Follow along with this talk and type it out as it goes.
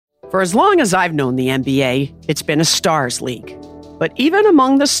For as long as I've known the NBA, it's been a stars league. But even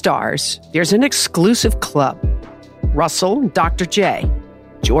among the stars, there's an exclusive club. Russell, Dr. J,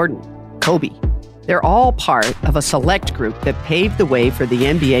 Jordan, Kobe. They're all part of a select group that paved the way for the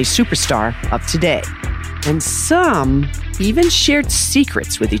NBA superstar of today. And some even shared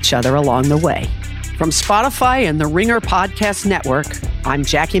secrets with each other along the way. From Spotify and the Ringer Podcast Network, I'm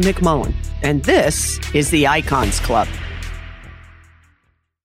Jackie McMullen, and this is the Icons Club.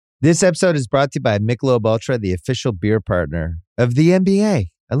 This episode is brought to you by Michelob Ultra, the official beer partner of the NBA.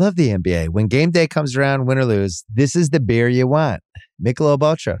 I love the NBA. When game day comes around, win or lose, this is the beer you want. Michelob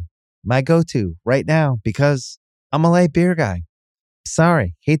Ultra, my go-to right now because I'm a light beer guy.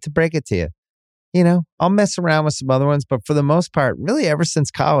 Sorry, hate to break it to you. You know, I'll mess around with some other ones, but for the most part, really ever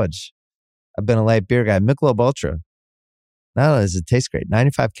since college, I've been a light beer guy. Michelob Ultra, not only does it taste great,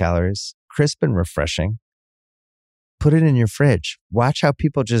 95 calories, crisp and refreshing. Put it in your fridge. Watch how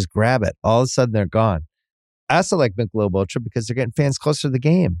people just grab it. All of a sudden, they're gone. I also like Michelob Ultra because they're getting fans closer to the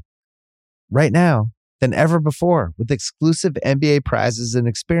game right now than ever before with exclusive NBA prizes and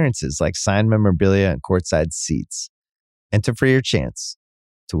experiences like signed memorabilia and courtside seats. Enter for your chance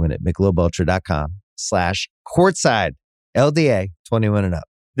to win at MichelobUltra.com/courtside. LDA 21 and up.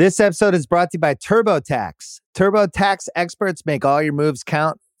 This episode is brought to you by TurboTax. TurboTax experts make all your moves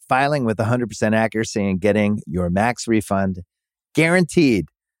count, filing with 100% accuracy and getting your max refund guaranteed.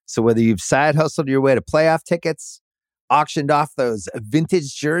 So whether you've side hustled your way to playoff tickets, auctioned off those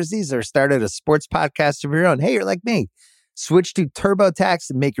vintage jerseys, or started a sports podcast of your own, hey, you're like me. Switch to TurboTax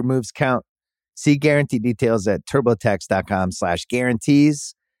and make your moves count. See guarantee details at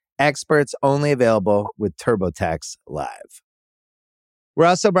TurboTax.com/guarantees. Experts only available with TurboTax Live. We're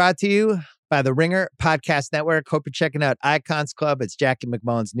also brought to you by the Ringer Podcast Network. Hope you're checking out Icons Club. It's Jackie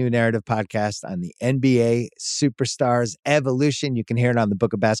McMullen's new narrative podcast on the NBA Superstars Evolution. You can hear it on the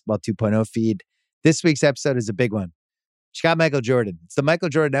Book of Basketball 2.0 feed. This week's episode is a big one. She got Michael Jordan. It's the Michael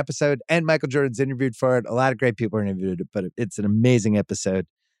Jordan episode, and Michael Jordan's interviewed for it. A lot of great people are interviewed it, but it's an amazing episode.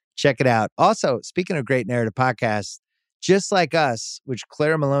 Check it out. Also, speaking of great narrative podcasts, Just Like Us, which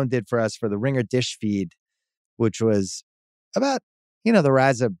Claire Malone did for us for the Ringer Dish feed, which was about, you know, the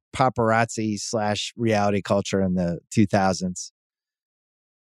rise of paparazzi / reality culture in the 2000s.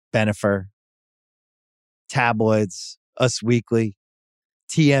 Bennifer, tabloids, Us Weekly,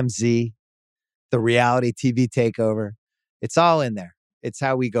 TMZ, the reality TV takeover. It's all in there. It's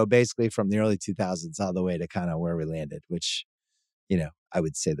how we go basically from the early 2000s all the way to kind of where we landed, which, you know, I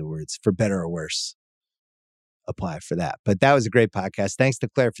would say the words for better or worse apply for that. But that was a great podcast. Thanks to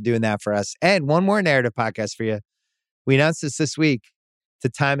Claire for doing that for us. And one more narrative podcast for you. We announced this week to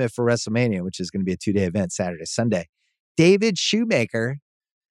time it for WrestleMania, which is going to be a 2-day event, Saturday, Sunday. David Shoemaker,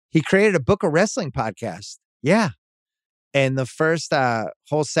 he created a Book of Wrestling podcast. Yeah. And the first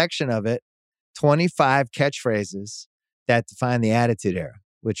whole section of it, 25 catchphrases that define the Attitude Era,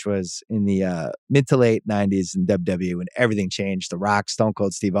 which was in the mid to late 90s in WWE when everything changed. The Rock, Stone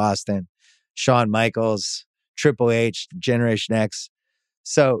Cold Steve Austin, Shawn Michaels, Triple H, Generation X.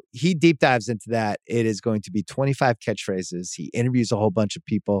 So he deep dives into that. It is going to be 25 catchphrases. He interviews a whole bunch of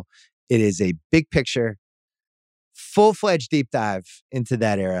people. It is a big picture, full-fledged deep dive into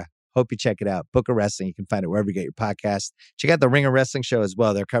that era. Hope you check it out. Book of Wrestling. You can find it wherever you get your podcast. Check out the Ringer Wrestling Show as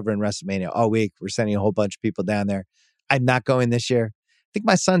well. They're covering WrestleMania all week. We're sending a whole bunch of people down there. I'm not going this year. I think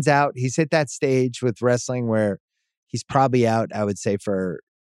my son's out. He's hit that stage with wrestling where he's probably out, I would say,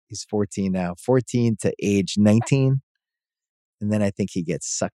 he's 14 now, 14 to age 19. And then I think he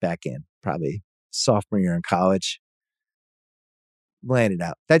gets sucked back in, probably sophomore year in college. Land it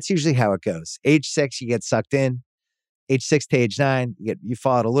out. That's usually how it goes. Age 6, you get sucked in. Age 6 to age 9, you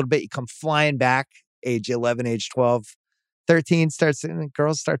fall out a little bit. You come flying back. Age 11, age 12. 13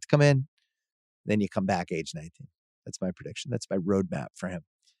 girls start to come in. Then you come back age 19. That's my prediction. That's my roadmap for him.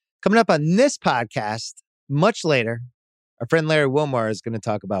 Coming up on this podcast, much later, our friend Larry Wilmore is going to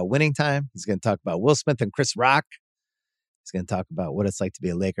talk about Winning Time. He's going to talk about Will Smith and Chris Rock. He's going to talk about what it's like to be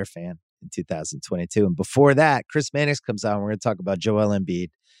a Laker fan in 2022. And before that, Chris Mannix comes on. We're going to talk about Joel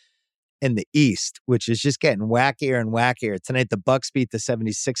Embiid in the East, which is just getting wackier and wackier. Tonight, the Bucks beat the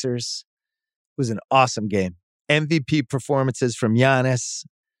 76ers. It was an awesome game. MVP performances from Giannis,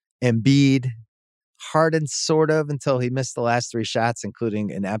 Embiid, Harden sort of until he missed the last 3 shots,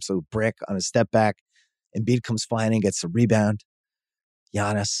 including an absolute brick on a step back. Embiid comes flying and gets the rebound.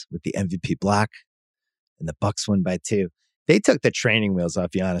 Giannis with the MVP block. And the Bucks win by 2. They took the training wheels off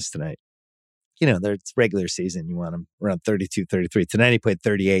Giannis tonight. You know, it's regular season. You want him around 32, 33. Tonight he played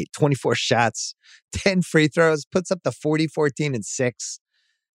 38, 24 shots, 10 free throws, puts up the 40, 14, and 6.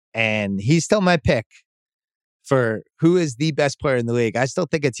 And he's still my pick for who is the best player in the league. I still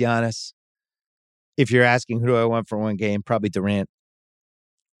think it's Giannis. If you're asking who do I want for one game, probably Durant.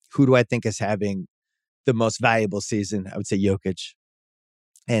 Who do I think is having the most valuable season? I would say Jokic.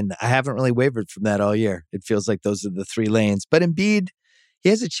 And I haven't really wavered from that all year. It feels like those are the three lanes. But Embiid, he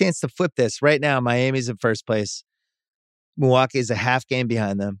has a chance to flip this. Right now, Miami's in first place. Milwaukee is a half game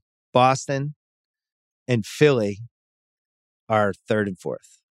behind them. Boston and Philly are third and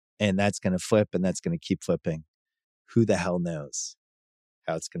fourth. And that's going to flip, and that's going to keep flipping. Who the hell knows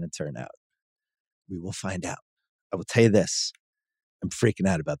how it's going to turn out? We will find out. I will tell you this. I'm freaking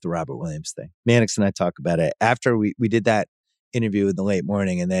out about the Robert Williams thing. Mannix and I talk about it. After we did that interview in the late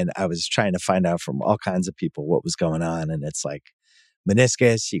morning, and then I was trying to find out from all kinds of people what was going on. And it's like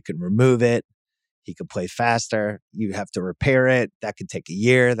meniscus, you can remove it. He could play faster. You have to repair it. That could take a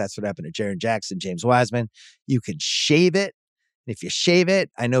year. That's what happened to Jaren Jackson, James Wiseman. You can shave it. And if you shave it,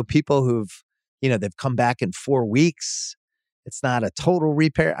 I know people who've, they've come back in 4 weeks. It's not a total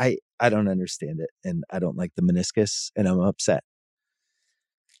repair. I don't understand it. And I don't like the meniscus, and I'm upset.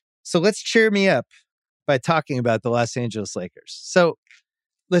 So let's cheer me up by talking about the Los Angeles Lakers. So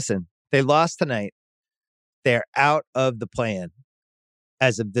listen, they lost tonight. They're out of the play-in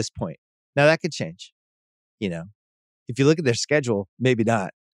as of this point. Now that could change. If you look at their schedule, maybe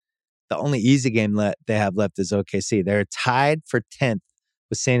not. The only easy game they have left is OKC. They're tied for 10th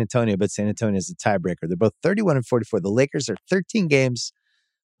with San Antonio, but San Antonio is the tiebreaker. They're both 31 and 44. The Lakers are 13 games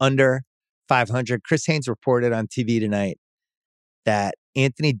under 500. Chris Haynes reported on TV tonight that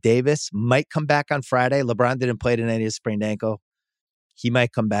Anthony Davis might come back on Friday. LeBron didn't play tonight. He has a sprained ankle. He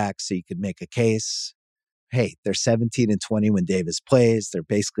might come back, so you could make a case. Hey, they're 17 and 20 when Davis plays. They're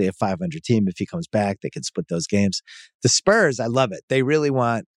basically a 500 team. If he comes back, they can split those games. The Spurs, I love it. They really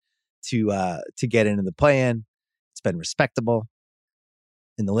want to get into the play-in. It's been respectable.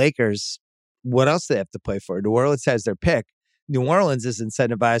 And the Lakers, what else do they have to play for? New Orleans has their pick. New Orleans is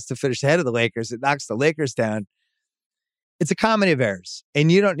incentivized to finish ahead of the Lakers. It knocks the Lakers down. It's a comedy of errors.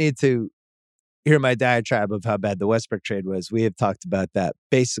 And you don't need to hear my diatribe of how bad the Westbrook trade was. We have talked about that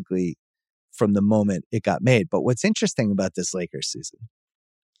basically from the moment it got made. But what's interesting about this Lakers season,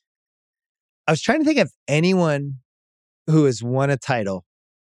 I was trying to think of anyone who has won a title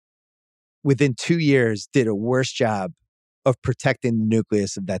within 2 years did a worse job of protecting the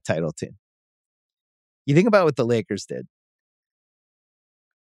nucleus of that title team. You think about what the Lakers did.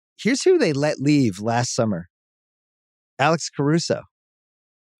 Here's who they let leave last summer. Alex Caruso.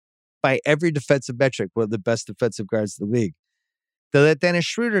 By every defensive metric, one of the best defensive guards in the league. They let Dennis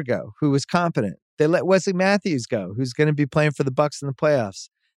Schroeder go, who was competent. They let Wesley Matthews go, who's going to be playing for the Bucks in the playoffs.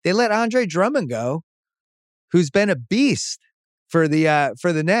 They let Andre Drummond go, who's been a beast for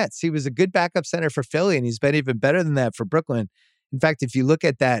the Nets. He was a good backup center for Philly, and he's been even better than that for Brooklyn. In fact, if you look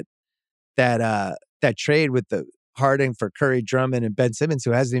at that trade with the Harden for Curry, Drummond, and Ben Simmons,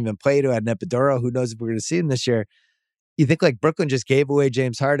 who hasn't even played, who had an epidural, who knows if we're going to see him this year. You think like Brooklyn just gave away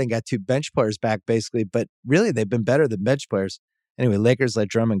James Harden, got 2 bench players back basically, but really they've been better than bench players. Anyway, Lakers let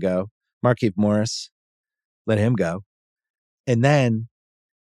Drummond go. Markieff Morris, let him go. And then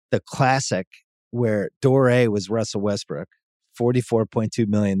the classic where door A was Russell Westbrook, $44.2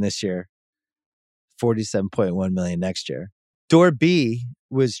 million this year, $47.1 million next year. Door B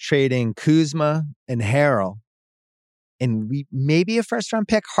was trading Kuzma and Harrell, and maybe a first-round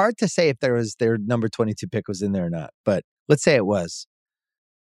pick. Hard to say if their number 22 pick was in there or not, but let's say it was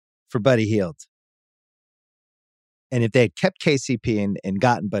for Buddy Hield. And if they had kept KCP and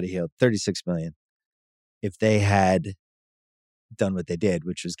gotten Buddy Hield, $36 million. If they had done what they did,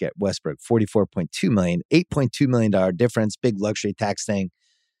 which was get Westbrook, $44.2 million, $8.2 million difference, big luxury tax thing,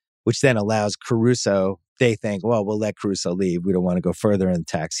 which then allows Caruso. They think, well, we'll let Caruso leave. We don't want to go further in the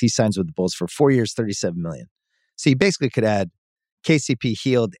tax. He signs with the Bulls for 4 years, $37 million. So you basically could add KCP,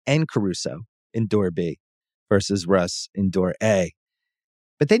 Hield, and Caruso in door B versus Russ in door A.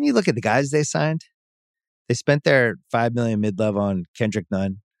 But then you look at the guys they signed. They spent their $5 million mid-level on Kendrick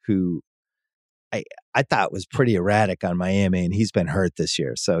Nunn, who I thought was pretty erratic on Miami, and he's been hurt this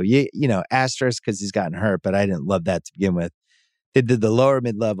year. So, asterisk because he's gotten hurt, but I didn't love that to begin with. They did the lower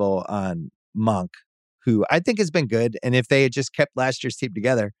mid-level on Monk, who I think has been good. And if they had just kept last year's team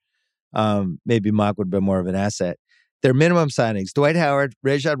together, maybe Monk would have been more of an asset. Their minimum signings, Dwight Howard,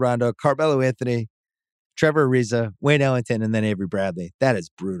 Rajon Rondo, Carmelo Anthony, Trevor Ariza, Wayne Ellington, and then Avery Bradley. That is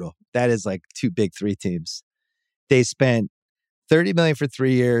brutal. That is like 2 big 3 teams. They spent $30 million for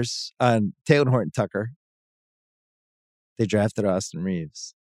 3 years on Taylor Horton Tucker. They drafted Austin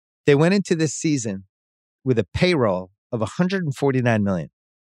Reeves. They went into this season with a payroll of $149 million.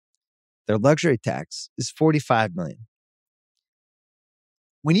 Their luxury tax is $45 million.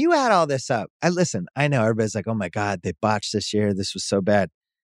 when you add all this up, I know everybody's like, oh my God, they botched this year. This was so bad.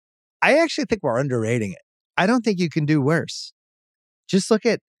 I actually think we're underrating it. I don't think you can do worse. Just look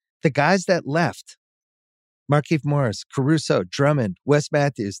at the guys that left. Markieff Morris, Caruso, Drummond, Wes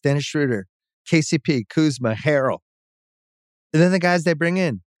Matthews, Dennis Schroeder, KCP, Kuzma, Harrell. And then the guys they bring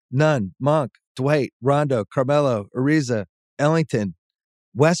in, Nunn, Monk, Dwight, Rondo, Carmelo, Ariza, Ellington,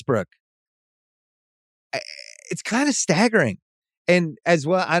 Westbrook. It's kind of staggering. And as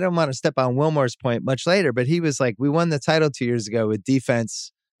well, I don't want to step on Wilmore's point much later, but he was like, we won the title 2 years ago with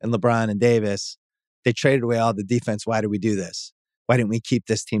defense and LeBron and Davis. They traded away all the defense. Why did we do this? Why didn't we keep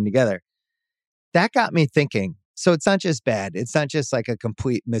this team together? That got me thinking. So it's not just bad. It's not just like a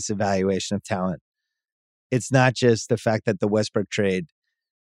complete misevaluation of talent. It's not just the fact that the Westbrook trade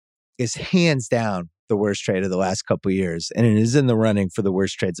is hands down the worst trade of the last couple of years, and it is in the running for the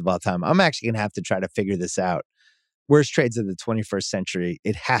worst trades of all time. I'm actually going to have to try to figure this out. Worst trades of the 21st century.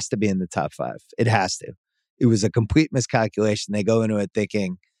 It has to be in the top 5. It has to. It was a complete miscalculation. They go into it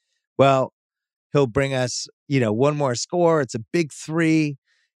thinking, well, he'll bring us, one more score. It's a big 3.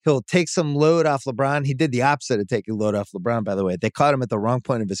 He'll take some load off LeBron. He did the opposite of taking load off LeBron, by the way. They caught him at the wrong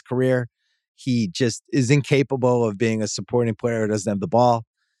point of his career. He just is incapable of being a supporting player who doesn't have the ball.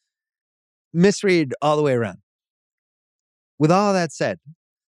 Misread all the way around. With all that said,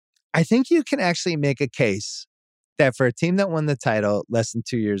 I think you can actually make a case that for a team that won the title less than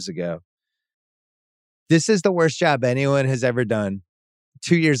 2 years ago, this is the worst job anyone has ever done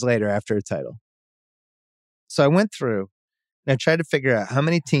 2 years later after a title. So I went through and I tried to figure out how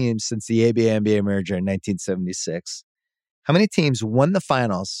many teams since the ABA-NBA merger in 1976, how many teams won the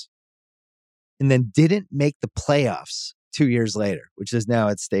finals and then didn't make the playoffs 2 years later, which is now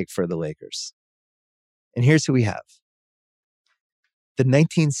at stake for the Lakers. And here's who we have. The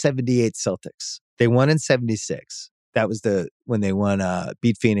 1978 Celtics. They won in 76. That was when they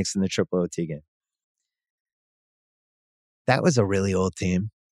beat Phoenix in the triple OT game. That was a really old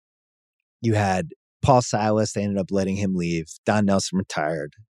team. You had Paul Silas. They ended up letting him leave. Don Nelson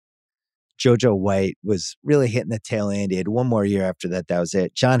retired. JoJo White was really hitting the tail end. He had one more year after that. That was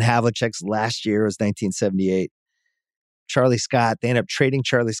it. John Havlicek's last year was 1978. Charlie Scott, they ended up trading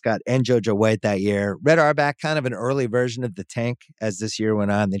Charlie Scott and JoJo White that year. Red Auerbach, kind of an early version of the tank as this year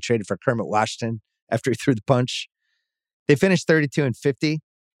went on. They traded for Kermit Washington after he threw the punch. They finished 32-50.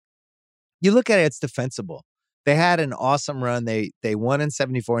 You look at it, it's defensible. They had an awesome run. They won in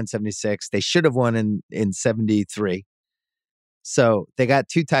 74 and 76. They should have won in 73. So they got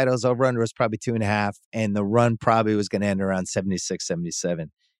 2 titles. Over-under was probably 2.5. And the run probably was going to end around 76,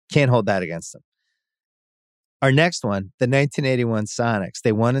 77. Can't hold that against them. Our next one, the 1981 Sonics,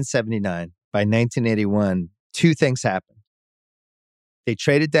 they won in 79. By 1981, 2 things happened. They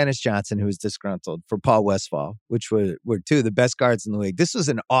traded Dennis Johnson, who was disgruntled, for Paul Westphal, which were 2 of the best guards in the league. This was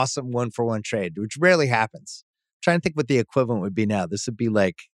an awesome 1-for-1 trade, which rarely happens. I'm trying to think what the equivalent would be now. This would be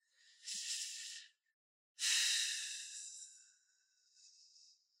like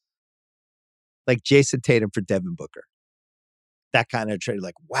Jason Tatum for Devin Booker. That kind of trade,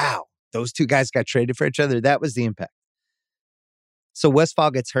 like, wow. Those 2 guys got traded for each other. That was the impact. So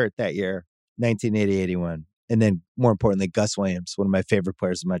Westphal gets hurt that year, 1980-81. And then, more importantly, Gus Williams, one of my favorite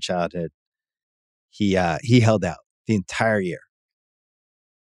players of my childhood. He held out the entire year.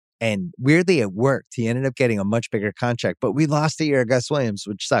 And weirdly, it worked. He ended up getting a much bigger contract. But we lost a year of Gus Williams,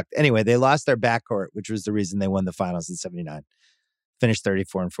 which sucked. Anyway, they lost their backcourt, which was the reason they won the finals in 79. Finished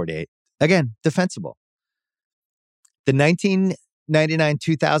 34-48. Again, defensible. The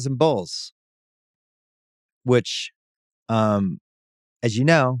 1999-2000 Bulls, which, as you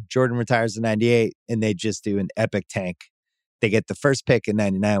know, Jordan retires in 98, and they just do an epic tank. They get the first pick in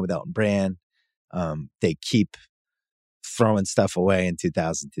 99 with Elton Brand. They keep throwing stuff away in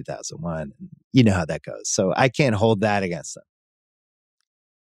 2000, 2001. You know how that goes. So I can't hold that against them.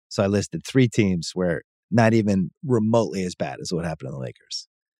 So I listed 3 teams where not even remotely as bad as what happened to the Lakers.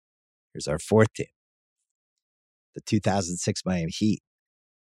 Here's our 4th team. The 2006 Miami Heat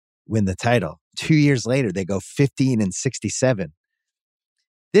win the title. 2 years later, they go 15-67.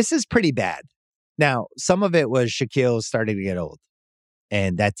 This is pretty bad. Now, some of it was Shaquille starting to get old.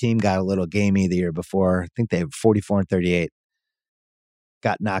 And that team got a little gamey the year before. I think they were 44-38.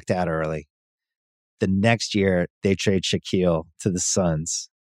 Got knocked out early. The next year, they trade Shaquille to the Suns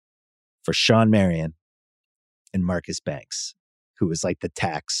for Sean Marion and Marcus Banks, who was like the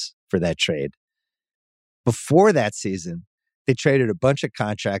tax for that trade. Before that season, they traded a bunch of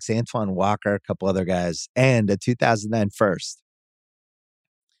contracts, Antoine Walker, a couple other guys, and a 2009 first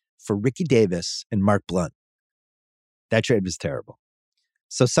for Ricky Davis and Mark Blunt. That trade was terrible.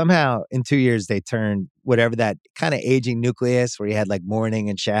 So somehow in 2 years, they turned whatever that kind of aging nucleus where you had like Mourning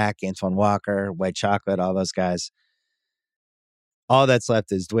and Shaq, Antoine Walker, White Chocolate, all those guys. All that's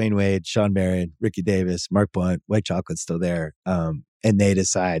left is Dwayne Wade, Sean Marion, Ricky Davis, Mark Blount, White Chocolate's still there. And they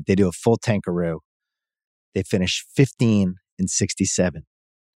decide, they do a full tankaroo. They finish 15-67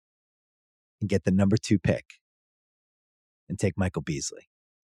 and get the number 2 pick and take Michael Beasley.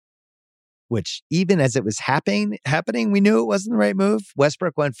 Which even as it was happening, we knew it wasn't the right move.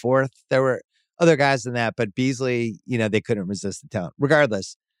 Westbrook went 4th. There were other guys than that, but Beasley, they couldn't resist the talent.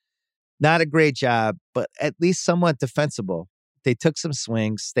 Regardless, not a great job, but at least somewhat defensible. They took some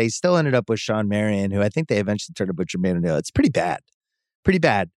swings. They still ended up with Sean Marion, who I think they eventually turned up with Jermaine O'Neal. It's pretty bad. Pretty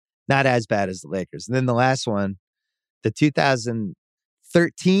bad. Not as bad as the Lakers. And then the last one, the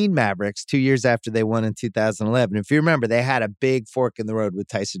 2013 Mavericks, 2 years after they won in 2011. If you remember, they had a big fork in the road with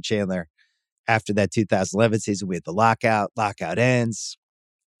Tyson Chandler after that 2011 season. We had the lockout ends,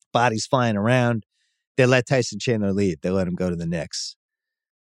 bodies flying around. They let Tyson Chandler leave. They let him go to the Knicks.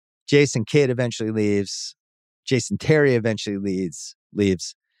 Jason Kidd eventually leaves. Jason Terry eventually leaves.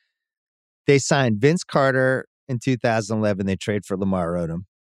 They signed Vince Carter in 2011. They trade for Lamar Odom.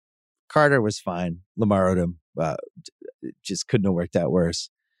 Carter was fine. Lamar Odom just couldn't have worked out worse.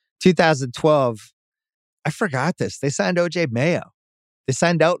 2012, I forgot this. They signed O.J. Mayo. They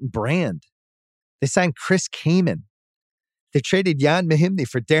signed Elton Brand. They signed Chris Kaman. They traded Jan Mahimny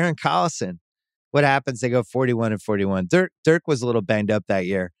for Darren Collison. What happens? They go 41-41. Dirk was a little banged up that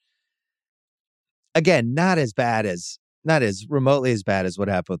year. Again, not as remotely as bad as what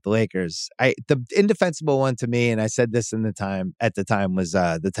happened with the Lakers. The indefensible one to me, and I said this at the time, was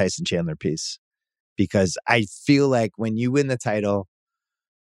the Tyson Chandler piece. Because I feel like when you win the title,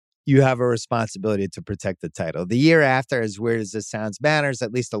 you have a responsibility to protect the title. The year after, as weird as this sounds, matters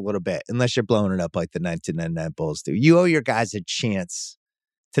at least a little bit, unless you're blowing it up like the 1999 Bulls do. You owe your guys a chance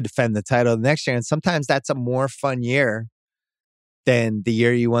to defend the title the next year, and sometimes that's a more fun year than the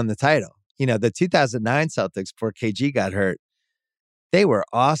year you won the title. The 2009 Celtics, before KG got hurt, they were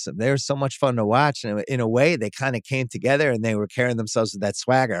awesome. They were so much fun to watch, and in a way, they kind of came together, and they were carrying themselves with that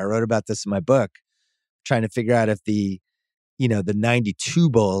swagger. I wrote about this in my book, trying to figure out if the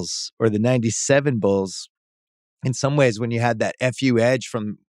 92 Bulls or the 97 Bulls, in some ways, when you had that FU edge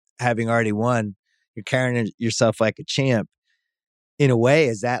from having already won, you're carrying yourself like a champ. In a way,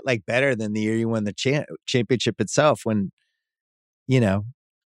 is that like better than the year you won the championship itself when,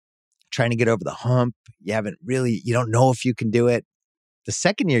 trying to get over the hump, you don't know if you can do it. The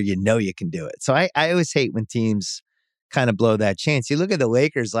second year, you can do it. So I always hate when teams kind of blow that chance. You look at the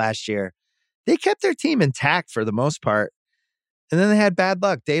Lakers last year, they kept their team intact for the most part. And then they had bad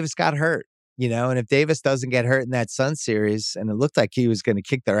luck. Davis got hurt, and if Davis doesn't get hurt in that Suns series, and it looked like he was going to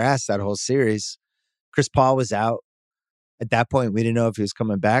kick their ass that whole series, Chris Paul was out. At that point, we didn't know if he was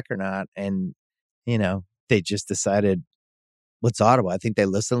coming back or not. And, they just decided, let's audible. I think they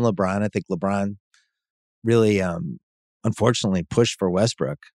listened to LeBron. I think LeBron really, unfortunately, pushed for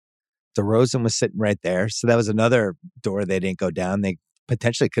Westbrook. DeRozan was sitting right there. So that was another door they didn't go down. They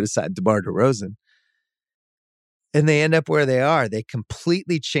potentially could have signed DeMar DeRozan. And they end up where they are. They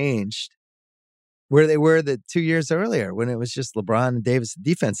completely changed where they were the 2 years earlier when it was just LeBron and Davis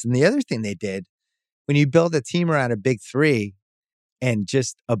defense. And the other thing they did, when you build a team around a big three and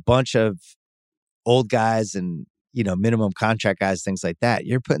just a bunch of old guys and, minimum contract guys, things like that,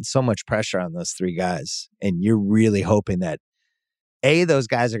 you're putting so much pressure on those three guys. And you're really hoping that A, those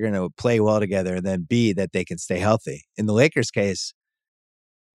guys are going to play well together, and then B, that they can stay healthy. In the Lakers case,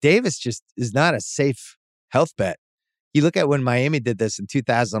 Davis just is not a safe health bet. You look at when Miami did this in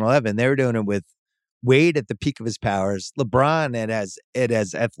 2011, they were doing it with Wade at the peak of his powers, LeBron at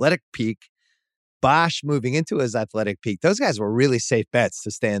his athletic peak, Bosh moving into his athletic peak. Those guys were really safe bets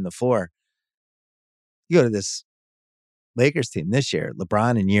to stay on the floor. You go to this Lakers team this year,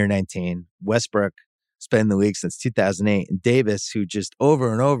 LeBron in year 19, Westbrook has been in the league since 2008, and Davis, who just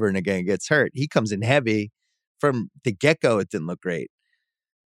over and over and again gets hurt. He comes in heavy. From the get-go, it didn't look great.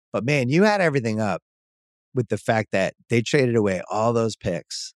 But man, you had everything up with the fact that they traded away all those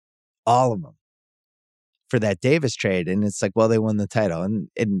picks, all of them, for that Davis trade. And it's like, well, they won the title. And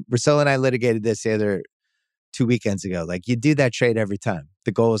Russell and I litigated this the other 2 weekends ago. Like, you do that trade every time.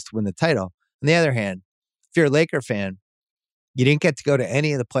 The goal is to win the title. On the other hand, if you're a Laker fan, you didn't get to go to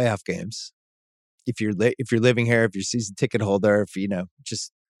any of the playoff games. If you're living here, if you're a season ticket holder, if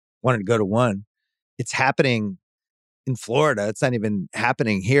just wanted to go to one, it's happening in Florida. It's not even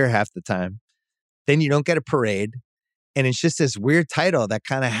happening here half the time. Then you don't get a parade. And it's just this weird title that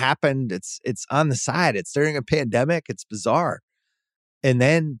kind of happened. It's on the side. It's during a pandemic. It's bizarre. And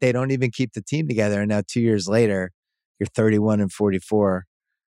then they don't even keep the team together. And now 2 years later, you're 31-44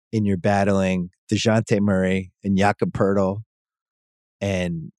 and you're battling DeJounte Murray and Jakob Poeltl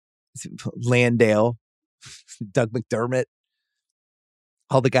and Landale, Doug McDermott,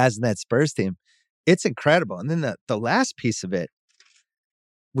 all the guys in that Spurs team. It's incredible. And then the last piece of it,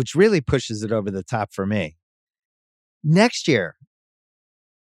 which really pushes it over the top for me, next year,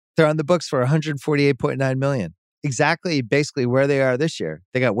 they're on the books for $148.9 million. Exactly, basically where they are this year.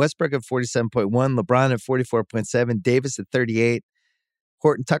 They got Westbrook at 47.1, LeBron at 44.7, Davis at 38,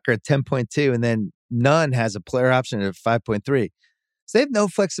 Horton Tucker at 10.2, and then Nunn has a player option at 5.3. So they have no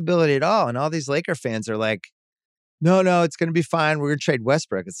flexibility at all. And all these Laker fans are like, no, it's going to be fine. We're going to trade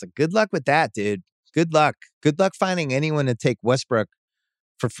Westbrook. It's like, good luck with that, dude. Good luck. Good luck finding anyone to take Westbrook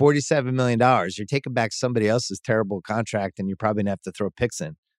for $47 million. You're taking back somebody else's terrible contract, and you're probably going to have to throw picks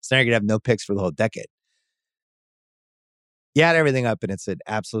in. So now you're going to have no picks for the whole decade. You add everything up, and it's an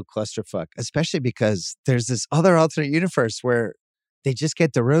absolute clusterfuck, especially because there's this other alternate universe where they just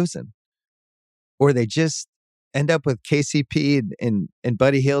get DeRozan, or they just end up with KCP and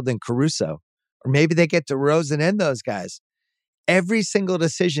Buddy Hield and Caruso, or maybe they get DeRozan and those guys. Every single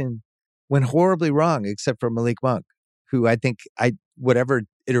decision went horribly wrong, except for Malik Monk, who I think whatever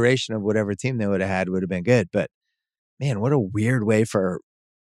iteration of whatever team they would have had would have been good. But man, what a weird way for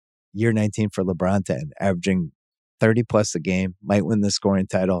year 19 for LeBron to end, averaging 30 plus a game, might win the scoring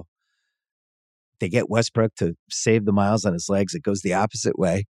title. They get Westbrook to save the miles on his legs. It goes the opposite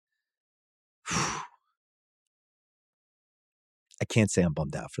way. I can't say I'm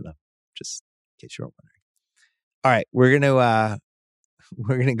bummed out for them, just in case you're wondering. All right, we're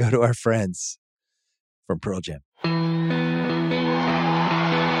gonna go to our friends from Pearl Jam.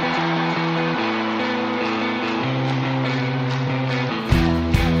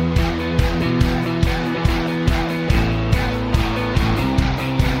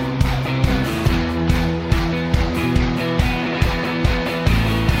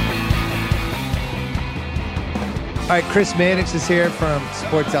 All right, Chris Mannix is here from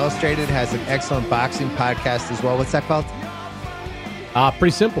Sports Illustrated, has an excellent boxing podcast as well. What's that called?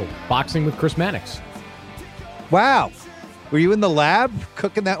 Pretty simple. Boxing with Chris Mannix. Wow. Were you in the lab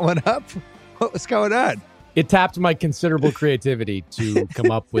cooking that one up? What was going on? It tapped my considerable creativity to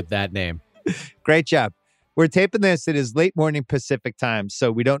come up with that name. Great job. We're taping this. It is late morning Pacific time, so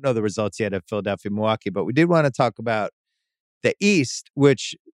we don't know the results yet of Philadelphia, Milwaukee, but we did want to talk about the East,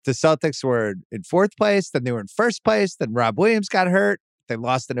 which the Celtics were in fourth place, then they were in first place, then Rob Williams got hurt. They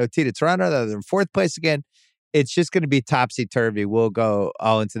lost in OT to Toronto. They're in fourth place again. It's just going to be topsy-turvy. We'll go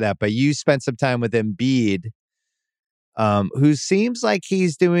all into that. But you spent some time with Embiid, who seems like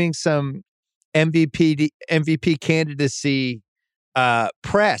he's doing some MVP candidacy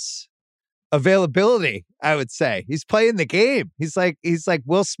press availability, I would say. He's playing the game. He's like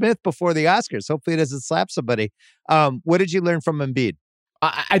Will Smith before the Oscars. Hopefully he doesn't slap somebody. What did you learn from Embiid?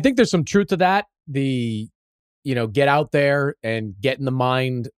 I think there's some truth to that. Get out there and get in the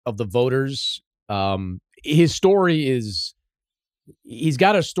mind of the voters. His story is, he's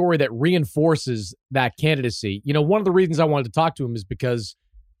got a story that reinforces that candidacy. One of the reasons I wanted to talk to him is because,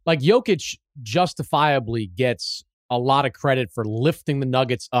 like, Jokic justifiably gets a lot of credit for lifting the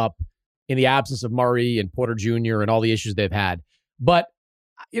Nuggets up in the absence of Murray and Porter Jr. and all the issues they've had. But,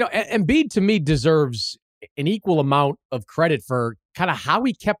 Embiid to me deserves an equal amount of credit for kind of how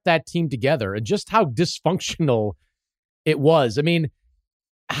he kept that team together and just how dysfunctional it was. I mean,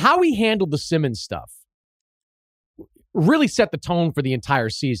 how he handled the Simmons stuff really set the tone for the entire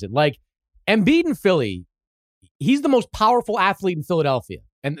season. Like, Embiid in Philly, he's the most powerful athlete in Philadelphia.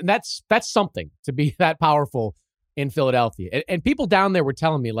 And that's something, to be that powerful in Philadelphia. And people down there were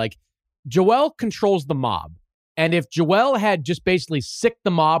telling me, like, Joel controls the mob. And if Joel had just basically sicked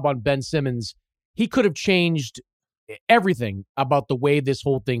the mob on Ben Simmons, he could have changed everything about the way this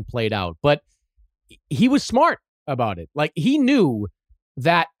whole thing played out. But he was smart about it. Like, he knew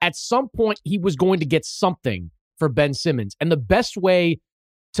that at some point he was going to get something for Ben Simmons. And the best way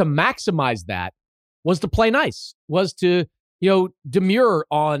to maximize that was to play nice, was to, demur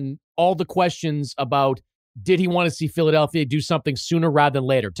on all the questions about, did he want to see Philadelphia do something sooner rather than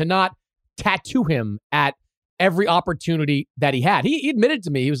later, to not tattoo him at every opportunity that he had. He admitted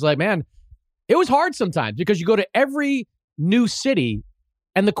to me, he was like, man, it was hard sometimes because you go to every new city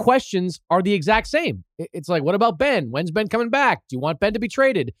and the questions are the exact same. It's like, what about Ben? When's Ben coming back? Do you want Ben to be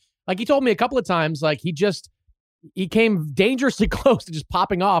traded? Like, he told me a couple of times, like, he came dangerously close to just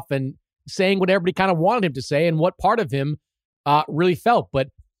popping off and saying what everybody kind of wanted him to say and what part of him really felt. But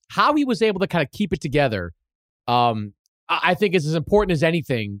how he was able to kind of keep it together, I think is as important as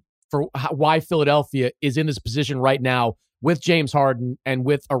anything for why Philadelphia is in this position right now with James Harden and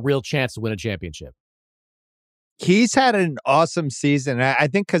with a real chance to win a championship. He's had an awesome season. I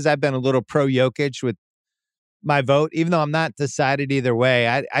think because I've been a little pro Jokic with my vote, even though I'm not decided either way.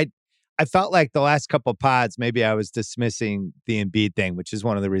 I felt like the last couple pods, maybe I was dismissing the Embiid thing, which is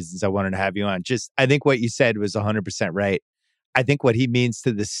one of the reasons I wanted to have you on. Just, I think what you said was 100% right. I think what he means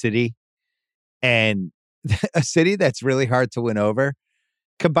to the city, and a city that's really hard to win over,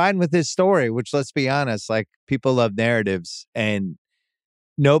 combined with his story, which, let's be honest, like, people love narratives, and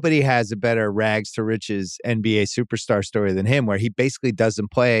nobody has a better rags to riches NBA superstar story than him, where he basically doesn't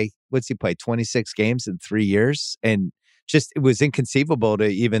play. What's he play? 26 games in 3 years. And just, it was inconceivable to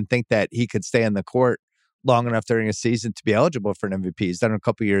even think that he could stay on the court long enough during a season to be eligible for an MVP. He's done it a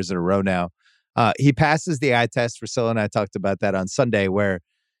couple years in a row now. He passes the eye test. Priscilla and I talked about that on Sunday, where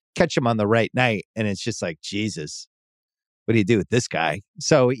catch him on the right night, and it's just like, Jesus, what do you do with this guy?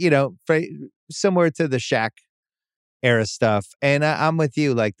 So, similar to the Shaq era stuff. And I'm with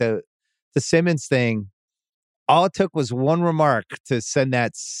you. Like the Simmons thing, all it took was one remark to send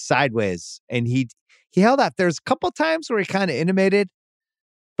that sideways. And he held up. There's a couple times where he kind of intimated,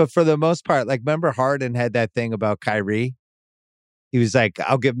 but for the most part, like, remember Harden had that thing about Kyrie? He was like,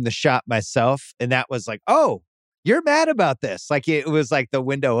 I'll give him the shot myself. And that was like, oh, you're mad about this. Like, it was like the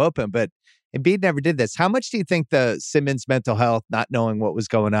window open, but Embiid never did this. How much do you think the Simmons mental health, not knowing what was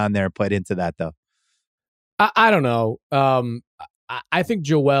going on there, played into that though? I don't know. I think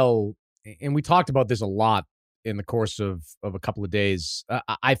Joel, and we talked about this a lot in the course of a couple of days.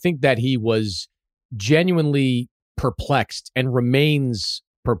 I think that he was genuinely perplexed and remains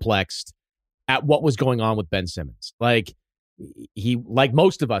perplexed at what was going on with Ben Simmons. Like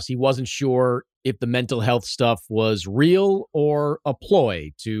most of us, he wasn't sure if the mental health stuff was real or a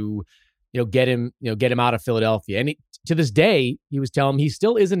ploy to, get him out of Philadelphia. And to this day, he was telling me he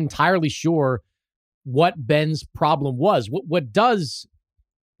still isn't entirely sure what Ben's problem was. What does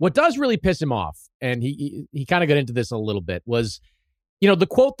really piss him off, and he kind of got into this a little bit, was, the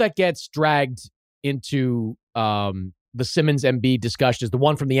quote that gets dragged into the Simmons Embiid discussion is the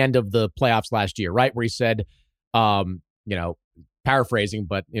one from the end of the playoffs last year, right? Where he said, paraphrasing,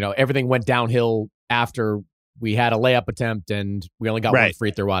 but everything went downhill after we had a layup attempt and we only got one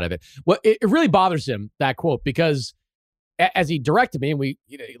free throw out of it. Well, it really bothers him, that quote, because as he directed me,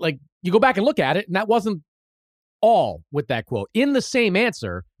 and you go back and look at it, and that wasn't all with that quote. In the same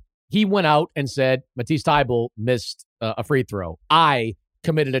answer, he went out and said, Matisse Thybulle missed a free throw. I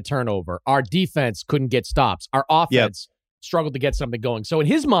committed a turnover. Our defense couldn't get stops. Our offense struggled to get something going. So in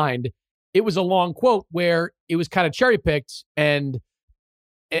his mind, it was a long quote where it was kind of cherry picked, and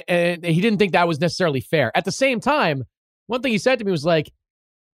he didn't think that was necessarily fair. At the same time, one thing he said to me was like,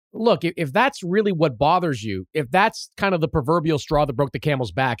 look, if that's really what bothers you, if that's kind of the proverbial straw that broke the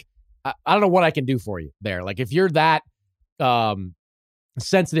camel's back, I don't know what I can do for you there. Like, if you're that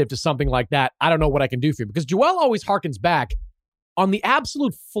sensitive to something like that, I don't know what I can do for you. Because Joel always harkens back on the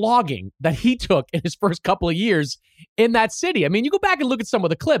absolute flogging that he took in his first couple of years in that city. I mean, you go back and look at some of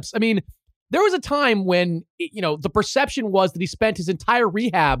the clips. I mean, there was a time when, the perception was that he spent his entire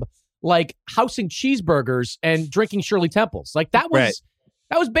rehab like housing cheeseburgers and drinking Shirley Temples. Like, that was... Right.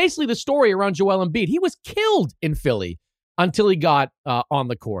 That was basically the story around Joel Embiid. He was killed in Philly until he got on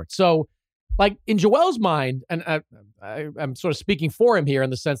the court. So, like, in Joel's mind, and I'm sort of speaking for him here in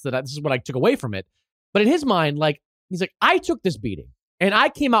the sense that this is what I took away from it, but in his mind, like, he's like, I took this beating, and I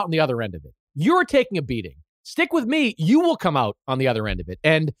came out on the other end of it. You're taking a beating. Stick with me. You will come out on the other end of it.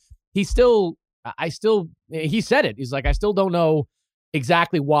 And he said it. He's like, I still don't know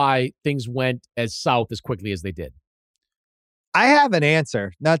exactly why things went as south as quickly as they did. I have an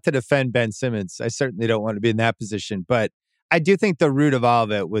answer, not to defend Ben Simmons. I certainly don't want to be in that position, but I do think the root of all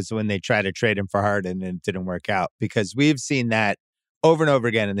of it was when they tried to trade him for Harden and it didn't work out, because we've seen that over and over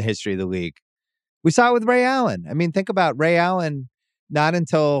again in the history of the league. We saw it with Ray Allen. I mean, think about Ray Allen. Not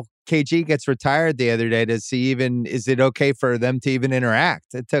until KG gets retired the other day is it okay for them to even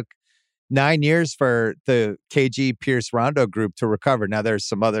interact? It took 9 years for the KG Pierce Rondo group to recover. Now there's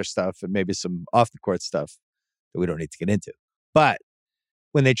some other stuff and maybe some off the court stuff that we don't need to get into. But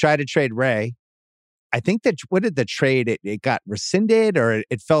when they tried to trade Ray, I think that, what did the trade, it got rescinded, or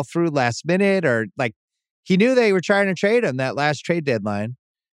it fell through last minute, or like, he knew they were trying to trade him that last trade deadline.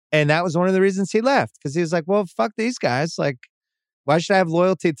 And that was one of the reasons he left, because he was like, well, fuck these guys. Like, why should I have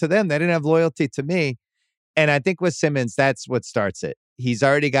loyalty to them? They didn't have loyalty to me. And I think with Simmons, that's what starts it. He's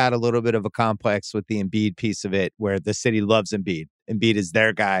already got a little bit of a complex with the Embiid piece of it, where the city loves Embiid. Embiid is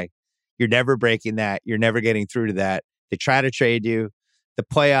their guy. You're never breaking that. You're never getting through to that. They try to trade you. The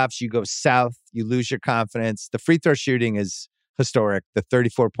playoffs, you go south. You lose your confidence. The free throw shooting is historic. The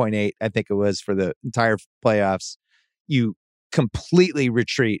 34.8, I think it was, for the entire playoffs. You completely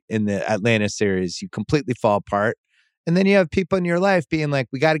retreat in the Atlanta series. You completely fall apart. And then you have people in your life being like,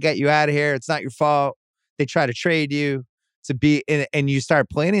 we got to get you out of here. It's not your fault. They try to trade you to be, and you start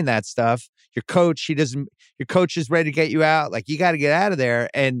planning that stuff. Your coach is ready to get you out. Like, you got to get out of there.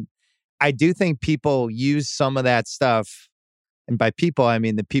 And I do think people use some of that stuff. And by people, I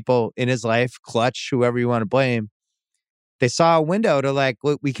mean the people in his life, Clutch, whoever you want to blame. They saw a window to like,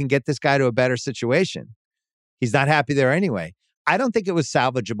 look, we can get this guy to a better situation. He's not happy there anyway. I don't think it was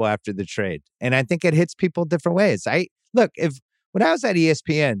salvageable after the trade. And I think it hits people different ways. When I was at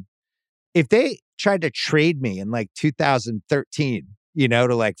ESPN, if they tried to trade me in like 2013,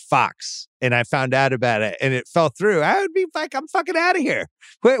 to like Fox, and I found out about it and it fell through, I would be like, I'm fucking out of here.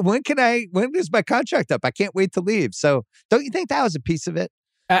 When is my contract up? I can't wait to leave. So don't you think that was a piece of it?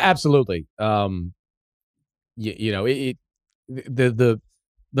 Absolutely. The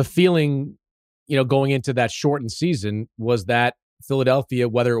feeling, going into that shortened season was that Philadelphia,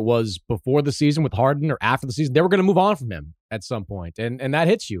 whether it was before the season with Harden or after the season, they were going to move on from him at some point. And that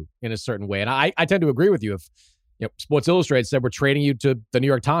hits you in a certain way. And I tend to agree with you. If Sports Illustrated said we're trading you to the New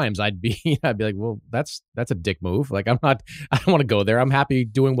York Times, I'd be like, well, that's a dick move. Like, I don't want to go there. I'm happy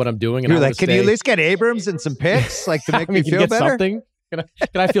doing what I'm doing. And you're like, can you at least get Abrams and some picks, like, to make me feel better? Something? Can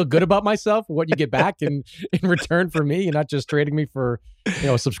I feel good about myself? What you get back in return for me, and not just trading me for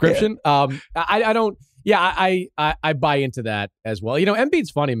a subscription? Yeah. I don't. Yeah, I buy into that as well. Embiid's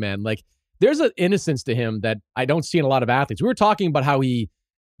funny, man. Like, there's an innocence to him that I don't see in a lot of athletes. We were talking about how he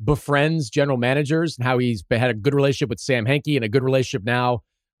befriends general managers and how he's had a good relationship with Sam Hinkie and a good relationship now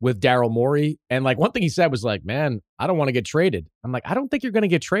with Daryl Morey. And like, one thing he said was like, man, I don't want to get traded. I'm like, I don't think you're going to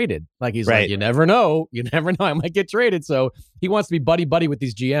get traded. Like, he's like, you never know. I might get traded. So he wants to be buddy with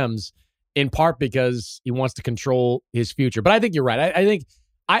these GMs, in part because he wants to control his future. But I think you're right.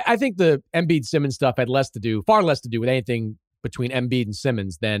 I think the Embiid Simmons stuff had far less to do with anything between Embiid and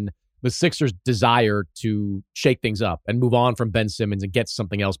Simmons than the Sixers' desire to shake things up and move on from Ben Simmons and get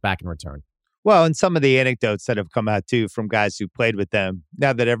something else back in return. Well, and some of the anecdotes that have come out too from guys who played with them,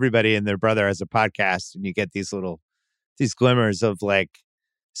 now that everybody and their brother has a podcast, and you get these glimmers of like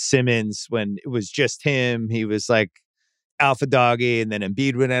Simmons when it was just him, he was like alpha doggy, and then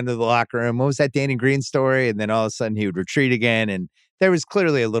Embiid went into the locker room. What was that Danny Green story? And then all of a sudden he would retreat again, and there was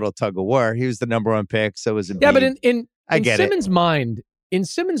clearly a little tug of war. He was the number one pick, so was Embiid. Yeah, but in Simmons' mind, in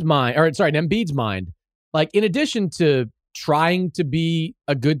Embiid's mind, like, in addition to trying to be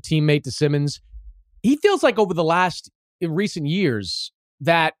a good teammate to Simmons, he feels like over in recent years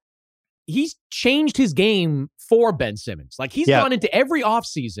that he's changed his game for Ben Simmons. Like, he's gone into every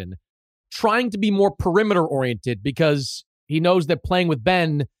offseason trying to be more perimeter oriented because he knows that playing with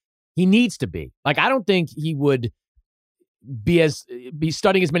Ben, he needs to be. Like, I don't think he would be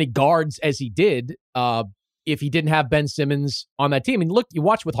studying as many guards as he did if he didn't have Ben Simmons on that team. And look, you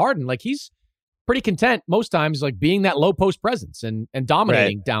watch with Harden, like, he's pretty content most times, like, being that low post presence and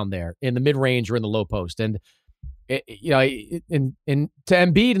dominating down there in the mid range or in the low post. And to Embiid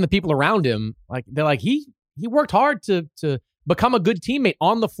and the people around him, like, they're like, he worked hard to become a good teammate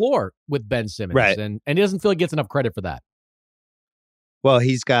on the floor with Ben Simmons, right? And he doesn't feel he gets enough credit for that. Well,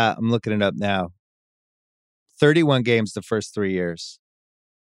 he's got, I'm looking it up now, 31 games the first 3 years.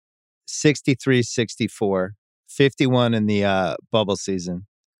 63, 64, 51 in the bubble season,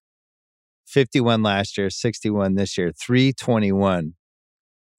 51 last year, 61 this year, 321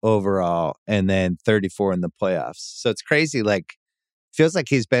 overall, and then 34 in the playoffs. So it's crazy. Like, feels like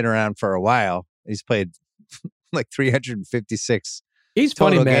he's been around for a while. He's played like 356. He's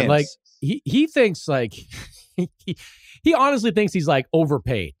funny, man. Games. Like, he thinks like he honestly thinks he's like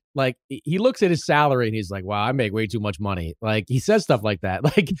overpaid. Like, he looks at his salary and he's like, wow, I make way too much money. Like, he says stuff like that.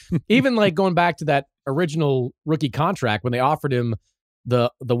 Like, even like going back to that original rookie contract when they offered him the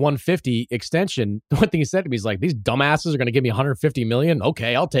 150 extension, the one thing he said to me is like, these dumbasses are going to give me 150 million.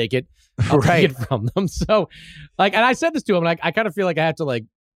 Okay, I'll take it. I'll take it from them. So, like, and I said this to him, like, I kind of feel like I have to, like,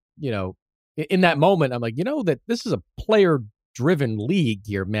 in that moment, I'm like, that this is a player-driven league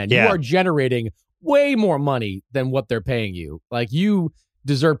here, man. You are generating way more money than what they're paying you. Like, you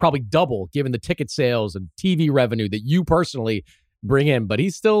deserve probably double given the ticket sales and TV revenue that you personally bring in. But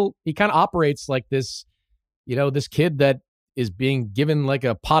he kind of operates like this, this kid that is being given like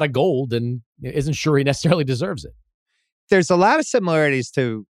a pot of gold and isn't sure he necessarily deserves it. There's a lot of similarities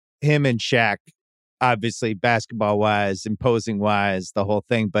to him and Shaq, obviously, basketball wise, imposing wise, the whole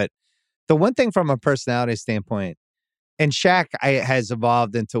thing. But the one thing from a personality standpoint, and Shaq has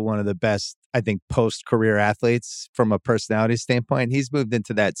evolved into one of the best, I think, post-career athletes from a personality standpoint. He's moved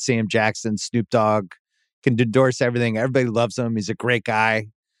into that Sam Jackson, Snoop Dogg, can endorse everything. Everybody loves him. He's a great guy.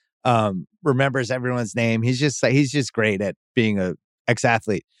 remembers everyone's name. He's just great at being a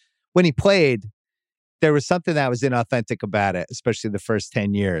ex-athlete. When he played, there was something that was inauthentic about it, especially the first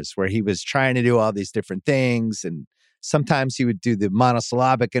 10 years, where he was trying to do all these different things. And sometimes he would do the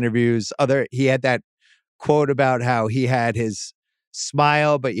monosyllabic interviews. He had that quote about how he had his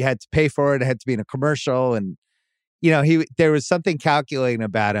smile, but you had to pay for it. It had to be in a commercial. And, there was something calculating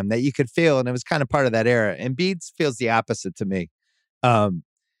about him that you could feel. And it was kind of part of that era. Embiid feels the opposite to me.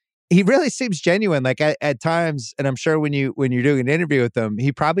 He really seems genuine. Like at times, and I'm sure when you're doing an interview with him,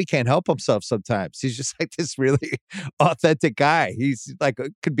 he probably can't help himself sometimes. He's just like this really authentic guy. He's like,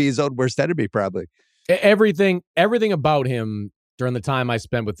 could be his own worst enemy, probably. Everything about him during the time I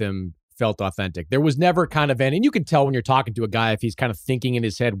spent with him felt authentic. There was never kind of and you can tell when you're talking to a guy if he's kind of thinking in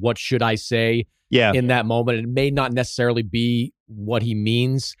his head, what should I say in that moment? And it may not necessarily be what he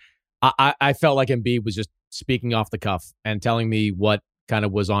means. I felt like Embiid was just speaking off the cuff and telling me what kind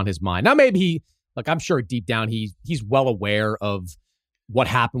of was on his mind. Now, maybe I'm sure deep down he's well aware of what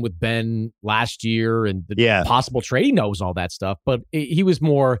happened with Ben last year and the possible trade. He knows all that stuff, but he was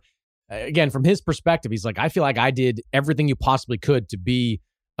more, again, from his perspective, he's like, I feel like I did everything you possibly could to be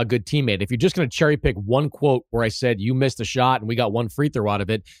a good teammate. If you're just going to cherry pick one quote where I said you missed a shot and we got one free throw out of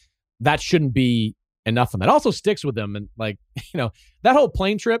it, that shouldn't be enough. And that also sticks with them. And that whole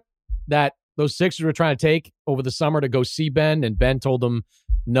plane trip that those Sixers were trying to take over the summer to go see Ben, and Ben told them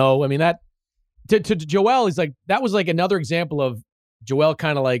no. I mean, that to Joel is like, that was like another example of Joel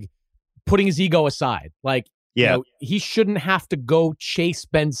kind of like putting his ego aside. Like, he shouldn't have to go chase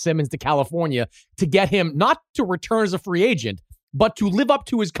Ben Simmons to California to get him not to return as a free agent, but to live up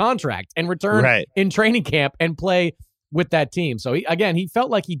to his contract and return in training camp and play with that team. So he felt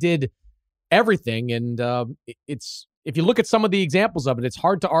like he did everything. And if you look at some of the examples of it, it's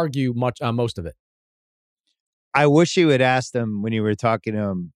hard to argue most of it. I wish you had asked him when you were talking to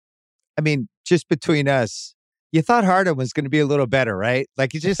him. I mean, just between us, you thought Harden was going to be a little better, right?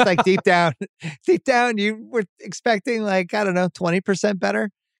 Like, you just like deep down, you were expecting 20% better,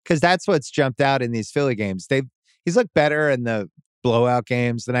 because that's what's jumped out in these Philly games. He's looked better in the blowout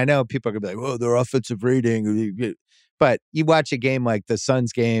games. And I know people are going to be like, "Oh, their offensive rating," but you watch a game like the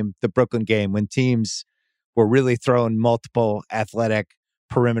Suns game, the Brooklyn game, when teams were really throwing multiple athletic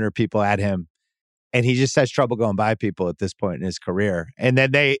perimeter people at him, and he just has trouble going by people at this point in his career. And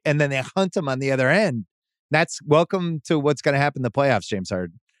then they hunt him on the other end. That's welcome to what's going to happen in the playoffs, James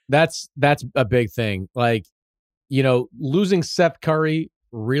Harden. That's a big thing. Like, losing Seth Curry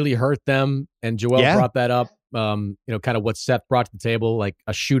really hurt them, and Joel brought that up. Kind of what Seth brought to the table, like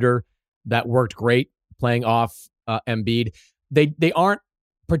a shooter that worked great playing off Embiid. They aren't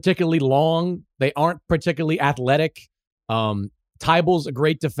particularly long. They aren't particularly athletic. Tybal's a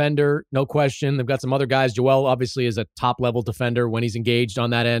great defender, no question. They've got some other guys. Joel obviously is a top-level defender when he's engaged on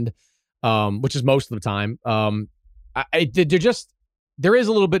that end, which is most of the time. There is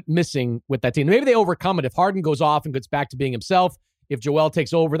a little bit missing with that team. Maybe they overcome it if Harden goes off and gets back to being himself. If Joel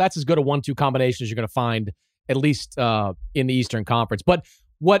takes over, that's as good a 1-2 combination as you're going to find, at least in the Eastern Conference. But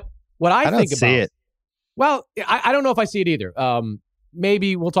what I think don't see it. Well, I don't know if I see it either.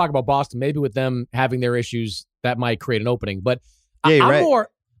 Maybe we'll talk about Boston. Maybe with them having their issues, that might create an opening. But I'm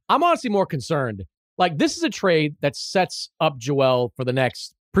honestly more concerned. Like, this is a trade that sets up Joel for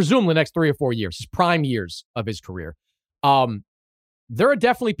presumably the next 3 or 4 years, his prime years of his career. There are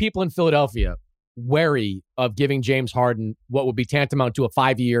definitely people in Philadelphia wary of giving James Harden what would be tantamount to a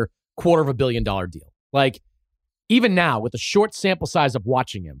 5-year, $250 million deal. Like, even now, with the short sample size of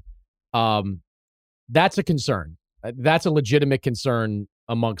watching him, that's a concern. That's a legitimate concern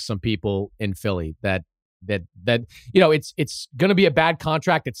amongst some people in Philly that it's going to be a bad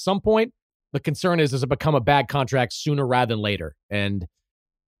contract at some point. The concern is, does it become a bad contract sooner rather than later? And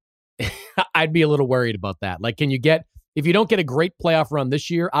I'd be a little worried about that. Like, if you don't get a great playoff run this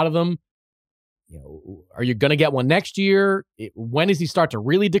year out of them, are you going to get one next year? When does he start to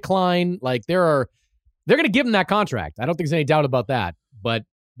really decline? Like, they're going to give him that contract. I don't think there's any doubt about that, but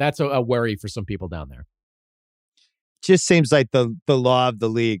that's a worry for some people down there. Just seems like the law of the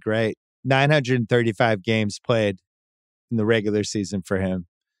league, right? 935 games played in the regular season for him.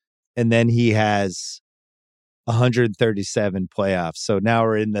 And then he has 137 playoffs. So now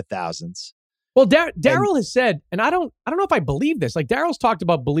we're in the thousands. Well, Daryl has said, and I don't know if I believe this. Like, Daryl's talked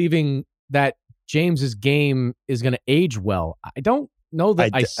about believing that James's game is going to age well. I don't know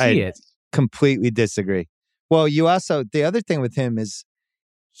that I see it. Completely disagree. Well, the other thing with him is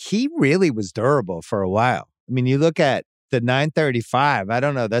he really was durable for a while. I mean, you look at the 935, I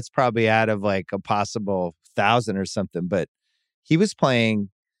don't know, that's probably out of like a possible 1,000 or something, but he was playing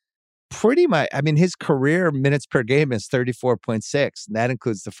pretty much, I mean, his career minutes per game is 34.6, and that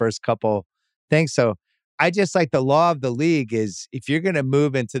includes the first couple things. So I just like the law of the league is if you're going to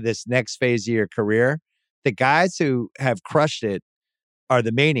move into this next phase of your career, the guys who have crushed it are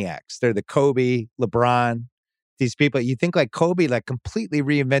the maniacs. They're the Kobe, LeBron, these people. You think like Kobe, like completely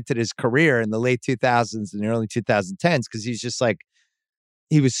reinvented his career in the late 2000s and the early 2010s because he's just like,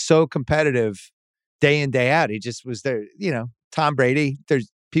 he was so competitive day in, day out. He just was there, Tom Brady.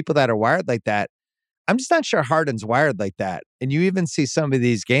 There's people that are wired like that. I'm just not sure Harden's wired like that. And you even see some of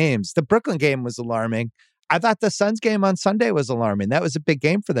these games. The Brooklyn game was alarming. I thought the Suns game on Sunday was alarming. That was a big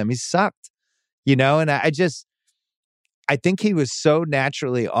game for them. He sucked, and I think he was so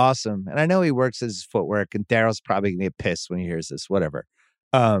naturally awesome. And I know he works his footwork, and Daryl's probably going to get pissed when he hears this, whatever.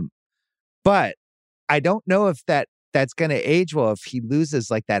 But I don't know if that's going to age well if he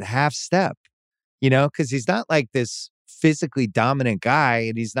loses like that half step, because he's not like this physically dominant guy,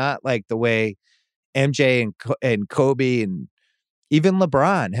 and he's not like the way MJ and Kobe and even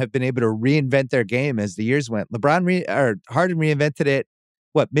LeBron have been able to reinvent their game as the years went. Harden reinvented it,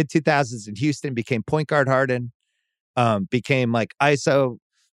 mid 2000s in Houston, became point guard Harden, became like ISO,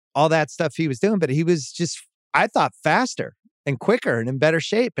 all that stuff he was doing, but he was just, I thought, faster and quicker and in better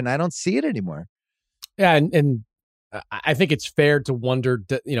shape, and I don't see it anymore. Yeah, and I think it's fair to wonder,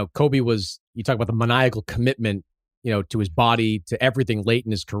 Kobe was, you talk about the maniacal commitment, to his body, to everything late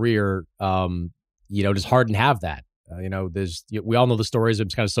in his career. Does Harden have that? We all know the stories of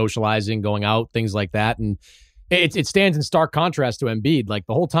just kind of socializing, going out, things like that. And it stands in stark contrast to Embiid. Like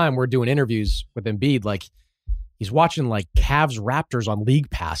the whole time we're doing interviews with Embiid, like he's watching like Cavs Raptors on League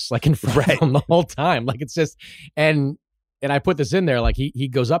Pass, like in front of him the whole time. Like it's just, and I put this in there, like he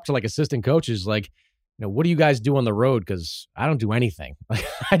goes up to like assistant coaches, like, what do you guys do on the road? Because I don't do anything. Like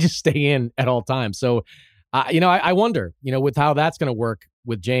I just stay in at all times. So, I wonder, with how that's going to work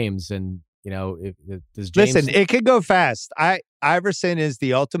with James and, does James... Listen, it could go fast. Iverson is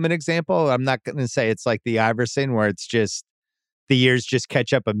the ultimate example. I'm not going to say it's like the Iverson where it's just the years just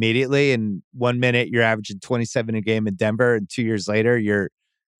catch up immediately. And 1 minute you're averaging 27 a game in Denver, and 2 years later you're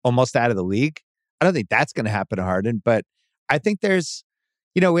almost out of the league. I don't think that's going to happen to Harden, but I think there's,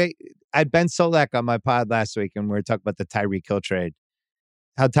 I had Ben Solak on my pod last week, and we were talking about the Tyreek Hill trade.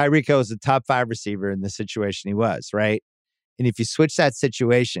 How Tyreek Hill was a top 5 receiver in the situation he was, right? And if you switch that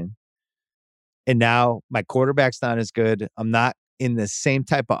situation, and now my quarterback's not as good, I'm not in the same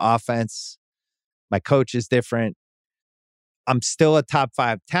type of offense, my coach is different, I'm still a top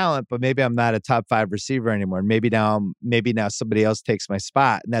 5 talent, but maybe I'm not a top 5 receiver anymore. Maybe now somebody else takes my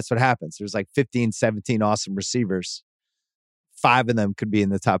spot. And that's what happens. There's like 15, 17 awesome receivers. 5 of them could be in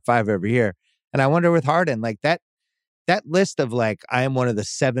the top 5 every year. And I wonder with Harden, like that list of like, I am one of the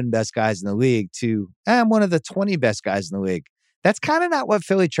 7 best guys in the league to I'm one of the 20 best guys in the league. That's kind of not what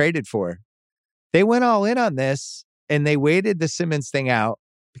Philly traded for. They went all in on this, and they waited the Simmons thing out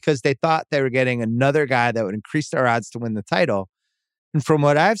because they thought they were getting another guy that would increase their odds to win the title. And from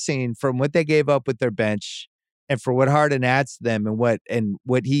what I've seen, from what they gave up with their bench, and for what Harden adds to them, and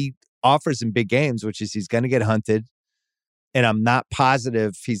what he offers in big games, which is he's going to get hunted, and I'm not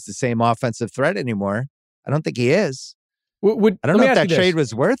positive he's the same offensive threat anymore. I don't think he is. I don't know if that trade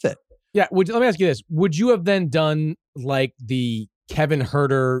was worth it. Yeah. Let me ask you this. Would you have then done like the Kevin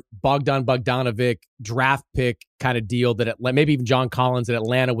Huerter, Bogdan Bogdanovic draft pick kind of deal that maybe even John Collins that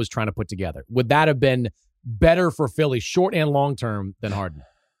Atlanta was trying to put together? Would that have been better for Philly, short and long term, than Harden?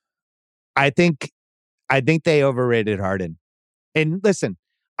 I think they overrated Harden. And listen,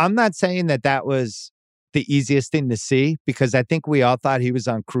 I'm not saying that was the easiest thing to see, because I think we all thought he was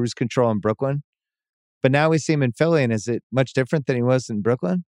on cruise control in Brooklyn. But now we see him in Philly, and is it much different than he was in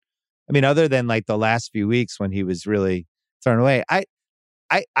Brooklyn? I mean, other than like the last few weeks when he was really thrown away.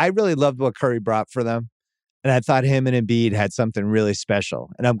 I really loved what Curry brought for them. And I thought him and Embiid had something really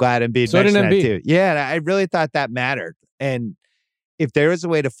special. And I'm glad Embiid mentioned that too. Yeah, I really thought that mattered. And if there was a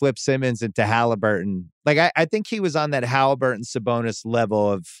way to flip Simmons into Halliburton, like I think he was on that Halliburton Sabonis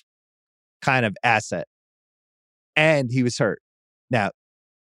level of kind of asset. And he was hurt. Now,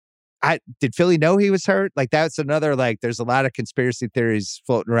 did Philly know he was hurt? Like that's another, like there's a lot of conspiracy theories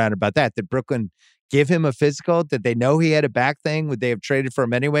floating around about that. Did Brooklyn give him a physical? Did they know he had a back thing? Would they have traded for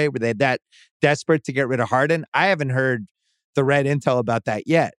him anyway? Were they that desperate to get rid of Harden? I haven't heard the red intel about that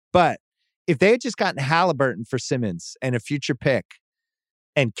yet. But if they had just gotten Halliburton for Simmons and a future pick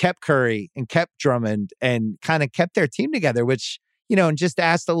and kept Curry and kept Drummond and kind of kept their team together, which, and just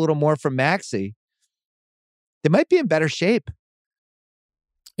asked a little more from Maxey, they might be in better shape.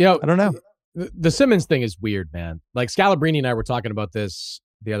 I don't know. The Simmons thing is weird, man. Like Scalabrine and I were talking about this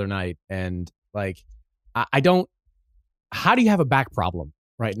the other night, and like, how do you have a back problem,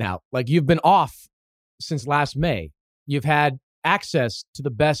 right now. Like, you've been off since last May. You've had access to the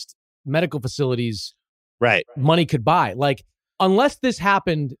best medical facilities money could buy. Like, unless this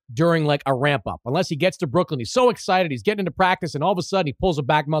happened during like a ramp up, unless he gets to Brooklyn, he's so excited, he's getting into practice, and all of a sudden he pulls a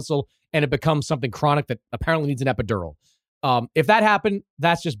back muscle and it becomes something chronic that apparently needs an epidural. If that happened,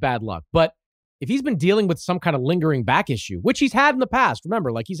 that's just bad luck. But if he's been dealing with some kind of lingering back issue, which he's had in the past,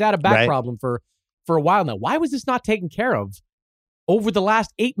 remember, like, he's had a back problem for a while now. Why was this not taken care of over the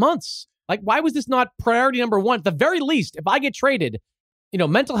last 8 months? Like, why was this not priority number one? At the very least, if I get traded,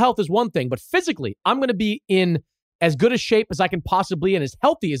 mental health is one thing, but physically, I'm going to be in as good a shape as I can possibly and as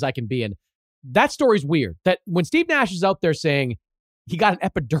healthy as I can be in. That story's weird. That when Steve Nash is out there saying he got an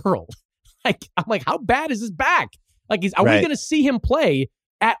epidural, I'm like, how bad is his back? Like, are we going to see him play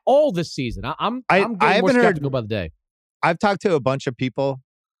at all this season? I'm getting more skeptical by the day. I've talked to a bunch of people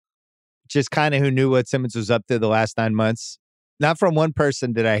just kind of who knew what Simmons was up to the last 9 months. Not from one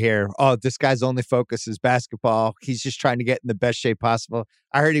person did I hear, oh, this guy's only focus is basketball. He's just trying to get in the best shape possible.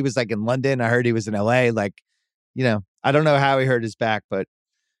 I heard he was like in London. I heard he was in LA. Like, I don't know how he hurt his back, but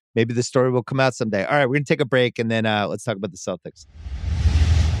maybe the story will come out someday. All right, we're going to take a break, and then let's talk about the Celtics.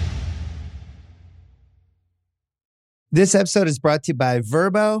 This episode is brought to you by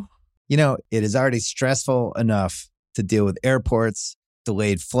Vrbo. It is already stressful enough to deal with airports,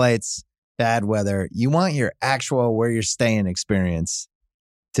 delayed flights, bad weather. You want your actual where you're staying experience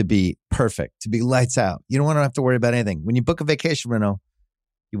to be perfect, to be lights out. You don't want to have to worry about anything. When you book a vacation rental,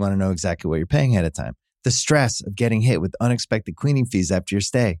 you want to know exactly what you're paying ahead of time. The stress of getting hit with unexpected cleaning fees after your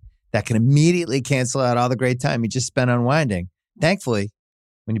stay, that can immediately cancel out all the great time you just spent unwinding. Thankfully,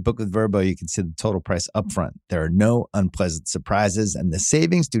 when you book with Vrbo, you can see the total price upfront. There are no unpleasant surprises, and the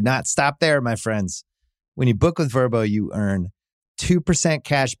savings do not stop there, my friends. When you book with Vrbo, you earn 2%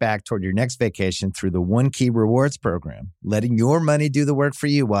 cash back toward your next vacation through the One Key Rewards program, letting your money do the work for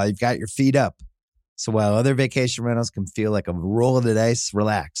you while you've got your feet up. So while other vacation rentals can feel like a roll of the dice,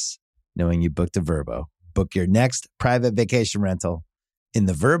 relax, knowing you booked a Vrbo. Book your next private vacation rental in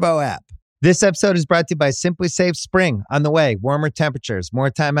the Vrbo app. This episode is brought to you by Simply Safe. Spring on the way. Warmer temperatures,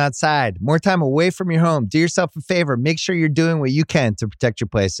 more time outside, more time away from your home. Do yourself a favor. Make sure you're doing what you can to protect your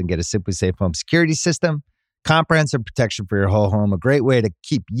place and get a Simply Safe home security system. Comprehensive protection for your whole home. A great way to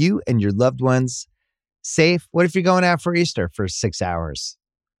keep you and your loved ones safe. What if you're going out for Easter for 6 hours?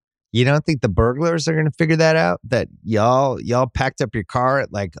 You don't think the burglars are going to figure that out? That y'all packed up your car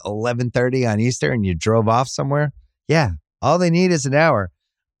at like 11:30 on Easter and you drove off somewhere? Yeah, all they need is an hour.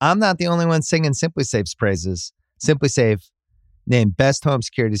 I'm not the only one singing Simply Safe's praises. Simply Safe, named Best Home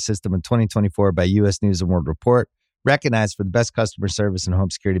Security System in 2024 by U.S. News & World Report, recognized for the best customer service in home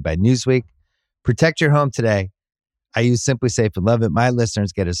security by Newsweek. Protect your home today. I use Simply Safe and love it. My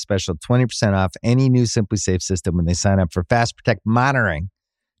listeners get a special 20% off any new Simply Safe system when they sign up for Fast Protect monitoring.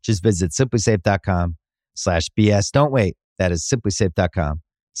 Just visit simplysafe.com/BS. Don't wait. That is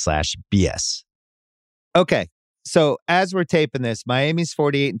simplysafe.com/BS. Okay. So as we're taping this, Miami's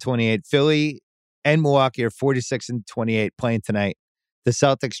 48-28. Philly and Milwaukee are 46-28 playing tonight. The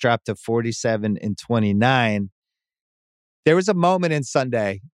Celtics dropped to 47-29. There was a moment in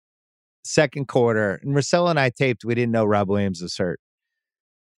Sunday, second quarter, and Marcelo and I taped. We didn't know Rob Williams was hurt.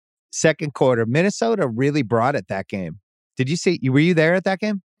 Second quarter, Minnesota really brought it that game. Did you see? Were you there at that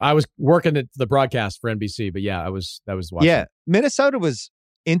game? I was working at the broadcast for NBC, but yeah, I was watching. Yeah, Minnesota was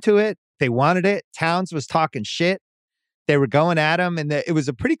into it. They wanted it. Towns was talking shit. They were going at him, and it was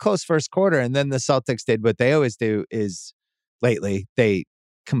a pretty close first quarter. And then the Celtics did what they always do is lately, they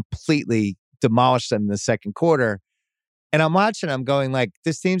completely demolished them in the second quarter. And I'm watching, I'm going like,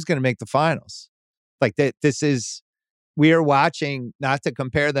 this team's going to make the finals. Like we are watching, not to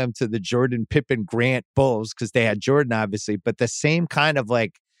compare them to the Jordan, Pippen, Grant Bulls, because they had Jordan, obviously, but the same kind of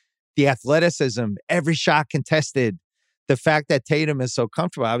like the athleticism, every shot contested, the fact that Tatum is so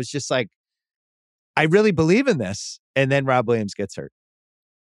comfortable. I was just like, I really believe in this. And then Rob Williams gets hurt.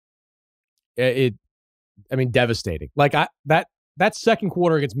 Devastating. Like that second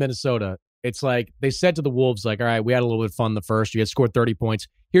quarter against Minnesota, it's like they said to the Wolves, like, all right, we had a little bit of fun the first. You had scored 30 points.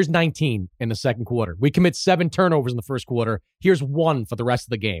 Here's 19 in the second quarter. We commit 7 turnovers in the first quarter. Here's 1 for the rest of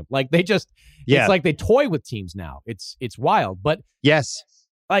the game. Like they just, It's like they toy with teams now. It's wild. But yes,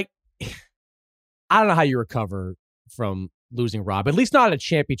 like, I don't know how you recover from losing Rob, at least not at a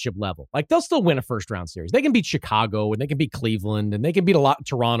championship level. Like they'll still win a first round series. They can beat Chicago and they can beat Cleveland and they can beat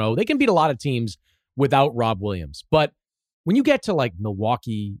Toronto. They can beat a lot of teams without Rob Williams. But when you get to like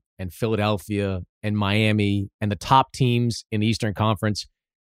Milwaukee and Philadelphia and Miami and the top teams in the Eastern Conference,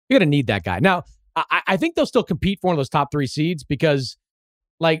 you're going to need that guy. Now, I think they'll still compete for one of those top 3 seeds because,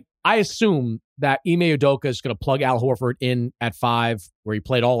 like, I assume that Ime Udoka is going to plug Al Horford in at 5, where he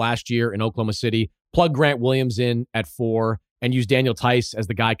played all last year in Oklahoma City, plug Grant Williams in at 4, and use Daniel Tice as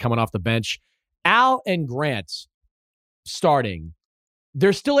the guy coming off the bench. Al and Grant starting,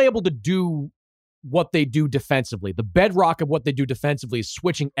 they're still able to do what they do defensively. The bedrock of what they do defensively is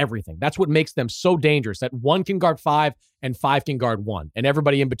switching everything. That's what makes them so dangerous, that 1 can guard 5 and 5 can guard 1, and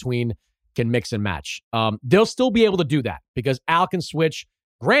everybody in between can mix and match. They'll still be able to do that because Al can switch.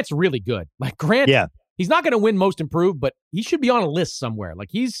 Grant's really good. Like Grant, he's not going to win most improved, but he should be on a list somewhere. Like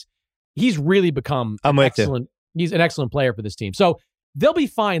he's really become excellent. He's an excellent player for this team. So they'll be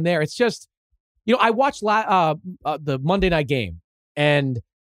fine there. It's just, I watched the Monday night game, and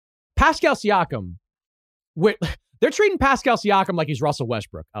Pascal Siakam, they're treating Pascal Siakam like he's Russell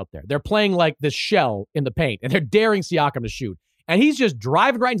Westbrook out there. They're playing like this shell in the paint, and they're daring Siakam to shoot. And he's just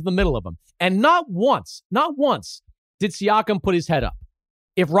driving right into the middle of them. And not once did Siakam put his head up.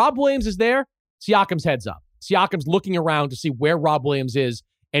 If Rob Williams is there, Siakam's head's up. Siakam's looking around to see where Rob Williams is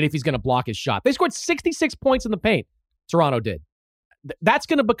and if he's going to block his shot. They scored 66 points in the paint, Toronto did. That's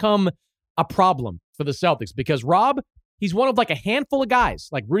going to become a problem for the Celtics because Rob, he's one of like a handful of guys,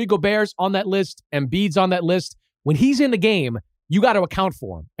 like Rudy Gobert's on that list, Embiid's on that list. When he's in the game, you got to account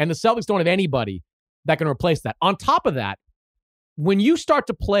for him. And the Celtics don't have anybody that can replace that. On top of that, when you start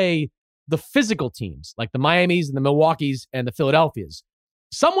to play the physical teams, like the Miamis and the Milwaukees and the Philadelphias,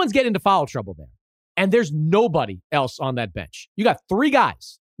 someone's getting into foul trouble there. And there's nobody else on that bench. You got 3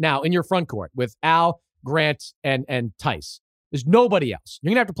 guys now in your front court with Al, Grant, and Tice. There's nobody else. You're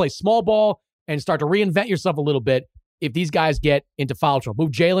going to have to play small ball and start to reinvent yourself a little bit if these guys get into foul trouble.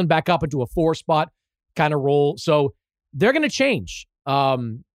 Move Jalen back up into a 4 spot kind of role. So they're going to change.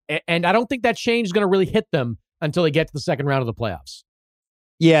 And I don't think that change is going to really hit them until they get to the second round of the playoffs.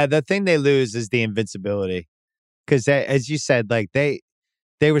 Yeah, the thing they lose is the invincibility. Because as you said, like they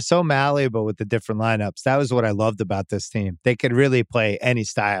were so malleable with the different lineups. That was what I loved about this team. They could really play any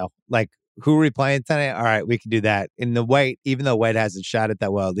style. Like, who are we playing tonight? All right, we can do that. In the White, even though White hasn't shot it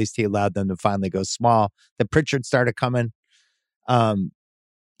that well, at least he allowed them to finally go small. The Pritchard started coming. Look,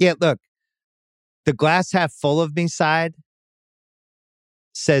 the glass half full of me side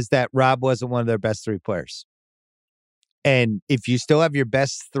says that Rob wasn't one of their best 3 players. And if you still have your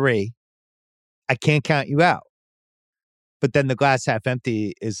best 3, I can't count you out. But then the glass half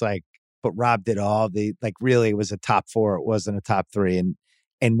empty is like, but Rob did all the, like, really it was a top 4. It wasn't a top 3.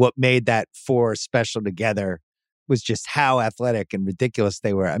 And what made that 4 special together was just how athletic and ridiculous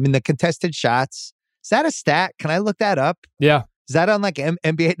they were. I mean, the contested shots, is that a stat? Can I look that up? Yeah. Is that on like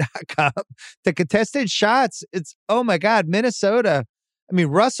NBA.com? The contested shots, it's, oh my God, Minnesota. I mean,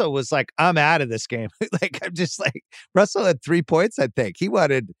 Russell was like, I'm out of this game. Like, I'm just like, Russell had 3 points, I think. He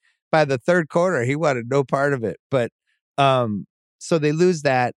wanted, by the third quarter, he wanted no part of it. But so they lose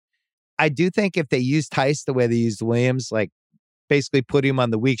that. I do think if they use Tice the way they used Williams, like basically put him on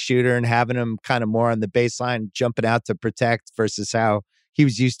the weak shooter and having him kind of more on the baseline, jumping out to protect versus how he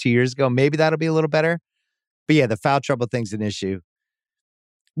was used 2 years ago, maybe that'll be a little better. But yeah, the foul trouble thing's an issue.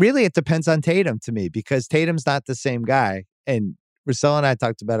 Really, it depends on Tatum to me because Tatum's not the same guy. And Russell and I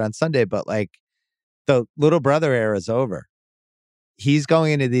talked about it on Sunday, but like the little brother era is over. He's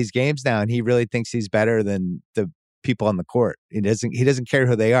going into these games now and he really thinks he's better than the people on the court. He doesn't care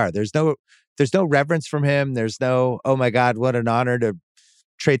who they are. There's no reverence from him. There's no, oh my God, what an honor to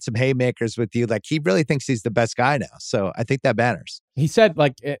trade some haymakers with you. Like, he really thinks he's the best guy now. So I think that matters. He said,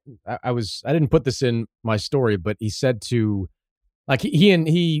 like, I didn't put this in my story, but he said to, like,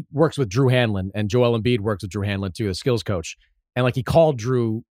 he works with Drew Hanlon, and Joel Embiid works with Drew Hanlon too, the skills coach. And like, he called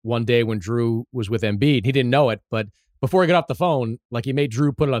Drew one day when Drew was with Embiid. He didn't know it, but before he got off the phone, like, he made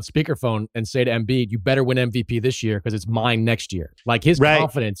Drew put it on speakerphone and say to Embiid, you better win MVP this year because it's mine next year. Like, his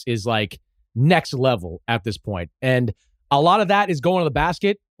confidence is like next level at this point. And a lot of that is going to the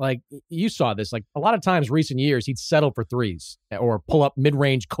basket. Like, you saw this, like, a lot of times recent years, he'd settle for threes or pull up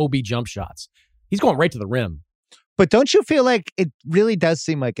mid-range Kobe jump shots. He's going right to the rim. But don't you feel like it really does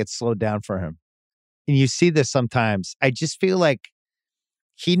seem like it's slowed down for him? And you see this sometimes. I just feel like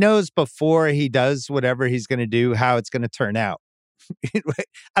he knows before he does whatever he's going to do, how it's going to turn out. I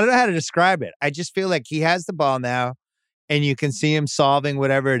don't know how to describe it. I just feel like he has the ball now and you can see him solving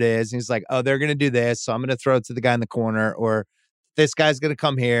whatever it is. And he's like, oh, they're going to do this. So I'm going to throw it to the guy in the corner, or this guy's going to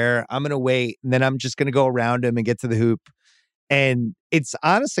come here. I'm going to wait. And then I'm just going to go around him and get to the hoop. And it's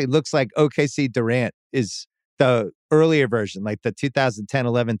honestly looks like OKC Durant is the earlier version, like the 2010,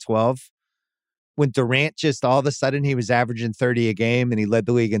 11, 12. When Durant just all of a sudden he was averaging 30 a game and he led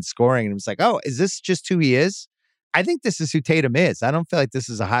the league in scoring. And it was like, oh, is this just who he is? I think this is who Tatum is. I don't feel like this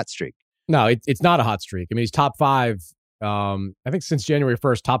is a hot streak. No, it's not a hot streak. I mean, he's top 5 I think since January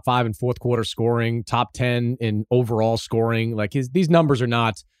 1st, top 5 in fourth quarter scoring, top 10 in overall scoring. Like these numbers they're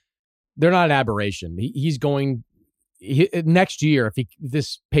not an aberration. He's going next year, if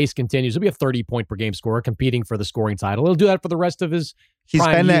this pace continues, he'll be a 30-point per game scorer competing for the scoring title. He'll do that for the rest of his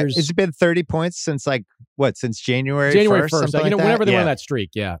prime years. It's been 30 points since since January 1st? Like whenever they went on that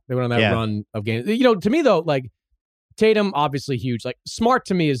streak, they went on that run of games. To me though, like Tatum, obviously huge. Like Smart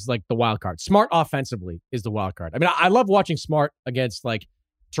to me is like the wild card. Smart offensively is the wild card. I mean, I love watching Smart against like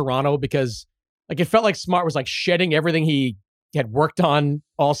Toronto because like it felt like Smart was like shedding everything he had worked on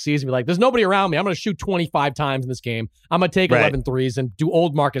all season. Be like, there's nobody around me. I'm going to shoot 25 times in this game. I'm going to take 11 threes and do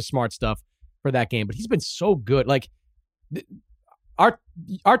old Marcus Smart stuff for that game. But he's been so good. Like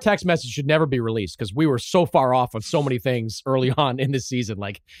our text message should never be released because we were so far off on so many things early on in this season.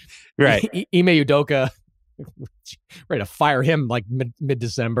 Like Ime Udoka, ready to fire him like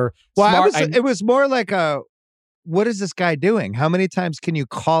mid-December. Well, it was more like what is this guy doing? How many times can you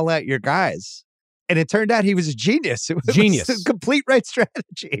call out your guys? And it turned out he was a genius. It was a complete right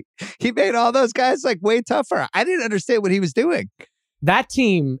strategy. He made all those guys like way tougher. I didn't understand what he was doing. That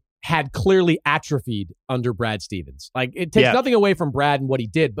team had clearly atrophied under Brad Stevens. Like it takes nothing away from Brad and what he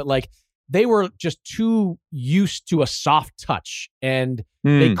did, but like they were just too used to a soft touch and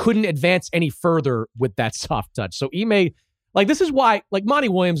they couldn't advance any further with that soft touch. So Ime, like this is why like Monty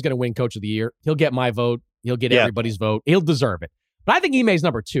Williams is going to win Coach of the Year. He'll get my vote. He'll get everybody's vote. He'll deserve it. But I think Ime's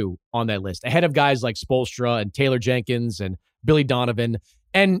number 2 on that list, ahead of guys like Spoelstra and Taylor Jenkins and Billy Donovan.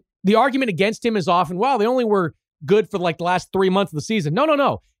 And the argument against him is often, well, they only were good for like the last 3 months of the season.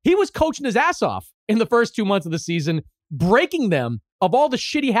 No. He was coaching his ass off in the first 2 months of the season, breaking them of all the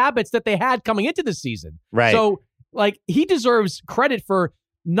shitty habits that they had coming into the season. Right. So like he deserves credit for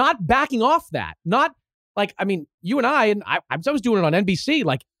not backing off that. Not like, I mean, you and I was doing it on NBC,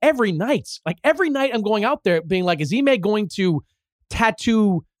 like every night I'm going out there being like, is Ime going to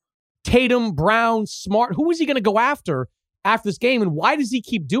tattoo Tatum, Brown, Smart? Who is he going to go after this game? And why does he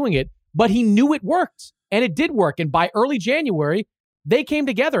keep doing it? But he knew it worked and it did work. And by early January, they came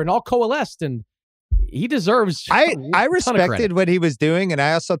together and all coalesced and he deserves. I respected what he was doing. And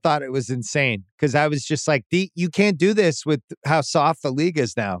I also thought it was insane because I was just like, you can't do this with how soft the league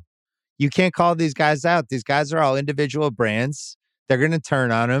is now. You can't call these guys out. These guys are all individual brands. They're going to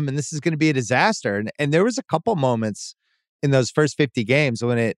turn on him and this is going to be a disaster. And there was a couple moments in those first 50 games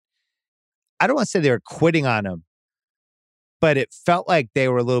when I don't want to say they were quitting on him, but it felt like they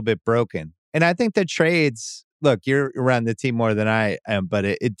were a little bit broken. And I think the trades, look, you're around the team more than I am, but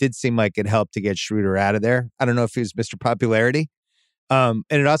it did seem like it helped to get Schroeder out of there. I don't know if he was Mr. Popularity. And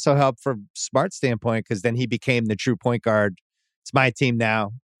it also helped from Smart's standpoint because then he became the true point guard. It's my team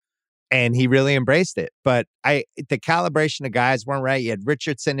now. And he really embraced it. But the calibration of guys weren't right. You had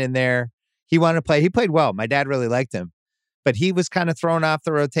Richardson in there. He wanted to play. He played well. My dad really liked him. But he was kind of thrown off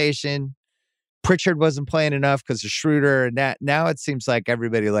the rotation. Pritchard wasn't playing enough because of Schroeder. And now it seems like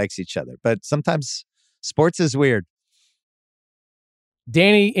everybody likes each other. But sometimes sports is weird.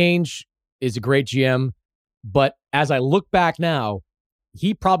 Danny Ainge is a great GM. But as I look back now,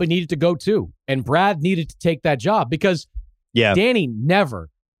 he probably needed to go too. And Brad needed to take that job because Danny never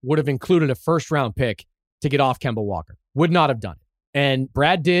would have included a first-round pick to get off Kemba Walker. Would not have done it. And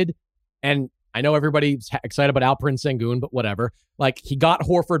Brad did. And I know everybody's excited about Alperen Sengun, but whatever. Like, he got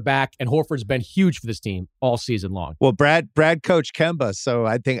Horford back, and Horford's been huge for this team all season long. Well, Brad coached Kemba, so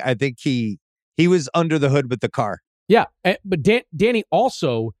I think he was under the hood with the car. Yeah, but Danny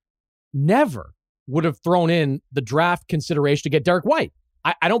also never would have thrown in the draft consideration to get Derek White.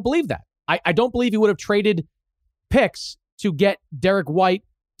 I don't believe that. I don't believe he would have traded picks to get Derek White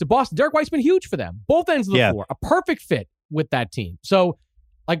to Boston. Derek White's been huge for them. Both ends of the floor. A perfect fit with that team. So,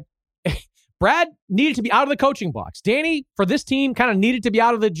 like, Brad needed to be out of the coaching box. Danny, for this team, kind of needed to be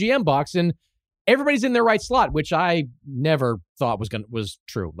out of the GM box, and everybody's in their right slot, which I never thought was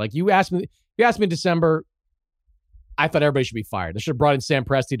true. Like, you asked me in December, I thought everybody should be fired. They should have brought in Sam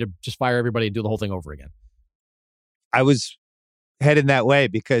Presti to just fire everybody and do the whole thing over again. I was heading that way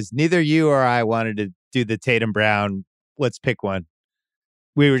because neither you or I wanted to do the Tatum Brown, let's pick one.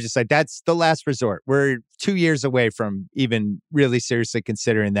 We were just like, that's the last resort. We're 2 years away from even really seriously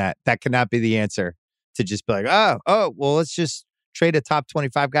considering that. That cannot be the answer to just be like, well, let's just trade a top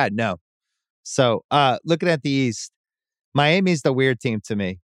 25 guy. No. So looking at the East, Miami's the weird team to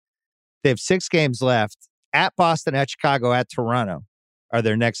me. They have 6 games left. At Boston, at Chicago, at Toronto are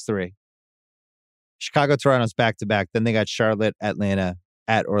their next 3. Chicago, Toronto's back-to-back. Then they got Charlotte, Atlanta,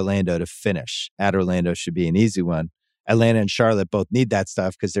 at Orlando to finish. At Orlando should be an easy one. Atlanta and Charlotte both need that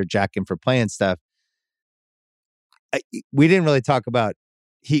stuff because they're jacking for playing stuff. We didn't really talk about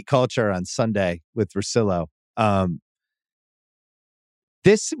Heat culture on Sunday with Russillo.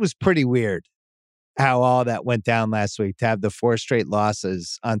 This was pretty weird how all that went down last week, to have the 4 straight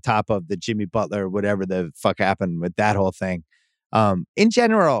losses on top of the Jimmy Butler, whatever the fuck happened with that whole thing. In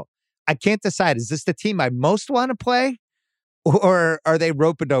general, I can't decide. Is this the team I most want to play? Or are they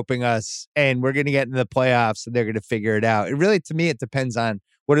rope-a-doping us and we're going to get into the playoffs and they're going to figure it out? It really, to me, it depends on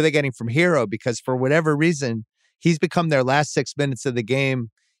what are they getting from Hero, because for whatever reason, he's become their last 6 minutes of the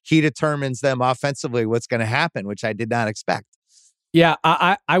game. He determines them offensively what's going to happen, which I did not expect. Yeah,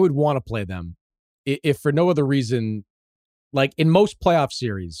 I would want to play them if for no other reason. Like in most playoff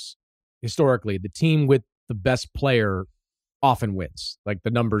series, historically, the team with the best player often wins. Like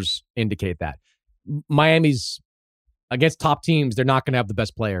the numbers indicate that. Miami's against top teams, they're not going to have the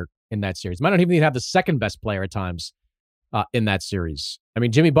best player in that series. Might not even have the second best player at times in that series. I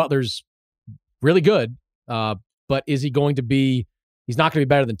mean, Jimmy Butler's really good, but is he going to be? He's not going to be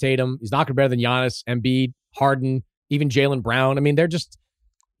better than Tatum. He's not going to be better than Giannis, Embiid, Harden, even Jaylen Brown. I mean, they're just.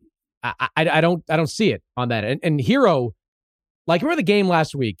 I don't see it on that. And Hero, like remember the game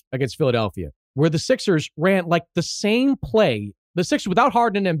last week against Philadelphia where the Sixers ran like the same play. The Sixers without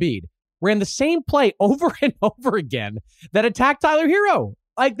Harden and Embiid ran the same play over and over again that attacked Tyler Hero.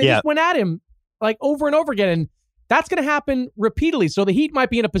 Like they just went at him like over and over again. And that's going to happen repeatedly. So the Heat might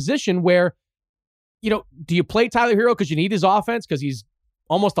be in a position where, do you play Tyler Hero because you need his offense because he's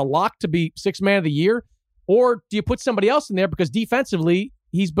almost a lock to be 6th man of the year? Or do you put somebody else in there because defensively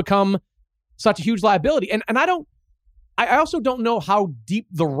he's become such a huge liability? And I also don't know how deep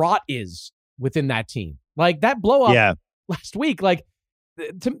the rot is within that team. Like that blow up last week, like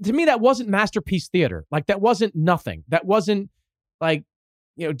to me, that wasn't masterpiece theater. Like that wasn't nothing. That wasn't like,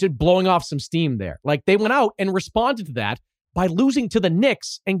 just blowing off some steam there. Like they went out and responded to that by losing to the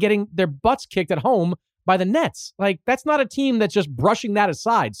Knicks and getting their butts kicked at home by the Nets. Like that's not a team that's just brushing that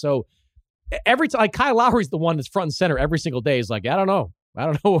aside. So every time, like Kyle Lowry's the one that's front and center every single day. Is like, I don't know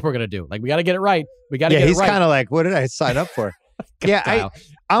what we're gonna do. Like we got to get it right. We got to get it right. He's kind of like, what did I sign up for? I'm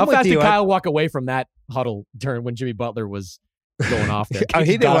how fast did Kyle walk away from that huddle during when Jimmy Butler was going off there?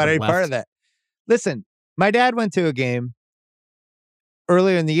 He didn't want any part of that. Listen, my dad went to a game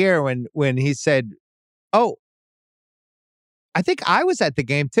earlier in the year when he said, "Oh, I think I was at the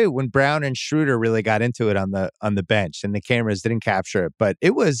game too when Brown and Schroeder really got into it on the bench and the cameras didn't capture it, but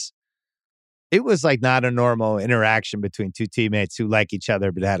it was like not a normal interaction between two teammates who like each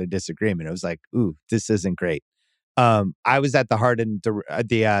other but had a disagreement. It was like, ooh, this isn't great." I was at the Harden,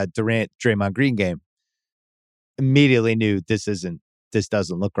 Durant, Draymond Green game. Immediately knew this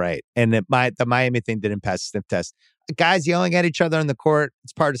doesn't look right. And the Miami thing didn't pass the sniff test. Guys yelling at each other on the court.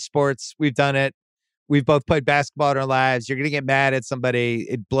 It's part of sports. We've done it. We've both played basketball in our lives. You're going to get mad at somebody.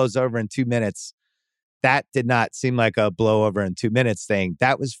 It blows over in 2 minutes. That did not seem like a blow over in 2 minutes thing.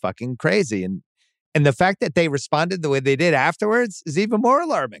 That was fucking crazy. And the fact that they responded the way they did afterwards is even more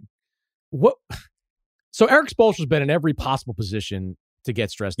alarming. What? So Eric Spoelstra's been in every possible position to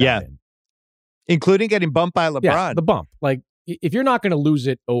get stressed out in. Including getting bumped by LeBron. Yeah, the bump. Like, if you're not going to lose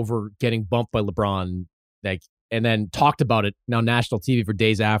it over getting bumped by LeBron, like, and then talked about it now national TV for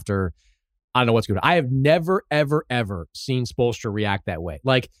days after, I don't know what's going on. I have never, ever, ever seen Spoelstra react that way.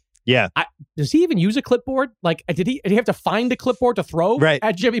 Like, does he even use a clipboard? Like, did he have to find a clipboard to throw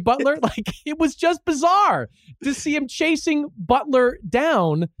at Jimmy Butler? Like, it was just bizarre to see him chasing Butler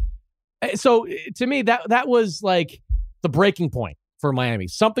down. So to me, that was like the breaking point for Miami.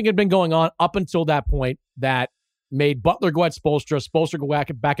 Something had been going on up until that point that made Butler go at Spoelstra, Spoelstra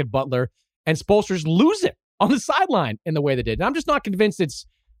go back at Butler, and Spoelstra's lose it on the sideline in the way they did. And I'm just not convinced it's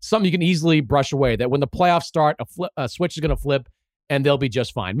something you can easily brush away, that when the playoffs start, a switch is going to flip and they'll be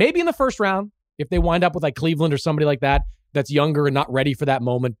just fine. Maybe in the first round, if they wind up with like Cleveland or somebody like that, that's younger and not ready for that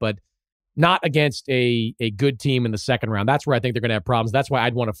moment, but not against a good team in the second round. That's where I think they're going to have problems. That's why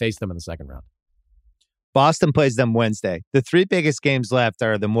I'd want to face them in the second round. Boston plays them Wednesday. The 3 biggest games left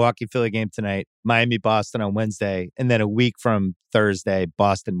are the Milwaukee-Philly game tonight, Miami-Boston on Wednesday, and then a week from Thursday,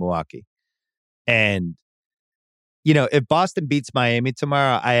 Boston-Milwaukee. And, if Boston beats Miami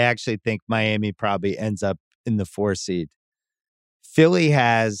tomorrow, I actually think Miami probably ends up in the 4 seed. Philly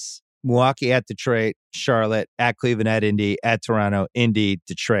has Milwaukee at Detroit, Charlotte, at Cleveland, at Indy, at Toronto, Indy,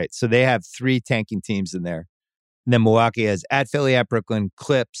 Detroit. So they have 3 tanking teams in there. And then Milwaukee has at Philly, at Brooklyn,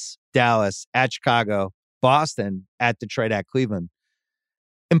 Clips, Dallas, at Chicago, Boston, at Detroit, at Cleveland.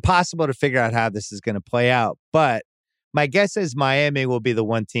 Impossible to figure out how this is going to play out. But my guess is Miami will be the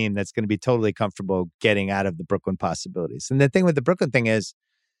one team that's going to be totally comfortable getting out of the Brooklyn possibilities. And the thing with the Brooklyn thing is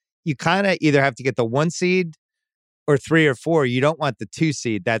you kind of either have to get the 1 seed or 3 or 4. You don't want the 2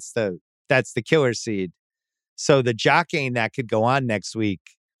 seed. That's the killer seed. So the jockeying that could go on next week.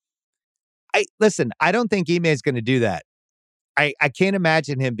 I don't think Ime is going to do that. I can't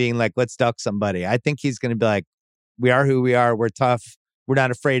imagine him being like, let's duck somebody. I think he's going to be like, we are who we are. We're tough. We're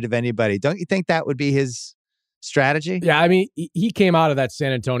not afraid of anybody. Don't you think that would be his strategy? Yeah, I mean, he came out of that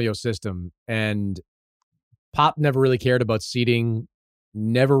San Antonio system, and Pop never really cared about seeding,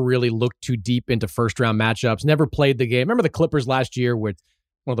 never really looked too deep into first-round matchups, never played the game. Remember the Clippers last year with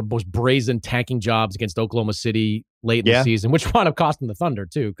one of the most brazen tanking jobs against Oklahoma City late in the season, which wound up costing the Thunder,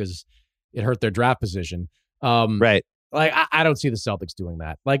 too, because it hurt their draft position. Right. Like, I don't see the Celtics doing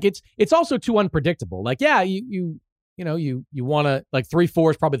that. Like, it's also too unpredictable. Like, yeah, you want to, like,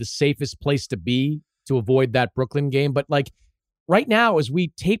 3-4 is probably the safest place to be to avoid that Brooklyn game. But, like, right now, as we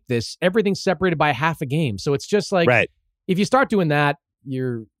tape this, everything's separated by half a game. So it's just like, if you start doing that,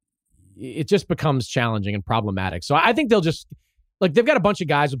 it just becomes challenging and problematic. So I think they'll just, like, they've got a bunch of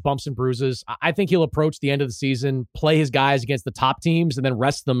guys with bumps and bruises. I think he'll approach the end of the season, play his guys against the top teams, and then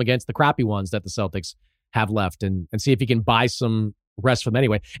rest them against the crappy ones that the Celtics have left, and see if he can buy some rest from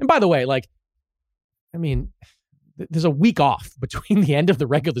anyway. And by the way, like, I mean, there's a week off between the end of the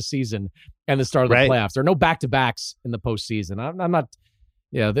regular season and the start of the playoffs. There are no back-to-backs in the postseason. I'm not,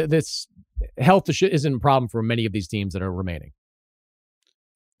 this health isn't a problem for many of these teams that are remaining.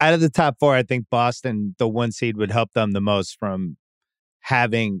 Out of the top four, I think Boston, the 1 seed, would help them the most from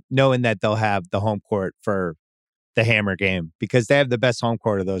knowing that they'll have the home court for the Hammer game, because they have the best home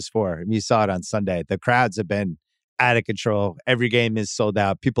court of those four. And you saw it on Sunday. The crowds have been out of control. Every game is sold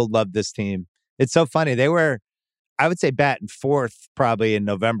out. People love this team. It's so funny. They were, I would say, batting fourth probably in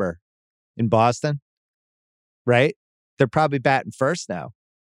November in Boston, right? They're probably batting first now.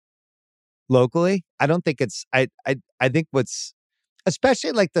 Locally, I don't think it's, I think what's,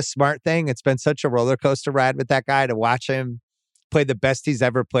 especially like the Smart thing, it's been such a roller coaster ride with that guy to watch him play the best he's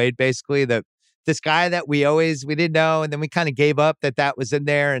ever played, basically. This guy that we didn't know, and then we kind of gave up that was in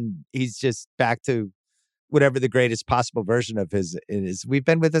there, and he's just back to whatever the greatest possible version of his is. We've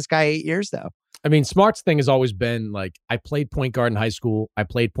been with this guy 8 years now. I mean, Smart's thing has always been like, I played point guard in high school. I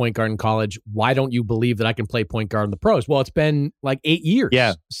played point guard in college. Why don't you believe that I can play point guard in the pros? Well, it's been like 8 years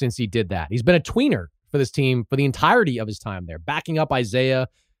since he did that. He's been a tweener for this team for the entirety of his time there, backing up Isaiah,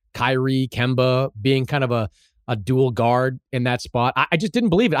 Kyrie, Kemba, being kind of a dual guard in that spot. I just didn't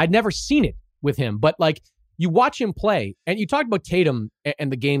believe it. I'd never seen it with him. But like, you watch him play, and you talk about Tatum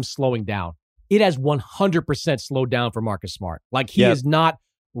and the game slowing down. It has 100% slowed down for Marcus Smart. Like, he is not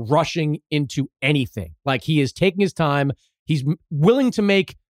rushing into anything. Like, he is taking his time. He's willing to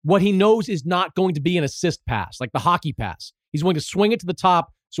make what he knows is not going to be an assist pass, like the hockey pass. He's going to swing it to the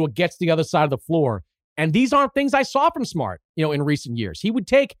top so it gets to the other side of the floor. And these aren't things I saw from Smart, in recent years. He would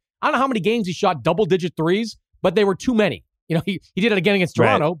take, I don't know how many games he shot double-digit threes, but they were too many. He did it again against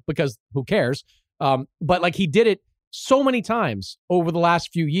Toronto because who cares? But like, he did it so many times over the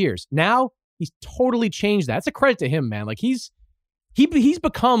last few years. Now he's totally changed that. It's a credit to him, man. Like, he's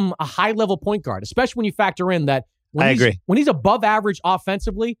become a high-level point guard, especially when you factor in that when he's above average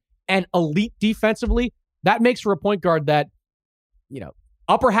offensively and elite defensively, that makes for a point guard that,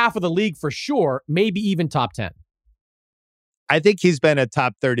 upper half of the league for sure, maybe even top 10. I think he's been a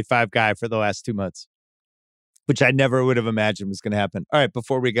top 35 guy for the last 2 months, which I never would have imagined was going to happen. All right,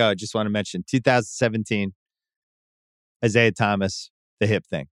 before we go, I just want to mention 2017, Isaiah Thomas, the hip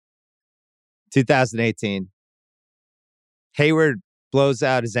thing. 2018, Hayward blows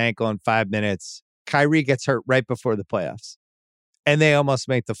out his ankle in 5 minutes. Kyrie gets hurt right before the playoffs, and they almost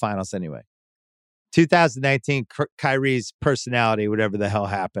make the finals anyway. 2019, Kyrie's personality, whatever the hell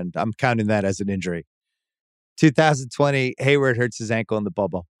happened, I'm counting that as an injury. 2020, Hayward hurts his ankle in the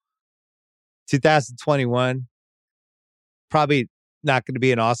bubble. 2021, probably not going to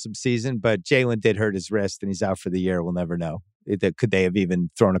be an awesome season, but Jalen did hurt his wrist and he's out for the year. We'll never know. Could they have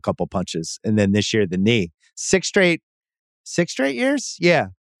even thrown a couple punches? And then this year, the knee. 6 straight years? Yeah.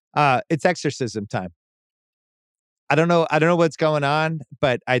 It's exorcism time. I don't know what's going on,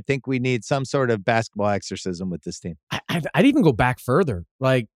 but I think we need some sort of basketball exorcism with this team. I'd even go back further.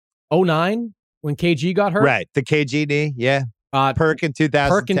 Like 2009 when KG got hurt. Right. The KG knee. Yeah. Perk in 2010.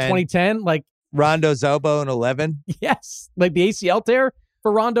 Perk in 2010. Like Rondo's elbow in 11. Yes. Like the ACL tear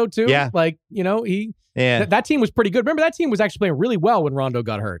for Rondo too. Yeah. Like, that team was pretty good. Remember, that team was actually playing really well when Rondo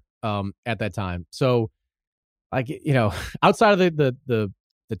got hurt at that time. So, like, outside of the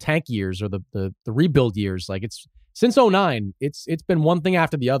tank years or the rebuild years, like, it's since 2009, it's been one thing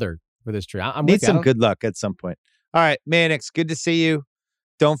after the other for this tree. I'm need some good luck at some point. All right, Mannix, good to see you.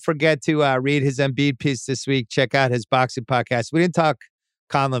 Don't forget to read his Embiid piece this week. Check out his boxing podcast. We didn't talk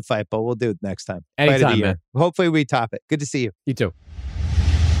Conlon fight, but we'll do it next time. Anytime, fight of the year. Hopefully we top it. Good to see you. You too.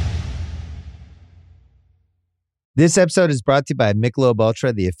 This episode is brought to you by Michelob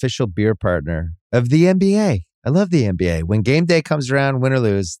Ultra, the official beer partner of the NBA. I love the NBA. When game day comes around, win or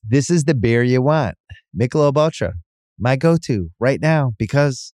lose, this is the beer you want. Michelob Ultra, my go-to right now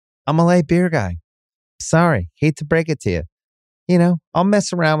because I'm a light beer guy. Sorry, hate to break it to you. You know, I'll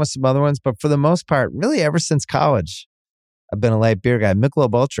mess around with some other ones, but for the most part, really ever since college, I've been a light beer guy.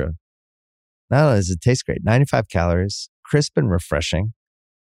 Michelob Ultra. Not only does it taste great, 95 calories, crisp and refreshing.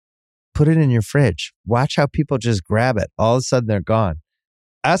 Put it in your fridge. Watch how people just grab it. All of a sudden, they're gone.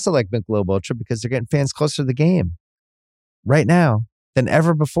 I also like Michelob Ultra because they're getting fans closer to the game right now than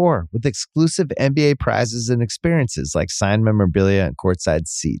ever before with exclusive NBA prizes and experiences like signed memorabilia and courtside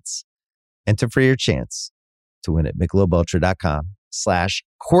seats. Enter for your chance to win at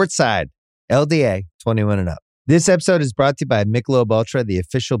MichelobUltra.com/courtside. LDA 21 and up. This episode is brought to you by Michelob Ultra, the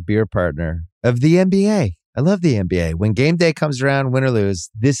official beer partner of the NBA. I love the NBA. When game day comes around, win or lose,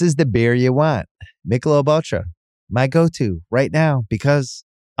 this is the beer you want. Michelob Ultra, my go-to right now because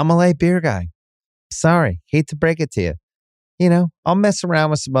I'm a light beer guy. Sorry, hate to break it to you. You know, I'll mess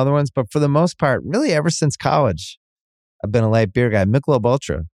around with some other ones, but for the most part, really ever since college, I've been a light beer guy. Michelob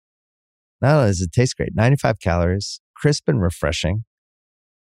Ultra. Not only does it taste great, 95 calories, crisp and refreshing.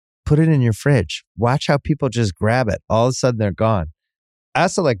 Put it in your fridge. Watch how people just grab it. All of a sudden, they're gone. I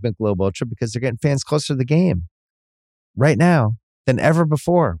also like Michelob Ultra because they're getting fans closer to the game right now than ever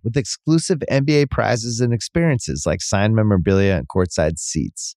before with exclusive NBA prizes and experiences like signed memorabilia and courtside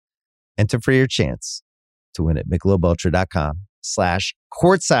seats. Enter for your chance to win at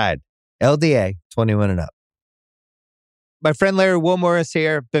MichelobUltra.com/courtside. LDA 21 and up. My friend Larry Wilmore is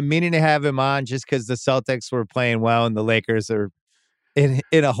here. Been meaning to have him on just because the Celtics were playing well and the Lakers are in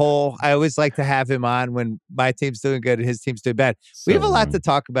a hole. I always like to have him on when my team's doing good and his team's doing bad. We have a lot to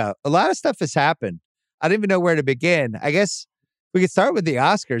talk about. A lot of stuff has happened. I don't even know where to begin. I guess we could start with the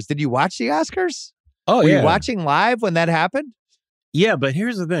Oscars. Did you watch the Oscars? Oh, Were yeah. you watching live when that happened? Yeah, but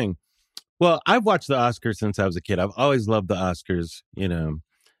here's the thing. Well, I've watched the Oscars since I was a kid. I've always loved the Oscars, you know.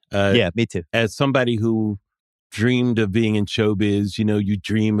 Yeah, me too. As somebody who dreamed of being in showbiz, you know, you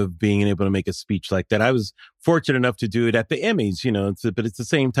dream of being able to make a speech like that. I was fortunate enough to do it at the Emmys, you know, but it's the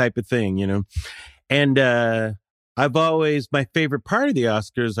same type of thing, you know. And I've always, my favorite part of the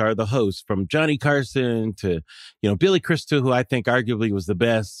Oscars are the hosts, from Johnny Carson to, you know, Billy Crystal, who I think arguably was the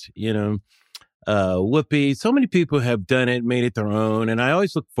best, you know, Whoopi. So many people have done it, made it their own. And I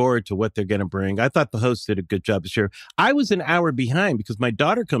always look forward to what they're going to bring. I thought the hosts did a good job this year. I was an hour behind because my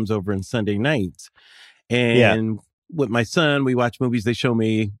daughter comes over on Sunday nights. And with my son, we watch movies. They show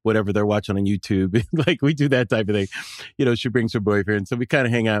me whatever they're watching on YouTube. Like, we do that type of thing. You know, she brings her boyfriend. So we kind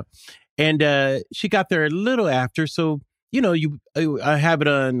of hang out. And she got there a little after. So, you know, I have it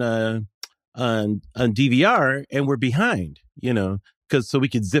on DVR and we're behind, you know, so we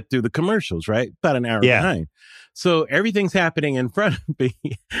could zip through the commercials, right? About an hour behind. So everything's happening in front of me.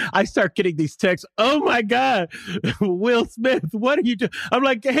 I start getting these texts. Oh my God, Will Smith, what are you doing? I'm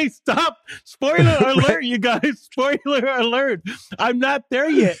like, hey, stop. Spoiler alert, you guys. Spoiler alert. I'm not there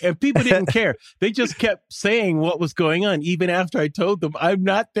yet. And people didn't care. They just kept saying what was going on, even after I told them, I'm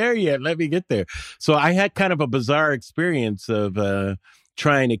not there yet. Let me get there. So I had kind of a bizarre experience of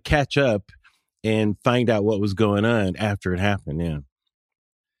trying to catch up and find out what was going on after it happened. Yeah.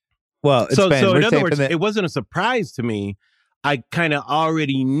 Well, so in other words, it wasn't a surprise to me. I kind of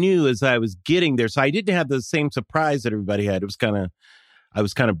already knew as I was getting there. So I didn't have the same surprise that everybody had. I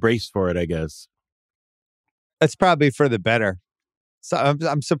was kind of braced for it, I guess. It's probably for the better. So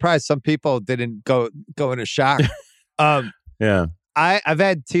I'm surprised some people didn't go into shock. Yeah. I've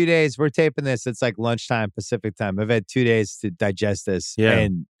had 2 days. We're taping this. It's like lunchtime Pacific time. I've had 2 days to digest this. Yeah.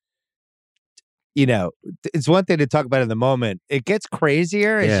 And you know, it's one thing to talk about in the moment. It gets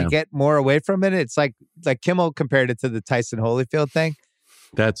crazier as you get more away from it. It's like Kimmel compared it to the Tyson Holyfield thing.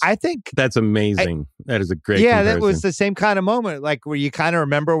 I think that's amazing. That is a great comparison. That was the same kind of moment, like where you kind of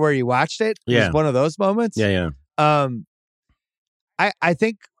remember where you watched it. It was one of those moments. Yeah. I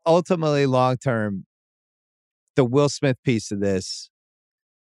think ultimately long term, the Will Smith piece of this.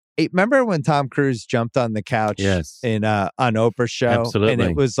 Remember when Tom Cruise jumped on the couch in on Oprah's show? Absolutely. And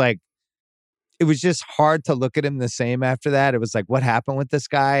it was like, it was just hard to look at him the same after that. It was like, what happened with this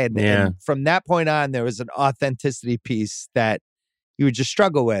guy? And from that point on, there was an authenticity piece that you would just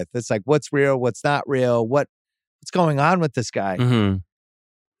struggle with. It's like, what's real? What's not real? What's going on with this guy? Mm-hmm.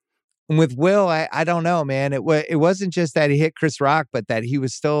 And with Will, I don't know, man. It wasn't just that he hit Chris Rock, but that he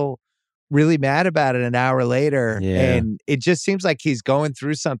was still really mad about it an hour later. Yeah. And it just seems like he's going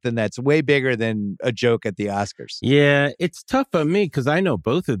through something that's way bigger than a joke at the Oscars. Yeah, it's tough on me because I know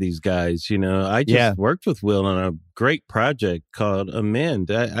both of these guys. I just worked with Will on a great project called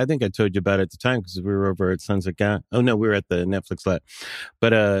Amend. I think I told you about it at the time because we were over at Sunset God. Oh, no, we were at the Netflix lot.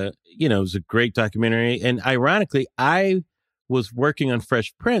 But, it was a great documentary. And ironically, I was working on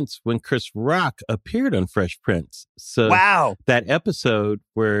Fresh Prince when Chris Rock appeared on Fresh Prince. So wow, that episode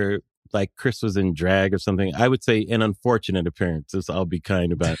where like Chris was in drag or something, I would say an unfortunate appearance. I'll be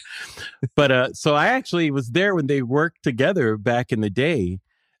kind about it. But so I actually was there when they worked together back in the day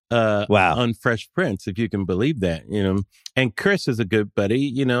on Fresh Prince, if you can believe that, And Chris is a good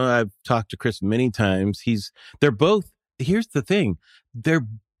buddy. I've talked to Chris many times. They're both, here's the thing, they're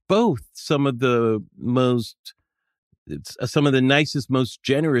both some of the nicest, most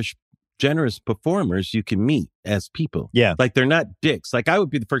generous performers you can meet as people. Yeah. Like they're not dicks. Like I would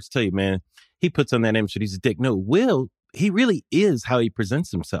be the first to tell you, man, he puts on that image that he's a dick. No, Will, he really is how he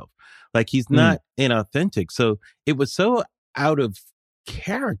presents himself. Like he's not inauthentic. So it was so out of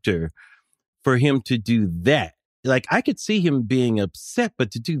character for him to do that. Like I could see him being upset,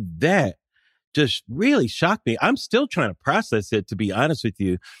 but to do that just really shocked me. I'm still trying to process it, to be honest with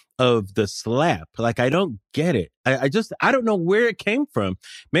you, of the slap. Like, I don't get it. I don't know where it came from.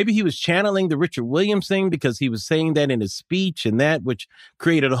 Maybe he was channeling the Richard Williams thing because he was saying that in his speech and that, which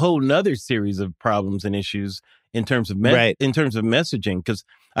created a whole nother series of problems and issues in terms of in terms of messaging. Because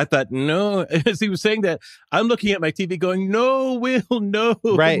I thought, no, as he was saying that, I'm looking at my TV going, no, Will, no,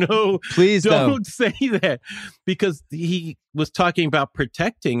 no, please don't say that. Because he was talking about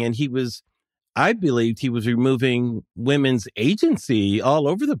protecting, and I believed he was removing women's agency all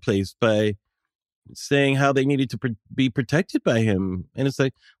over the place by saying how they needed to be protected by him. And it's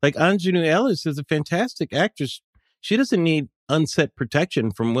like Anjanou Ellis is a fantastic actress. She doesn't need unset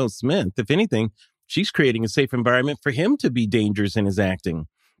protection from Will Smith. If anything, she's creating a safe environment for him to be dangerous in his acting.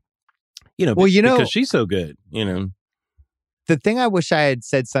 Because she's so good, The thing I wish I had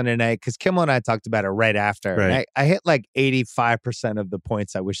said Sunday night, because Kimmel and I talked about it right after. Right. And I hit like 85% of the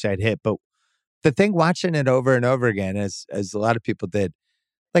points I wish I'd hit. But the thing watching it over and over again, as a lot of people did,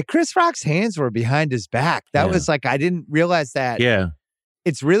 like Chris Rock's hands were behind his back. That was like, I didn't realize that. Yeah.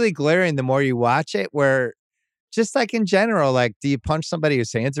 It's really glaring the more you watch it, where just like in general, like, do you punch somebody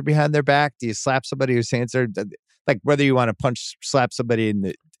whose hands are behind their back? Do you slap somebody whose hands are, like, whether you want to slap somebody in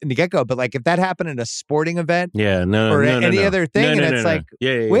the get-go, but like if that happened in a sporting event or any other thing,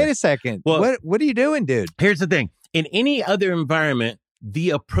 wait a second, well, what are you doing, dude? Here's the thing. In any other environment, the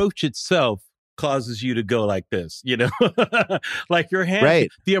approach itself causes you to go like this, like your hand,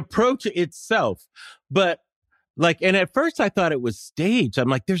 the approach itself. But and at first I thought it was staged. I'm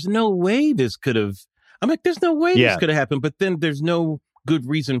like, there's no way this could have happened. But then there's no good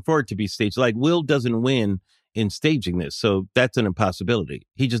reason for it to be staged. Like Will doesn't win in staging this, so that's an impossibility.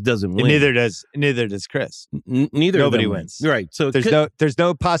 He just doesn't win. And neither does Chris. Nobody wins. Right. So there's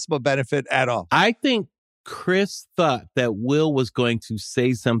no possible benefit at all. I think Chris thought that Will was going to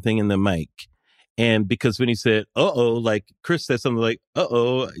say something in the mic. And because when he said, like Chris said something like,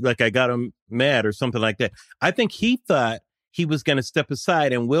 like I got him mad or something like that. I think he thought he was going to step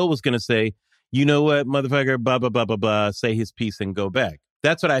aside and Will was going to say, you know what, motherfucker, blah, blah, blah, blah, blah, say his piece and go back.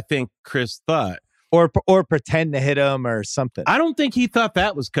 That's what I think Chris thought. Or pretend to hit him or something. I don't think he thought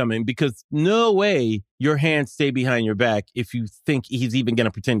that was coming, because no way your hands stay behind your back if you think he's even going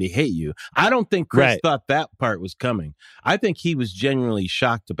to pretend to hit you. I don't think Chris thought that part was coming. I think he was genuinely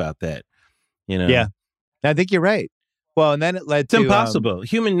shocked about that. Yeah, I think you're right. Well, and then it led to... It's impossible.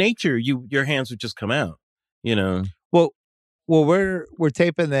 Human nature, your hands would just come out, Well, we're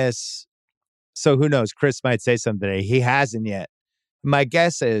taping this, so who knows? Chris might say something today. He hasn't yet. My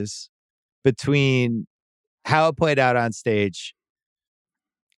guess is, between how it played out on stage,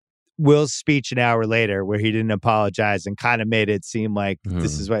 Will's speech an hour later, where he didn't apologize and kind of made it seem like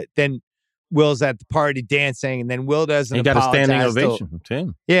this is what... Then Will's at the party dancing, and then Will doesn't apologize. He got a standing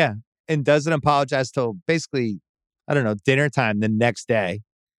ovation. Yeah. And doesn't apologize till basically, I don't know, dinner time the next day,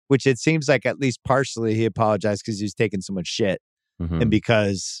 which it seems like at least partially he apologized because he was taking so much shit. And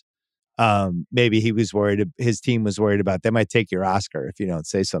because maybe he was worried, his team was worried about, they might take your Oscar if you don't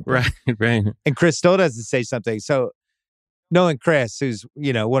say something. Right. And Chris still doesn't say something. So knowing Chris, who's,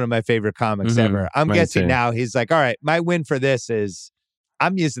 one of my favorite comics ever, I'm guessing now he's like, all right, my win for this is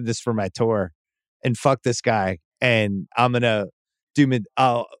I'm using this for my tour and fuck this guy. And I'm going to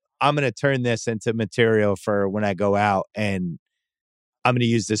turn this into material for when I go out, and I'm going to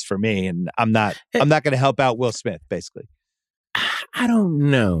use this for me. And I'm not going to help out Will Smith, basically. I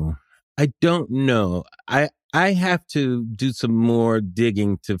don't know. I have to do some more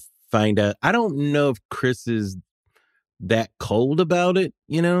digging to find out. I don't know if Chris is that cold about it,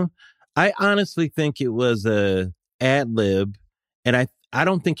 you know? I honestly think it was a ad lib, and I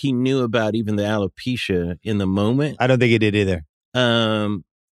don't think he knew about even the alopecia in the moment. I don't think he did either.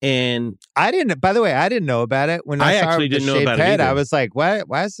 And I didn't. By the way, I didn't know about it when I saw actually her with didn't the know shaved about it head. either. I was like, why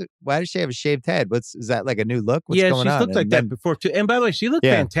does she have a shaved head? Is that like a new look? What's going on? She's looked like that before too. And by the way, she looked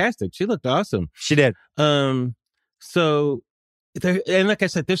fantastic. She looked awesome. She did. So there, and like I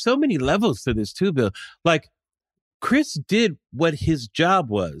said, there's so many levels to this too, Bill. Like Chris did what his job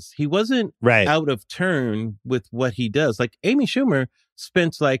was. He wasn't out of turn with what he does. Like Amy Schumer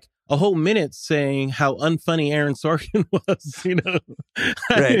spent like a whole minute saying how unfunny Aaron Sorkin was, you know?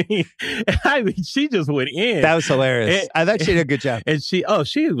 I mean, she just went in. That was hilarious. I thought she did a good job. And she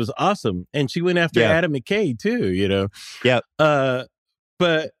was awesome. And she went after Adam McKay too, you know? Yep.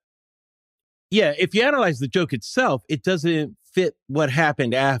 But yeah, if you analyze the joke itself, it doesn't fit what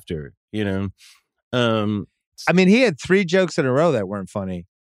happened after, you know? I mean, he had 3 jokes in a row that weren't funny.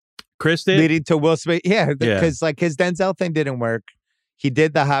 Chris did? Leading to Will Smith. Yeah, because like his Denzel thing didn't work. He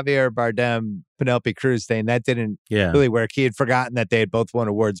did the Javier Bardem, Penelope Cruz thing. That didn't really work. He had forgotten that they had both won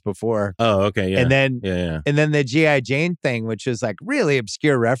awards before. Oh, okay, yeah. And then the G.I. Jane thing, which is like really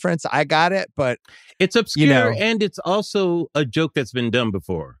obscure reference. I got it, but it's obscure and it's also a joke that's been done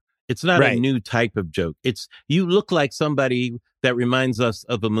before. It's not a new type of joke. It's you look like somebody that reminds us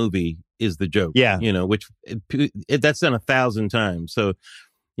of a movie is the joke. Yeah. You know, which that's done 1,000 times. So,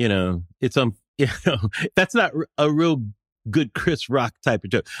 you know, it's that's not a real good Chris Rock type of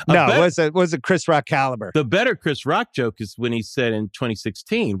joke. It was a Chris Rock caliber. The better Chris Rock joke is when he said in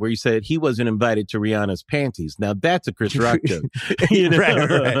 2016, where he said he wasn't invited to Rihanna's panties. Now that's a Chris Rock joke. You know?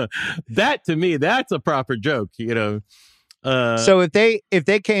 Right. That to me, that's a proper joke, you know. So if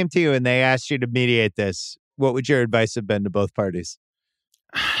they came to you and they asked you to mediate this, what would your advice have been to both parties?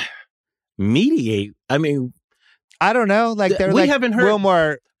 Mediate? I mean, I don't know. Like we haven't heard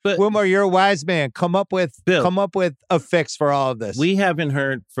Wilmore. But Wilmore, you're a wise man. Come up with a fix for all of this. We haven't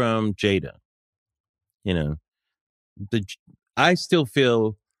heard from Jada. You know, I still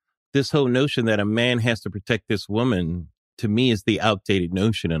feel this whole notion that a man has to protect this woman, to me, is the outdated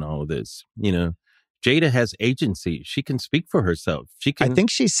notion in all of this. You know, Jada has agency. She can speak for herself. She can. I think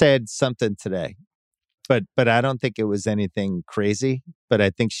she said something today, but I don't think it was anything crazy. But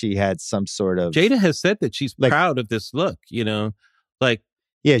I think she had some sort of. Jada has said that she's proud of this look. You know, like.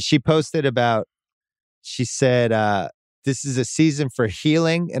 Yeah, she posted about. She said, "This is a season for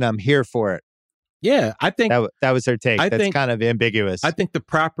healing, and I'm here for it." Yeah, I think that was her take. That's kind of ambiguous. I think the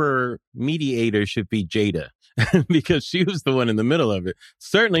proper mediator should be Jada because she was the one in the middle of it.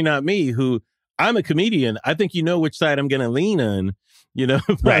 Certainly not me, who I'm a comedian. I think you know which side I'm going to lean on. You know,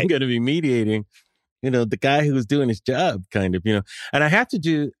 if I'm going to be mediating. You know, the guy who was doing his job, kind of. You know, and I have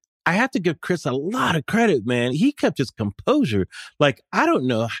to give Chris a lot of credit, man. He kept his composure. Like, I don't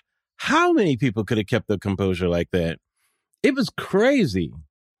know how many people could have kept their composure like that. It was crazy.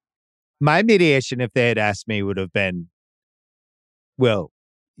 My mediation, if they had asked me, would have been, well,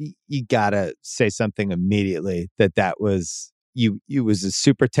 you gotta say something immediately that was, it was a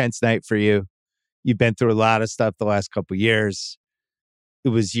super tense night for you. You've been through a lot of stuff the last couple of years. It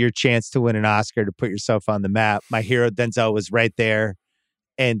was your chance to win an Oscar, to put yourself on the map. My hero, Denzel, was right there.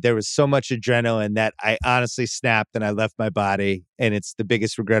 And there was so much adrenaline that I honestly snapped and I left my body. And it's the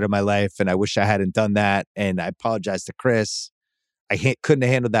biggest regret of my life. And I wish I hadn't done that. And I apologize to Chris. I couldn't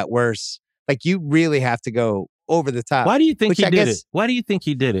have handled that worse. Like, you really have to go over the top. Why do you think he did it? Why do you think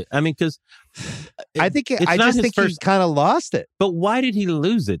he did it? I mean, because I just think he kind of lost it. But why did he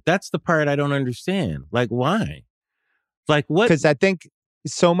lose it? That's the part I don't understand. Like, why? Like, what? Because I think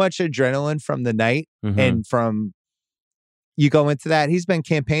so much adrenaline from the night and from... You go into that. He's been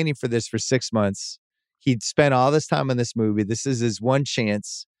campaigning for this for 6 months. He'd spent all this time on this movie. This is his one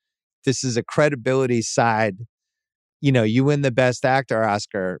chance. This is a credibility side. You know, you win the Best Actor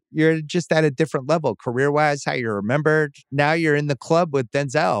Oscar. You're just at a different level, career-wise, how you're remembered. Now you're in the club with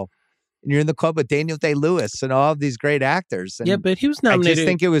Denzel. And you're in the club with Daniel Day-Lewis and all of these great actors. And yeah, but he was nominated. I just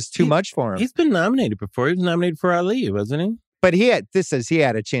think it was too much for him. He's been nominated before. He was nominated for Ali, wasn't he? But he had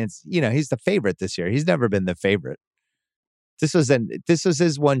a chance. You know, he's the favorite this year. He's never been the favorite. This was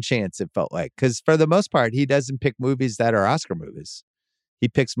his one chance, it felt like. Because for the most part, he doesn't pick movies that are Oscar movies. He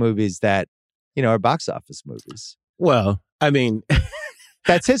picks movies that, you know, are box office movies. Well, I mean...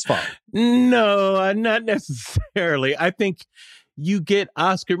 That's his fault. No, not necessarily. I think you get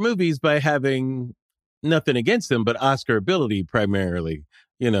Oscar movies by having nothing against them, but Oscar ability primarily,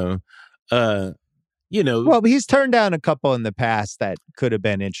 you know. Well, he's turned down a couple in the past that could have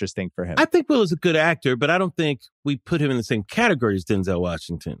been interesting for him. I think Will is a good actor, but I don't think we put him in the same category as Denzel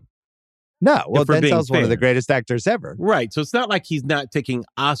Washington. No, well, for being Denzel's one of the fair. greatest actors ever. Right. So it's not like he's not taking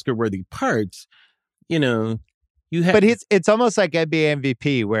Oscar-worthy parts. You know, you have. But it's almost like NBA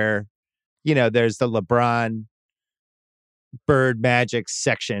MVP where, there's the LeBron, Bird, Magic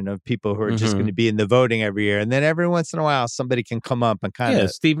section of people who are just going to be in the voting every year. And then every once in a while, somebody can come up and kind of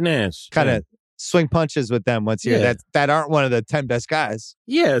Steve Nash. swing punches with them once a year that aren't one of the 10 best guys.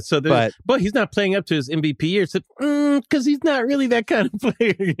 Yeah, so but he's not playing up to his MVP years because he's not really that kind of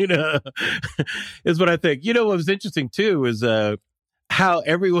player, is what I think. What was interesting too is how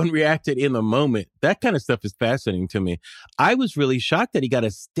everyone reacted in the moment. That kind of stuff is fascinating to me. I was really shocked that he got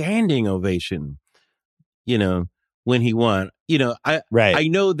a standing ovation, when he won. I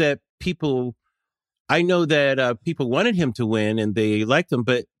know that people wanted him to win and they liked him,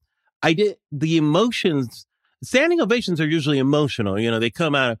 but the emotions, standing ovations are usually emotional. They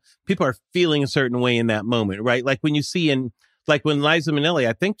come out of, people are feeling a certain way in that moment, right? Like when you see like when Liza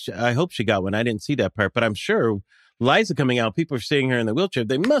Minnelli, I hope she got one. I didn't see that part, but I'm sure Liza coming out, people are seeing her in the wheelchair.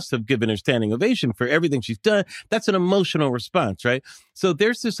 They must have given her standing ovation for everything she's done. That's an emotional response, right? So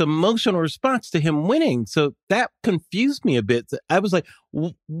there's this emotional response to him winning. So that confused me a bit. I was like,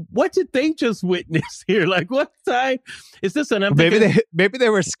 what did they just witness here? Like, what side is this? And I'm maybe they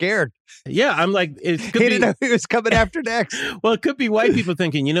were scared. Yeah, I'm like, he didn't know he was coming after next. Well, it could be white people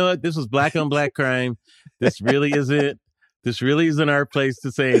thinking, you know what? This was black on black crime. This really isn't. This really isn't our place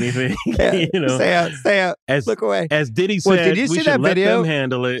to say anything. Stay out. Look away. As Diddy said, did you see that video? Let them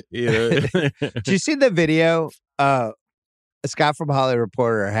handle it. Did you see the video? Scott from Hollywood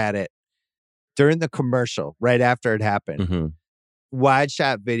Reporter had it during the commercial, right after it happened. Wide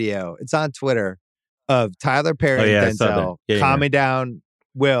shot video. It's on Twitter of Tyler Perry and Denzel calming down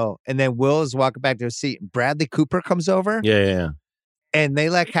Will, and then Will is walking back to his seat, and Bradley Cooper comes over. Yeah. And they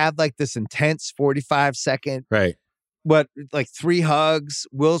have this intense 45-second. Right. Like 3 hugs,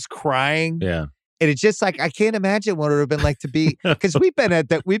 Will's crying. Yeah. And it's just like, I can't imagine what it would have been like to be, because we've been at,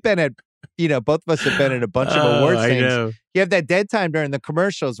 both of us have been at a bunch of awards things. Know. You have that dead time during the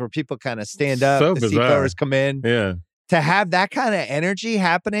commercials where people kind of stand up, the seatgoers come in. Yeah. To have that kind of energy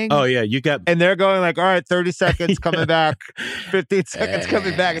happening. Oh, yeah. And they're going like, all right, 30 seconds coming back, 15 seconds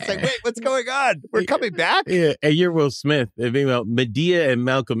coming back. It's like, wait, what's going on? We're coming back? Yeah. And you're Will Smith. Medea and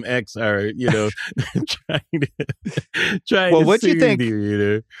Malcolm X are, trying to what'd you think?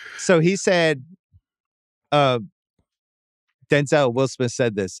 You, So he said, Denzel, Will Smith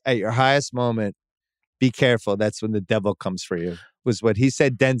said this, at your highest moment, be careful. That's when the devil comes for you. Was what he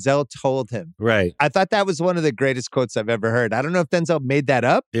said Denzel told him. Right. I thought that was one of the greatest quotes I've ever heard. I don't know if Denzel made that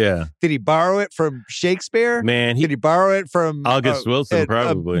up. Yeah. Did he borrow it from Shakespeare? Man, did he borrow it from August Wilson?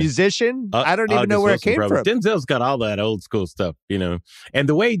 Probably a musician. I don't even know where it came from. Denzel's got all that old school stuff, and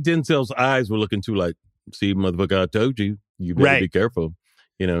the way Denzel's eyes were looking too, like, see, motherfucker, I told you, better be careful,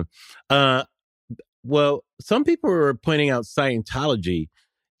 Well, some people were pointing out Scientology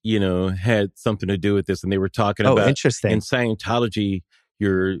had something to do with this. And they were talking about, interesting. In Scientology,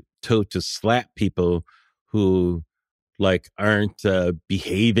 you're told to slap people who aren't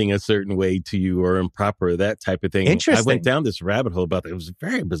behaving a certain way to you or improper, that type of thing. Interesting. I went down this rabbit hole about it. It was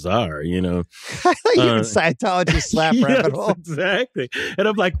very bizarre, Even Scientology slap rabbit hole. Exactly. And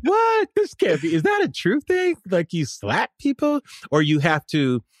I'm like, what? This can't be. Is that a true thing? Like you slap people? Or you have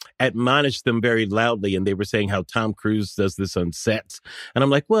to admonish them very loudly? And they were saying how Tom Cruise does this on sets. And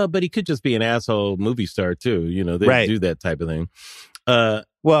I'm like, well, but he could just be an asshole movie star too. They do that type of thing.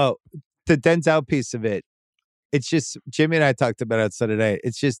 Well, the Denzel piece of it, it's just, Jimmy and I talked about it Saturday.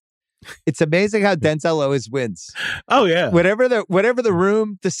 It's amazing how Denzel always wins. Oh yeah. Whatever the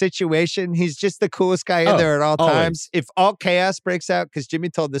room, the situation, he's just the coolest guy in there at all times. If all chaos breaks out, because Jimmy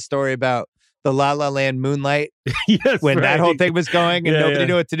told the story about the La La Land Moonlight, when that whole thing was going and nobody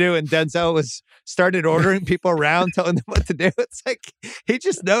knew what to do, and Denzel started ordering people around, telling them what to do. It's like he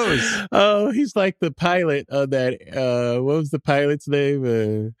just knows. Oh, he's like the pilot of that. What was the pilot's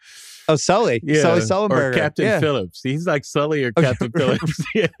name? Sully. Yeah. Sully Sullenberger. Or Captain Phillips. He's like Sully or Captain Phillips.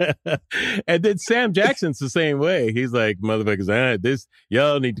 Yeah. And then Sam Jackson's the same way. He's like, motherfuckers,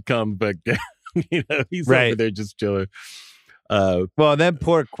 y'all need to calm back down. He's over there just chilling. Well, then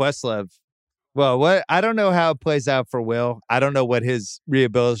poor Questlove. Well, I don't know how it plays out for Will. I don't know what his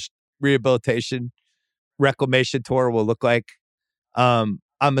rehabilitation reclamation tour will look like. I'm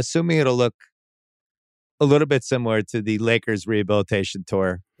assuming it'll look a little bit similar to the Lakers rehabilitation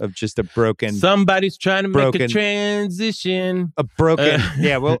tour of just a broken. Somebody's trying to make a transition. A broken.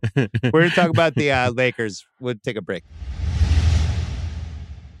 Yeah, well, we're going to talk about the Lakers. We'll take a break.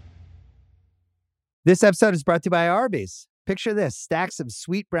 This episode is brought to you by Arby's. Picture this, stacks of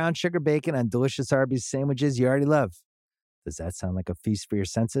sweet brown sugar bacon on delicious Arby's sandwiches you already love. Does that sound like a feast for your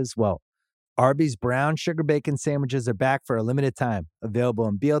senses? Well, Arby's brown sugar bacon sandwiches are back for a limited time. Available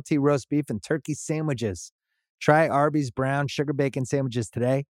in BLT roast beef and turkey sandwiches. Try Arby's brown sugar bacon sandwiches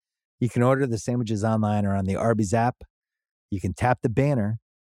today. You can order the sandwiches online or on the Arby's app. You can tap the banner,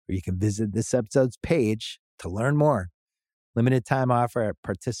 or you can visit this episode's page to learn more. Limited time offer at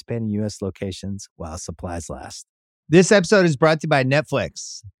participating U.S. locations while supplies last. This episode is brought to you by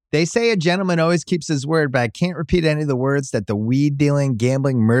Netflix. They say a gentleman always keeps his word, but I can't repeat any of the words that the weed-dealing,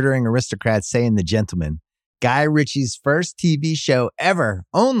 gambling, murdering aristocrats say in The Gentleman. Guy Ritchie's first TV show ever,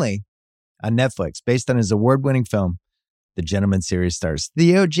 only on Netflix, based on his award-winning film. The Gentleman series stars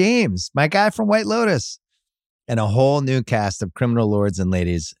Theo James, my guy from White Lotus, and a whole new cast of criminal lords and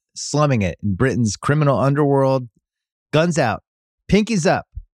ladies slumming it in Britain's criminal underworld. Guns out, pinkies up.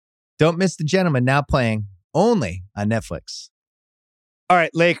 Don't miss The Gentleman, now playing only on Netflix. All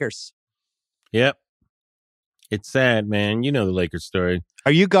right, Lakers. Yep. It's sad, man. You know the Lakers story.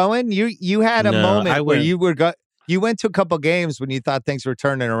 Are you going? You had a moment where went. You went to a couple games when you thought things were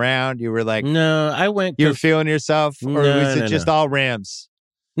turning around. You were like, no, I went. You were feeling yourself, or was it just all Rams?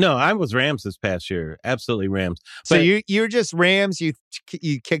 No, I was Rams this past year. Absolutely Rams. So you're just Rams. You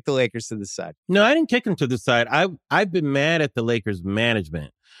kicked the Lakers to the side. No, I didn't kick them to the side. I've been mad at the Lakers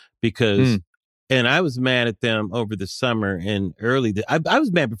management because, and I was mad at them over the summer and early. I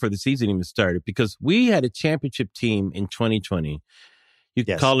was mad before the season even started because we had a championship team in 2020. You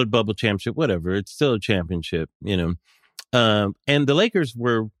can call it bubble championship, whatever. It's still a championship, you know. And the Lakers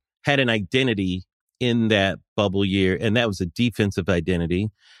had an identity in that bubble year, and that was a defensive identity.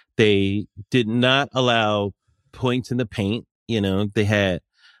 They did not allow points in the paint. You know, they had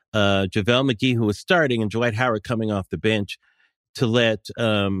JaVale McGee, who was starting, and Dwight Howard coming off the bench to let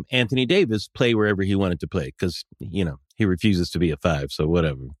Anthony Davis play wherever he wanted to play because, you know, he refuses to be a 5, so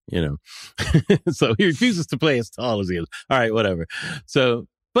whatever, you know. So he refuses to play as tall as he is. All right, whatever. So,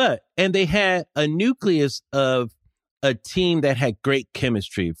 and they had a nucleus of a team that had great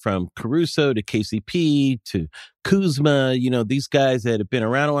chemistry from Caruso to KCP to Kuzma. You know, these guys that have been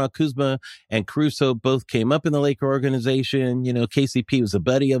around a while. Kuzma and Caruso both came up in the Laker organization. You know, KCP was a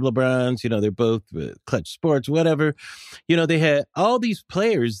buddy of LeBron's. You know, they're both Clutch Sports, whatever. You know, they had all these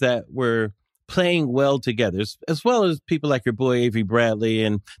players that were playing well together, as well as people like your boy Avery Bradley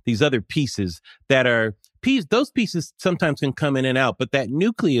and these other pieces that are those pieces sometimes can come in and out, but that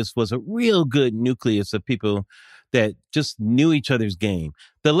nucleus was a real good nucleus of people that just knew each other's game.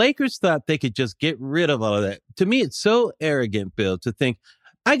 The Lakers thought they could just get rid of all of that. To me, it's so arrogant, Bill, to think,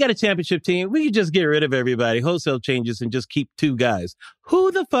 I got a championship team. We could just get rid of everybody, wholesale changes, and just keep 2 guys.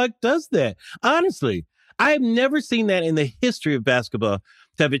 Who the fuck does that? Honestly, I have never seen that in the history of basketball,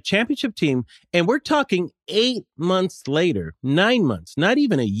 to have a championship team. And we're talking 8 months later, 9 months, not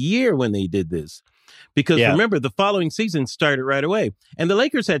even a year when they did this. Because remember, the following season started right away. And the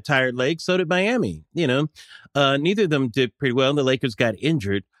Lakers had tired legs. So did Miami. You know, neither of them did pretty well. And the Lakers got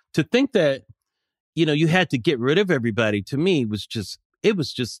injured. To think that, you know, you had to get rid of everybody, to me, was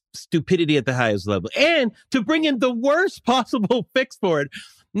just stupidity at the highest level. And to bring in the worst possible fix for it.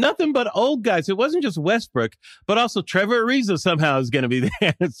 Nothing but old guys. It wasn't just Westbrook, but also Trevor Ariza somehow is going to be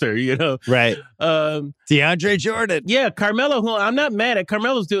the answer, you know? Right. DeAndre Jordan. Yeah, Carmelo, who I'm not mad at.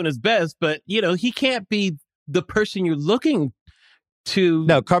 Carmelo's doing his best, but, you know, he can't be the person you're looking to.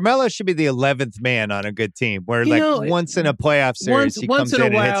 No, Carmelo should be the 11th man on a good team where, like, once in a playoff series, he comes in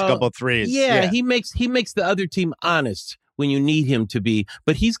and hits a couple threes. Yeah, he makes the other team honest when you need him to be,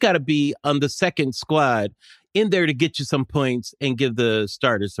 but he's got to be on the second squad in there to get you some points and give the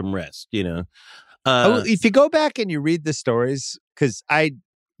starters some rest, you know. If you go back and you read the stories, because I'm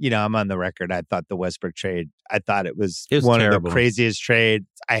on the record, I thought the Westbrook trade, I thought it was one terrible. Of the craziest trades.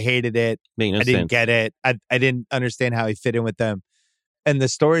 I hated it. I didn't get it. I didn't understand how he fit in with them. And the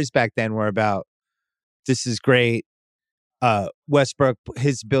stories back then were about, this is great. Westbrook,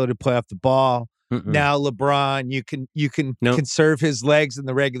 his ability to play off the ball. Now LeBron, you can conserve his legs in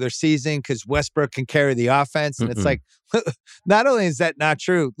the regular season because Westbrook can carry the offense. And it's like, not only is that not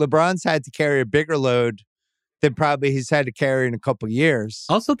true, LeBron's had to carry a bigger load than probably he's had to carry in a couple of years.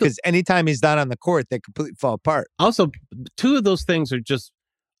 Also, because anytime he's not on the court, they completely fall apart. Also, 2 of those things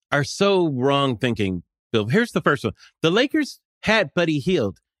are so wrong thinking, Bill. Here's the first one. The Lakers had Buddy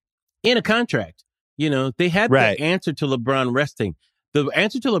Hield in a contract. You know, they had the answer to LeBron resting. The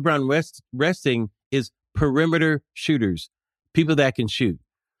answer to LeBron resting is perimeter shooters, people that can shoot.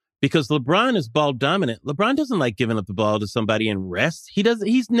 because LeBron is ball dominant. LeBron doesn't like giving up the ball to somebody and rest.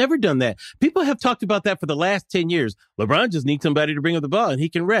 He's never done that. People have talked about that for the last 10 years. LeBron just needs somebody to bring up the ball and he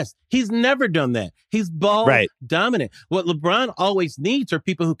can rest. He's never done that. He's ball dominant. What LeBron always needs are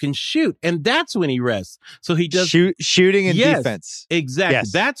people who can shoot, and that's when he rests. So he does shooting and defense. Exactly.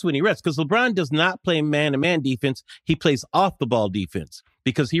 Yes. That's when he rests, because LeBron does not play man-to-man defense. He plays off the ball defense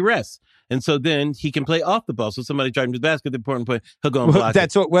because he rests. And so then he can play off the ball. So somebody driving to the basket, the important play, he'll go and block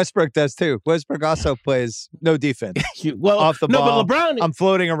That's what Westbrook does too. Westbrook also plays no defense. Off the ball. But LeBron, I'm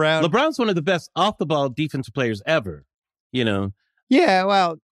floating around. LeBron's one of the best off the ball defensive players ever. Yeah,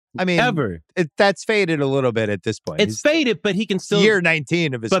 well, I mean, ever. That's faded a little bit at this point. It's faded, but he can still year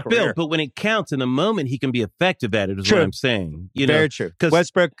 19 of his career. But when it counts in the moment, he can be effective at it. Is true. What I'm saying. Very true. Because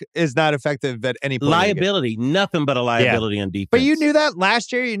Westbrook is not effective at any point. Liability, nothing but a liability on defense. But you knew that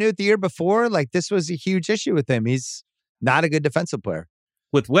last year. You knew it the year before. Like, this was a huge issue with him. He's not a good defensive player.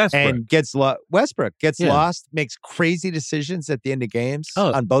 With Westbrook, and Westbrook gets lost, makes crazy decisions at the end of games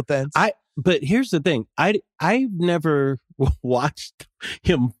on both ends. But here's the thing. I've never watched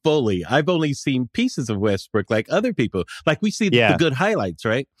him fully. I've only seen pieces of Westbrook like other people. Like, we see the good highlights,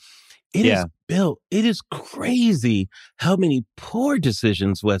 right? It is built. It is crazy how many poor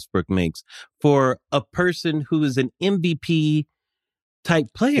decisions Westbrook makes for a person who is an MVP type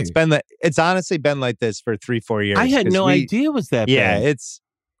player. It's honestly been like this for 3-4 years. I had no idea it was that bad.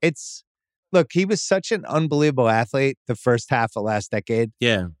 It's look, he was such an unbelievable athlete the first half of last decade.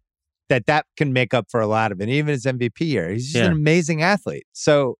 Yeah. That can make up for a lot of it. Even his MVP year, he's just an amazing athlete.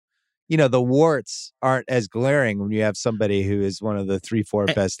 So, the warts aren't as glaring when you have somebody who is one of the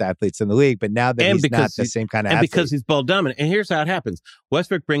 3-4 best athletes in the league. But now that he's not the same kind of athlete. And because he's ball dominant. And here's how it happens.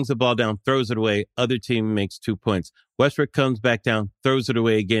 Westbrook brings the ball down, throws it away. Other team makes 2 points. Westbrook comes back down, throws it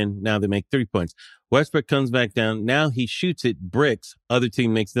away again. Now they make 3 points. Westbrook comes back down. Now he shoots it, bricks. Other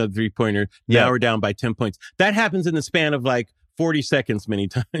team makes another 3-pointer. Now we're down by 10 points. That happens in the span of like 40 seconds many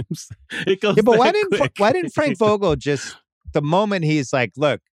times. It goes but why quick. didn't Frank Vogel just, the moment he's like,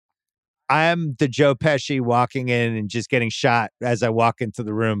 look, I'm the Joe Pesci walking in and just getting shot as I walk into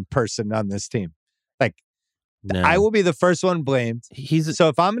the room person on this team. Like, I will be the first one blamed. So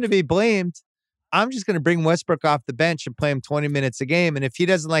if I'm going to be blamed, I'm just going to bring Westbrook off the bench and play him 20 minutes a game. And if he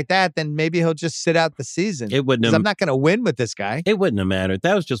doesn't like that, then maybe he'll just sit out the season. It wouldn't. I'm not going to win with this guy. It wouldn't have mattered.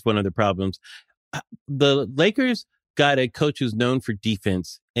 That was just one of the problems. The Lakers got a coach who's known for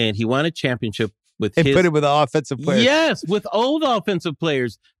defense, and he won a championship with put it with offensive players. Yes, with old offensive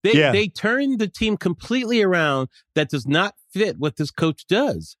players. They turned the team completely around. That does not fit what this coach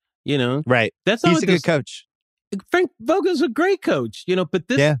does. Right? That's not He's a good coach. Frank Vogel's a great coach. But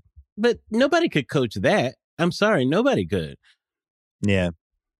this, but nobody could coach that. I'm sorry, nobody could. Yeah.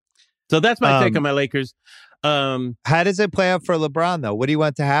 So that's my take on my Lakers. How does it play out for LeBron though? What do you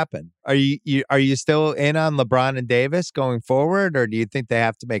want to happen? Are you still in on LeBron and Davis going forward, or do you think they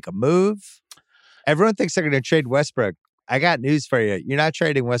have to make a move? Everyone thinks they're going to trade Westbrook. I got news for you. You're not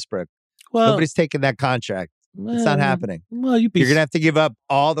trading Westbrook. Well, nobody's taking that contract. It's not happening. Well, you're going to have to give up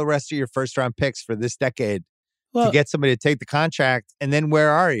all the rest of your first round picks for this decade to get somebody to take the contract. And then where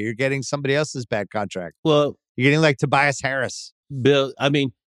are you? You're getting somebody else's bad contract. Well, you're getting like Tobias Harris. Bill, I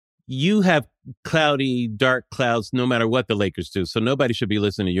mean, you have cloudy, dark clouds no matter what the Lakers do. So nobody should be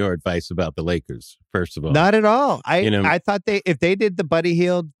listening to your advice about the Lakers, first of all. Not at all. I thought if they did the Buddy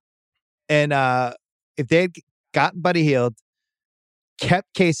Hield and if they had gotten Buddy Hield,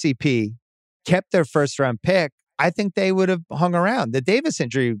 kept KCP, kept their first round pick, I think they would have hung around. The Davis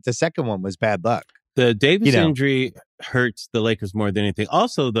injury, the second one, was bad luck. The Davis injury hurts the Lakers more than anything.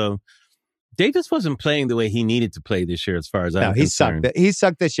 Also, though, Davis wasn't playing the way he needed to play this year, as far as I'm concerned. He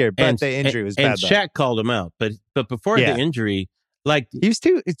sucked this year, but the injury was bad. And Shaq called him out, but before the injury, like, he was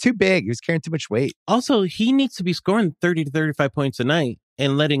too big. He was carrying too much weight. Also, he needs to be scoring 30 to 35 points a night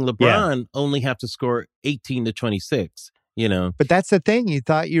and letting LeBron only have to score 18 to 26. But that's the thing. You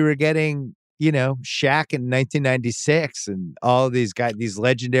thought you were getting, Shaq in 1996 and all of these guys, these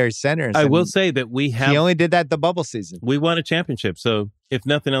legendary centers. I will say that he only did that the bubble season. We won a championship. So if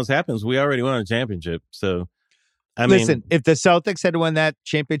nothing else happens, we already won a championship. So, listen, if the Celtics had won that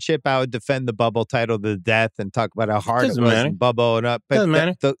championship, I would defend the bubble title to the death and talk about how hard it was in bubble and up. But doesn't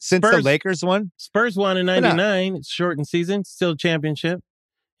matter. Since the Lakers won? Spurs won in 99. It's shortened season. Still championship.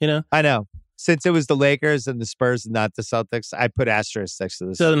 I know. Since it was the Lakers and the Spurs and not the Celtics, I put asterisks next to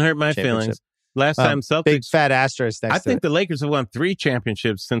this. Doesn't hurt my feelings. Last time Celtics. Big fat asterisk next to it. I think the Lakers have won 3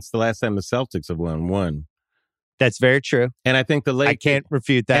 championships since the last time the Celtics have won 1. That's very true. And I think the Lakers. I can't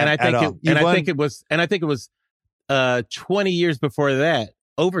refute that at all. I think it was 20 years before that,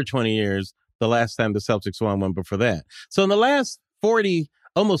 over 20 years, the last time the Celtics won one before that. So in the last 40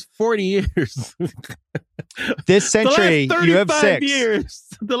 almost 40 years. This century, you have 6 years.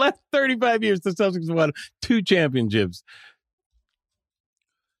 The last 35 years, the Celtics have won 2 championships.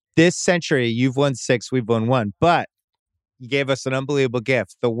 This century, you've won 6, we've won 1. But you gave us an unbelievable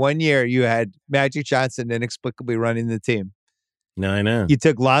gift. The one year you had Magic Johnson inexplicably running the team. No, I know. You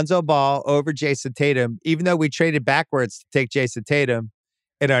took Lonzo Ball over Jason Tatum, even though we traded backwards to take Jason Tatum.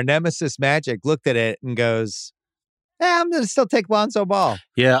 And our nemesis Magic looked at it and goes, I'm going to still take Lonzo Ball.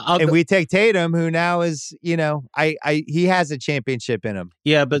 Yeah. We take Tatum, who now is, he has a championship in him.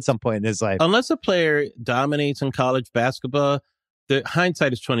 Yeah, but at some point in his life. Unless a player dominates in college basketball, the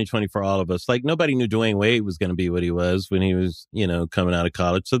hindsight is 20/20 for all of us. Like, nobody knew Dwayne Wade was going to be what he was when he was, coming out of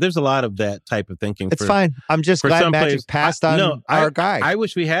college. So there's a lot of that type of thinking. It's fine. I'm just glad Magic players passed on our guy. I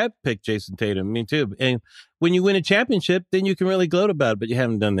wish we had picked Jason Tatum. Me too. And when you win a championship, then you can really gloat about it, but you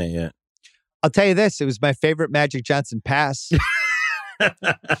haven't done that yet. I'll tell you this. It was my favorite Magic Johnson pass.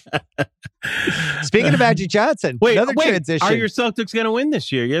 Speaking of Magic Johnson, another transition. Are your Celtics going to win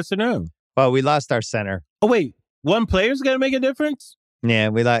this year? Yes or no? Well, we lost our center. Oh, wait. One player's going to make a difference? Yeah,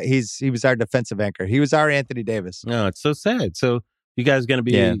 he was our defensive anchor. He was our Anthony Davis. No, it's so sad. So you guys going to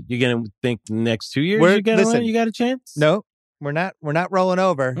be, you're going to think the next 2 years you're going to win? You got a chance? No, we're not rolling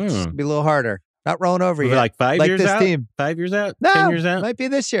over. It's going to be a little harder. Not rolling over yet. Like 5 years this out? Team. 5 years out? No, 10 years out? Might be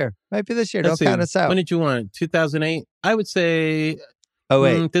this year. Let's Don't count us out. When did you want? 2008? I would say... Oh,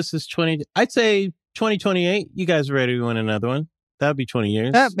 wait. This is 20... I'd say 2028. You guys are ready to win another one. That would be 20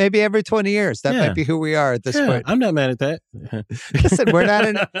 years. Yeah, maybe every 20 years. That might be who we are at this point. I'm not mad at that. Listen,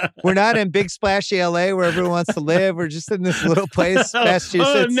 we're not in big splashy LA where everyone wants to live. We're just in this little place,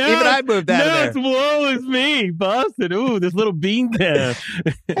 Massachusetts. Even I moved out of there. Woe is me, Boston. Ooh, this little bean town.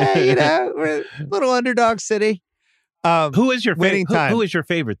 Hey, we're a little underdog city. Who is your winning time? Who is your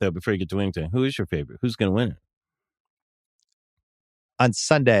favorite though? Before you get to winning time, who is your favorite? Who's going to win it? On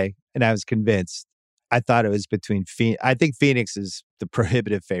Sunday, and I was convinced. I thought it was between Phoenix. I think Phoenix is the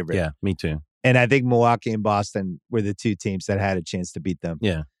prohibitive favorite. Yeah, me too. And I think Milwaukee and Boston were the 2 teams that had a chance to beat them.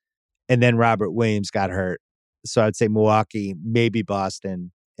 Yeah. And then Robert Williams got hurt. So I'd say Milwaukee, maybe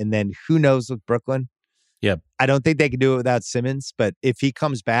Boston. And then who knows with Brooklyn? Yeah. I don't think they can do it without Simmons, but if he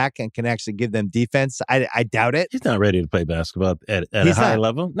comes back and can actually give them defense, I doubt it. He's not ready to play basketball at a high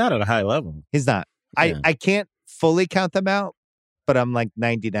level. Not at a high level. He's not. Yeah. I can't fully count them out. But I'm like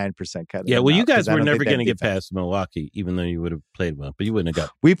 99% cut. Yeah, well, you guys were never going to get past Milwaukee, even though you would have played well. But you wouldn't have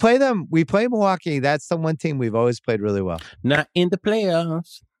got. We play them. We play Milwaukee. That's the one team we've always played really well. Not in the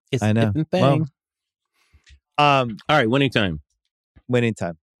playoffs. It's a different thing. Well, all right, winning time. Winning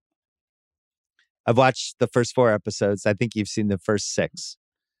time. I've watched the first 4 episodes. I think you've seen the first 6.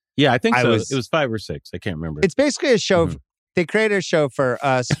 Yeah, I think so. It was 5 or 6. I can't remember. It's basically a show. Mm-hmm. They created a show for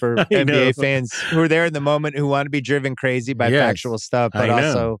us, for NBA fans who are there in the moment, who want to be driven crazy by factual stuff, but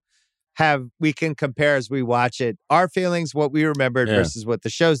also we can compare as we watch it, our feelings, what we remembered versus what the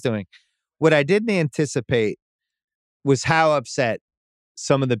show's doing. What I didn't anticipate was how upset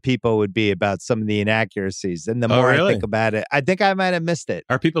some of the people would be about some of the inaccuracies. And the more I think about it, I think I might have missed it.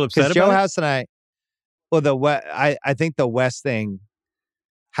 Are people upset about Joe House and I, I think the West thing,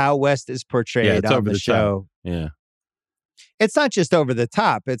 how West is portrayed on the show. Yeah. It's not just over the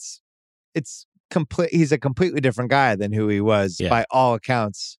top. It's complete. He's a completely different guy than who he was by all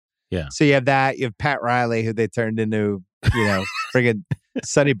accounts. Yeah. So you have that. You have Pat Riley, who they turned into, friggin'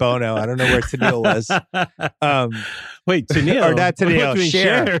 Sonny Bono. I don't know where Tennille was. Wait, Tennille or not Tennille?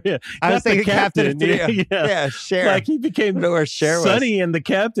 Cher. Yeah. I was thinking Captain of Tennille. Yeah, Cher. Like he became where Cher Sonny and the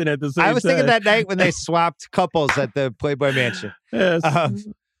Captain at the same time. I was thinking that night when they swapped couples at the Playboy Mansion. Yes.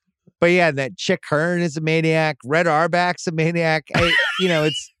 But yeah, that Chick Hearn is a maniac. Red Auerbach's a maniac.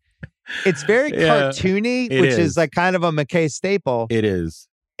 It's very cartoony, which is like kind of a McKay staple. It is.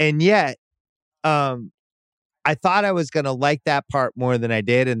 And yet, I thought I was going to like that part more than I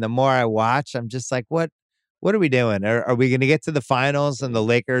did. And the more I watch, I'm just like, what are we doing? Are we going to get to the finals and the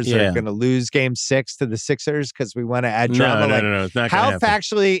Lakers are going to lose game 6 to the Sixers because we want to add drama? No. It's not how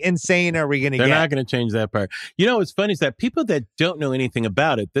factually insane are we going to get? They're not going to change that part. What's funny is that people that don't know anything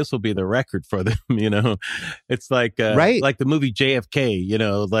about it, this will be the record for them. It's like like the movie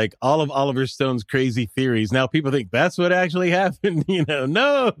JFK. Like all of Oliver Stone's crazy theories. Now people think that's what actually happened.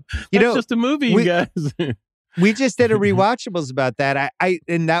 No, that's just a movie, you guys. We just did a rewatchables about that.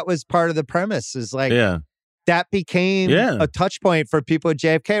 And that was part of the premise. Is like that became a touch point for people at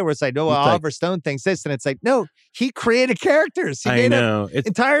JFK, where it's like, no, Oliver Stone thinks this, and it's like, no, he created characters. He made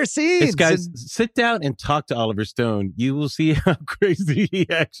entire scenes. It's guys, sit down and talk to Oliver Stone. You will see how crazy he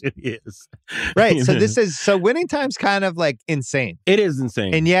actually is. Right. So Winning Time's kind of like insane. It is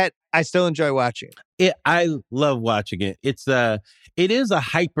insane, and yet I still enjoy watching it. I love watching it. It is a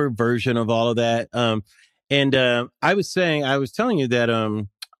hyper version of all of that. I was telling you that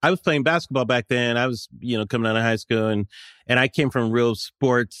I was playing basketball back then. I was, coming out of high school and I came from a real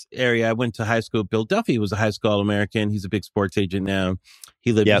sports area. I went to high school. Bill Duffy was a high school All-American. He's a big sports agent now.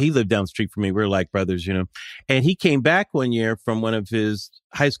 He lived down the street from me. We're like brothers, And he came back one year from one of his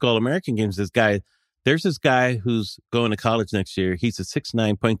high school All-American games. There's this guy who's going to college next year. He's a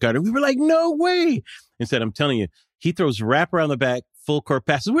 6'9" point guard. And we were like, no way. And said, I'm telling you, he throws wrap around the back, full court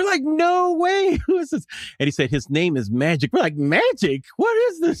passes. We're like, no way. Who is this? And he said, his name is Magic. We're like, Magic? What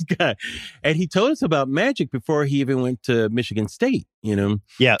is this guy? And he told us about Magic before he even went to Michigan State,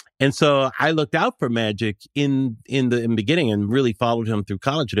 Yeah. And so I looked out for Magic in the beginning and really followed him through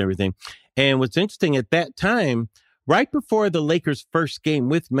college and everything. And what's interesting at that time, right before the Lakers' first game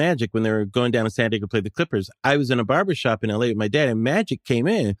with Magic, when they were going down to San Diego to play the Clippers, I was in a barbershop in LA with my dad, and Magic came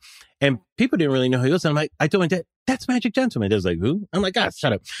in, and people didn't really know who he was. And I told my dad, that's Magic Johnson. My dad's like, who? I'm like, God,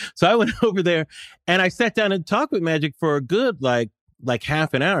 shut up. So I went over there, and I sat down and talked with Magic for a good, like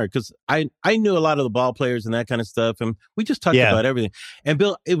half an hour, because I knew a lot of the ball players and that kind of stuff, and we just talked about everything. And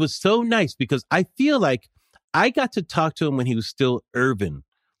Bill, it was so nice, because I feel like I got to talk to him when he was still Irvin.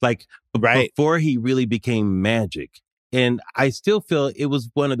 Before he really became Magic. And I still feel it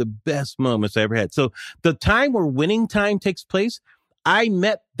was one of the best moments I ever had. So the time where winning time takes place, I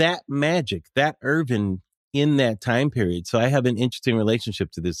met that Magic, that Irvin in that time period. So I have an interesting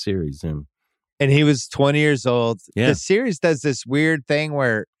relationship to this series. And he was 20 years old. Yeah. The series does this weird thing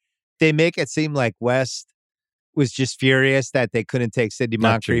where they make it seem like West was just furious that they couldn't take Sidney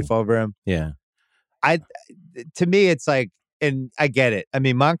Moncrief over him. Yeah. To me, it's like, and I get it. I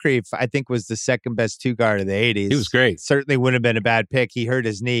mean, Moncrief, I think, was the second best two guard of the 80s. He was great. Certainly wouldn't have been a bad pick. He hurt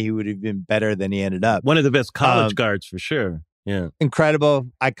his knee. He would have been better than he ended up. One of the best college guards for sure. Yeah.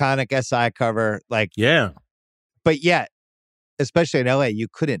 Incredible, iconic SI cover. But yet, especially in LA, you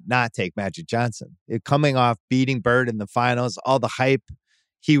couldn't not take Magic Johnson. Coming off beating Bird in the finals, all the hype.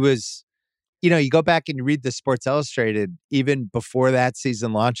 He was, you go back and you read the Sports Illustrated, even before that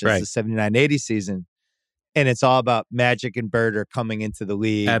season launches, the 79-80 season. And it's all about Magic and Bird are coming into the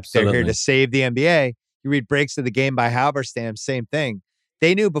league. Absolutely. They're here to save the NBA. You read Breaks of the Game by Halberstam, same thing.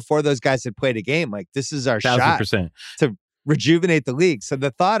 They knew before those guys had played a game, like, this is our 1,000%. shot to rejuvenate the league. So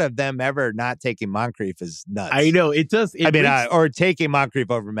the thought of them ever not taking Moncrief is nuts. I know, it does. Or taking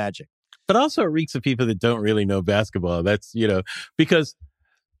Moncrief over Magic. But also it reeks of people that don't really know basketball. That's, because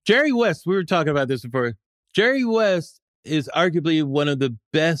Jerry West, we were talking about this before. Jerry West is arguably one of the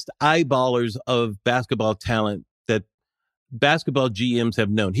best eyeballers of basketball talent that basketball GMs have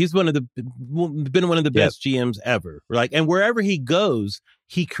known. He's been one of the best GMs ever. And wherever he goes,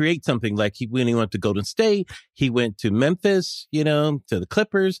 he creates something. When he went to Golden State, he went to Memphis, to the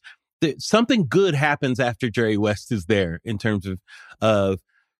Clippers. Something good happens after Jerry West is there in terms of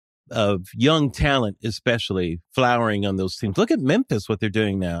young talent, especially flowering on those teams. Look at Memphis, what they're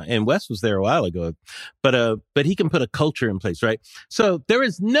doing now. And West was there a while ago, but he can put a culture in place, right? So there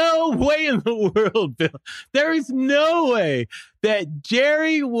is no way in the world, Bill, there is no way that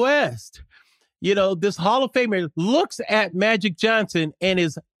Jerry West, this Hall of Famer, looks at Magic Johnson and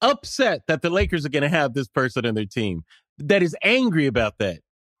is upset that the Lakers are going to have this person on their team, that is angry about that.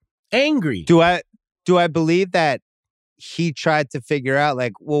 Angry. Do I believe that he tried to figure out,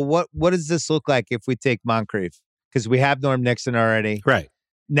 what does this look like if we take Moncrief? Because we have Norm Nixon already. Right.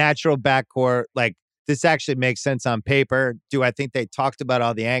 Natural backcourt. This actually makes sense on paper. Do I think they talked about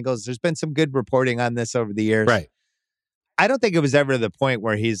all the angles? There's been some good reporting on this over the years. Right. I don't think it was ever the point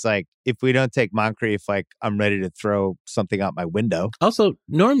where he's like, if we don't take Moncrief, I'm ready to throw something out my window. Also,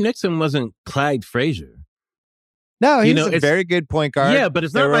 Norm Nixon wasn't Clyde Frazier. No, he was a very good point guard. Yeah,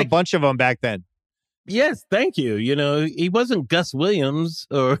 but there were a bunch of them back then. Yes, thank you. He wasn't Gus Williams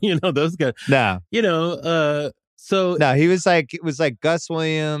or, those guys. No. No, he was it was like Gus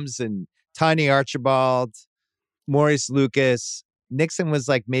Williams and Tiny Archibald, Maurice Lucas. Nixon was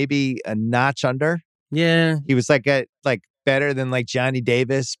maybe a notch under. Yeah. He was better than Johnny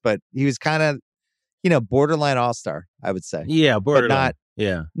Davis, but he was kind of, borderline all-star, I would say. Yeah, borderline.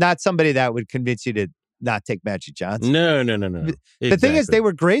 But not somebody that would convince you to not take Magic Johnson. No. The thing is, they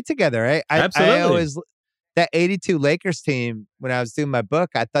were great together, right? Absolutely. I always, that 82 Lakers team, when I was doing my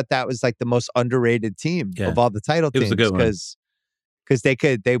book, I thought that was the most underrated team of all the title teams. It was a good one. Because they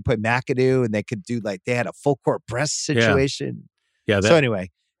put McAdoo and they could do they had a full court press situation. Yeah. So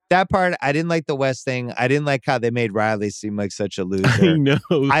anyway, that part, I didn't like the West thing. I didn't like how they made Riley seem like such a loser. I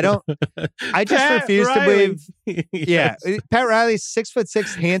know. I just refuse to believe. Yes. Yeah. Pat Riley's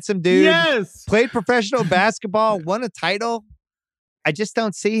 6'6", handsome dude. Yes. Played professional basketball, won a title. I just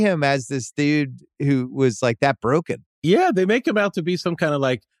don't see him as this dude who was like that broken. Yeah, they make him out to be some kind of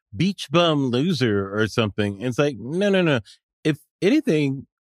like beach bum loser or something. And it's like, no. If anything,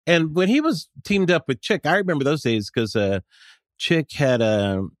 and when he was teamed up with Chick, I remember those days because Chick had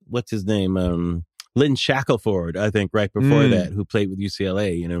what's his name? Lynn Shackelford, I think, right before that, who played with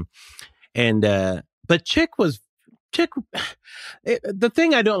UCLA, you know. And but Chick, the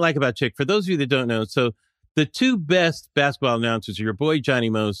thing I don't like about Chick, for those of you that don't know, so the two best basketball announcers are your boy Johnny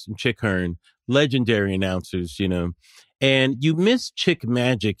Most and Chick Hearn, legendary announcers, you know. And you miss Chick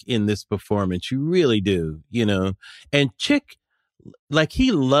magic in this performance. You really do, you know. And Chick, like,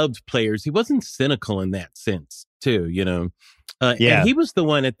 he loved players. He wasn't cynical in that sense, too, you know. And he was the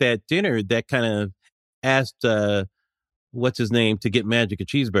one at that dinner that kind of asked, what's his name, to get Magic a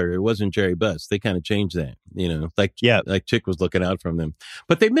cheeseburger. It wasn't Jerry Buss. They kind of changed that, you know, like Chick was looking out from them.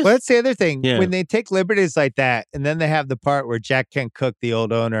 But they missed. Well, that's the other thing. Yeah. When they take liberties like that, and then they have the part where Jack Kent Cooke, the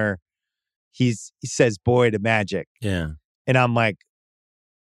old owner, he says boy to Magic. Yeah. And I'm like,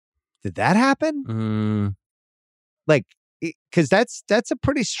 did that happen? Like, because that's a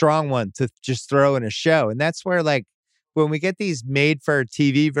pretty strong one to just throw in a show. And that's where, like, when we get these made for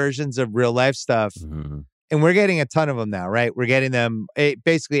TV versions of real life stuff, and we're getting a ton of them now, right? We're getting them.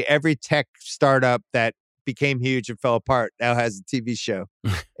 Basically, every tech startup that became huge and fell apart now has a TV show.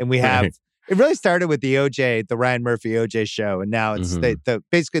 And we have, it really started with the Ryan Murphy OJ show. And now it's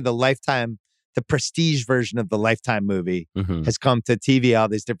basically the Lifetime, the prestige version of the Lifetime movie has come to TV, all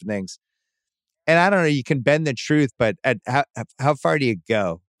these different things. And I don't know, you can bend the truth, but at how far do you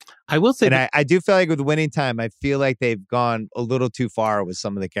go? I will say, and I do feel like with Winning Time, I feel like they've gone a little too far with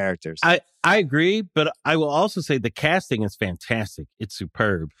some of the characters. I agree, but I will also say the casting is fantastic. It's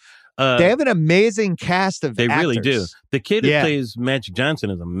superb. They have an amazing cast of actors. Really do. The kid who plays Magic Johnson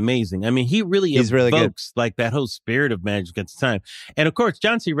is amazing. I mean, he really evokes really good. Like that whole spirit of Magic at the time. And of course,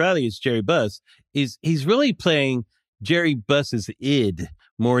 John C. Reilly is Jerry Buss. He's really playing Jerry Buss's id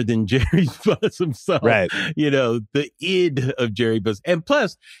more than Jerry Buss himself. Right. You know, the id of Jerry Buss. And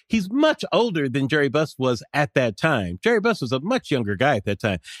plus, he's much older than Jerry Buss was at that time. Jerry Buss was a much younger guy at that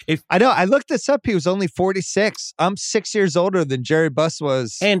time. I know. I looked this up. He was only 46. I'm 6 years older than Jerry Buss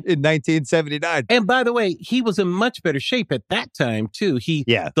was in 1979. And by the way, he was in much better shape at that time, too.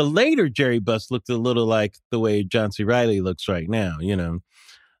 The later Jerry Buss looked a little like the way John C. Reilly looks right now, you know.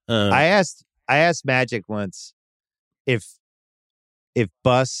 I asked Magic once if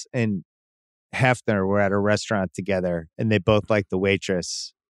Buss and Hefner were at a restaurant together and they both liked the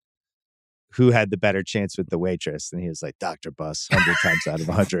waitress, who had the better chance with the waitress? And he was like, Dr. Buss, 100 times out of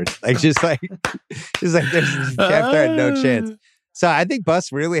 100. Like, just like Hefner had no chance. So I think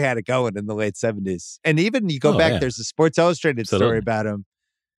Buss really had it going in the late 70s. And even you go back, there's a Sports Illustrated story about him.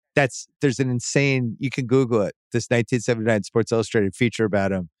 There's an insane, you can Google it, this 1979 Sports Illustrated feature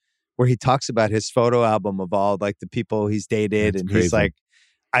about him, where he talks about his photo album of all like the people he's dated. That's crazy. He's like,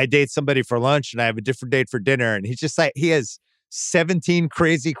 I date somebody for lunch and I have a different date for dinner. And he's just like, he has 17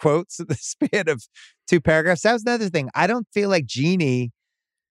 crazy quotes in the span of 2 paragraphs. That was another thing. I don't feel like Jeannie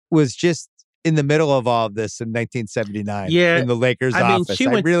was just in the middle of all of this in 1979 in the Lakers office.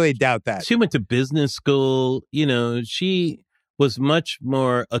 I really doubt that. She went to business school. You know, she was much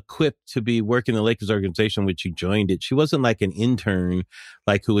more equipped to be working the Lakers organization when she joined it. She wasn't like an intern,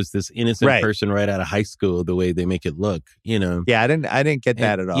 like who was this innocent person right out of high school, the way they make it look, you know? Yeah, I didn't get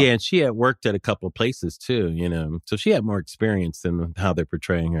that at all. Yeah, and she had worked at a couple of places too, you know? So she had more experience than how they're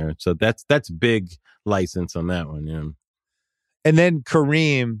portraying her. So that's big license on that one, yeah. And then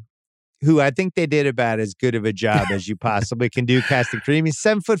Kareem, who I think they did about as good of a job as you possibly can do casting Kareem. He's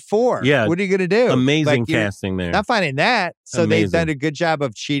 7'4". Yeah. What are you going to do? Amazing casting there. Not finding that. So they've done a good job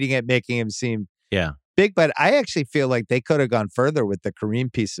of cheating at making him seem big. But I actually feel like they could have gone further with the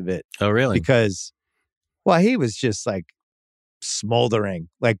Kareem piece of it. Oh, really? Because, well, he was just like smoldering,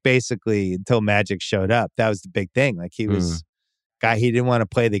 like basically until Magic showed up. That was the big thing. Like he was guy, he didn't want to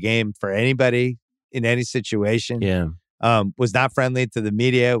play the game for anybody in any situation. Yeah. Was not friendly to the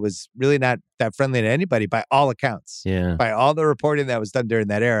media, was really not that friendly to anybody by all accounts. Yeah. By all the reporting that was done during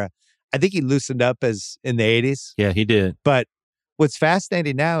that era. I think he loosened up as in the 80s. Yeah, he did. But what's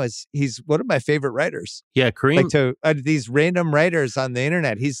fascinating now is he's one of my favorite writers. Yeah, Kareem. Like to these random writers on the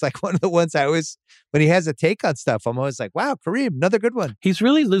internet, he's like one of the ones I always, when he has a take on stuff, I'm always like, wow, Kareem, another good one. He's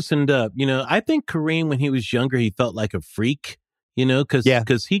really loosened up. You know, I think Kareem, when he was younger, he felt like a freak. You know,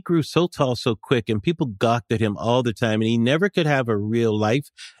 because he grew so tall so quick and people gawked at him all the time and he never could have a real life.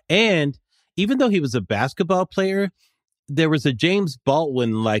 And even though he was a basketball player, there was a James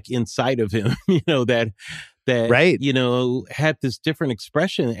Baldwin like inside of him, that Right. Had this different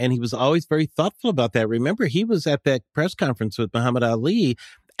expression, and he was always very thoughtful about that. Remember, he was at that press conference with Muhammad Ali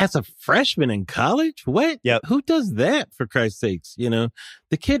as a freshman in college. What? Yep. Who does that, for Christ's sakes? The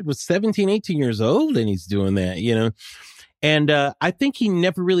kid was 17, 18 years old, and he's doing that, And I think he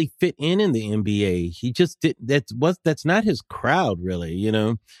never really fit in the NBA. He just didn't. That's not his crowd, really.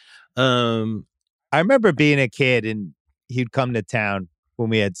 I remember being a kid and he'd come to town when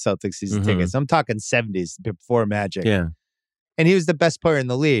we had Celtics season tickets. I'm talking 70s before Magic. Yeah. And he was the best player in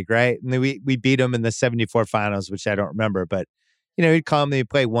the league, right? And then we beat him in the 74 finals, which I don't remember. But, he'd come and he'd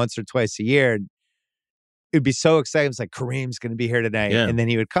play once or twice a year. And it'd be so exciting. It's like, Kareem's going to be here tonight. Yeah. And then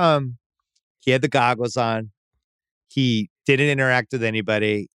he would come. He had the goggles on. He didn't interact with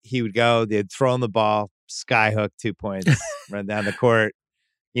anybody. He would go, they'd throw him the ball, skyhook 2 points, run down the court,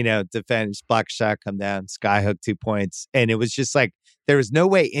 defend, block shot, come down, skyhook 2 points. And it was just like, there was no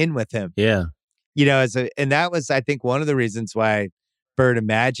way in with him. Yeah. And that was, I think, one of the reasons why Bird and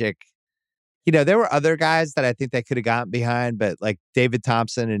Magic, there were other guys that I think they could have gotten behind, but like David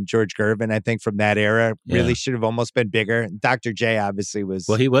Thompson and George Gervin, I think from that era really should have almost been bigger. And Dr. J obviously was.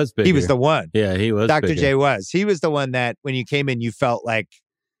 Well, he was bigger. He was the one. Yeah, he was. Dr. bigger. J was. He was the one that when you came in, you felt like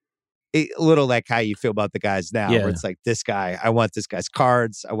a little like how you feel about the guys now, where it's like, this guy, I want this guy's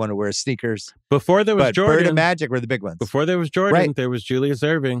cards. I want to wear sneakers. Before there was Jordan. Bird and Magic were the big ones. Before there was Jordan, there was Julius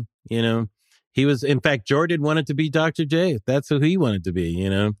Erving, He was, in fact, Jordan wanted to be Dr. J. That's who he wanted to be,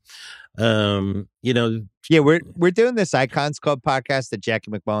 Yeah, we're doing this Icons Club podcast that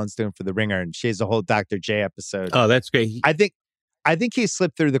Jackie McMullen's doing for The Ringer, and she has a whole Dr. J episode. Oh, that's great. I think he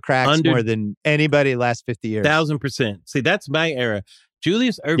slipped through the cracks more than anybody last 50 years. 1,000%. See, that's my era.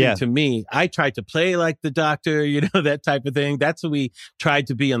 Julius Erving, to me, I tried to play like the doctor, that type of thing. That's what we tried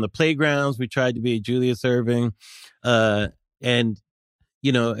to be on the playgrounds. We tried to be Julius Erving. And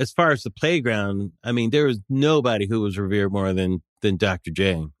as far as the playground, I mean, there was nobody who was revered more than Dr.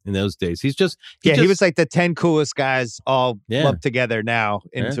 J in those days. He was like the 10 coolest guys all lumped together now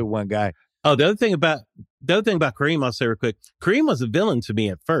into one guy. Oh, the other thing about Kareem, I'll say real quick. Kareem was a villain to me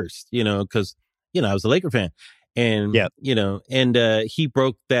at first, because, I was a Laker fan. And, he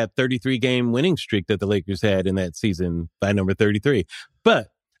broke that 33 game winning streak that the Lakers had in that season by number 33. But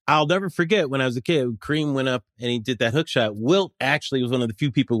I'll never forget when I was a kid, Kareem went up and he did that hook shot. Wilt actually was one of the few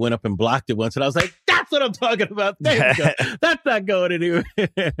people who went up and blocked it once. And I was like, that's what I'm talking about. There you go. That's not going anywhere.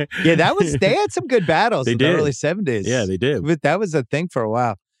 They had some good battles in the early 70s. Yeah, they did. But that was a thing for a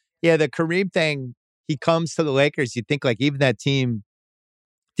while. Yeah, the Kareem thing, he comes to the Lakers. You think like even that team,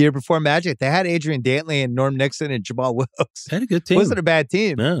 the year before Magic, they had Adrian Dantley and Norm Nixon and Jamal Wilkes. They had a good team. It wasn't a bad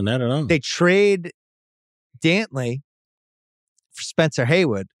team. No, not at all. They trade Dantley for Spencer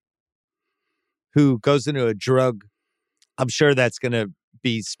Haywood, who goes into a drug. I'm sure that's going to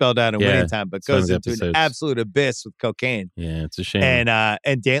be spelled out in winning time, but goes into an absolute abyss with cocaine. Yeah, it's a shame.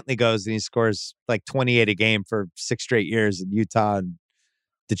 And Dantley goes and he scores like 28 a game for 6 straight years in Utah and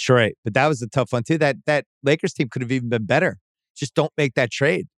Detroit. But that was a tough one too. That Lakers team could have even been better. Just don't make that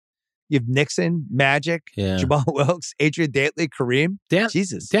trade. You have Nixon, Magic, Jamal Wilkes, Adrian Dantley, Kareem.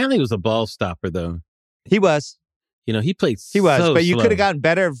 Jesus. Dantley was a ball stopper, though. He was. He played but you slow. could have gotten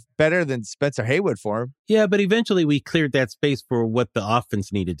better than Spencer Haywood for him. Yeah, but eventually we cleared that space for what the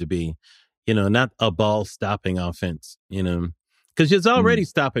offense needed to be. Not a ball stopping offense, because it's already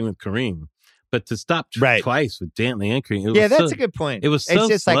stopping with Kareem. But to stop twice with Dantley and Kareem. That's a good point. It was It's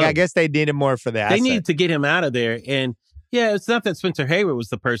just slow. like, I guess they needed more for that. They needed to get him out of there. And yeah, it's not that Spencer Haywood was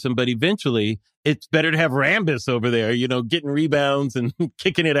the person, but eventually it's better to have Rambis over there, getting rebounds and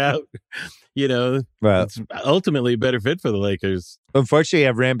kicking it out. Well, it's ultimately a better fit for the Lakers. Unfortunately, you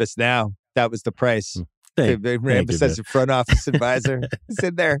have Rambis now. That was the price. Rambis as a front office advisor. He's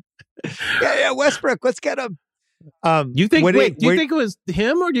in there. Yeah, Westbrook, let's get him. You think? Do you think it was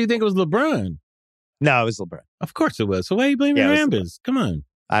him or do you think it was LeBron? No, it was LeBron. Of course it was. So why are you blaming Rambis? Come on.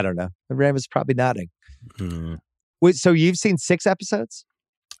 I don't know. Rambis probably nodding. Hmm. Wait, so you've seen 6 episodes?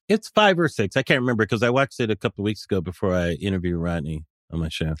 It's 5 or 6. I can't remember because I watched it a couple of weeks ago before I interviewed Rodney on my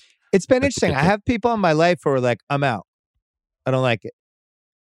show. It's been interesting. I have people in my life who are like, I'm out. I don't like it.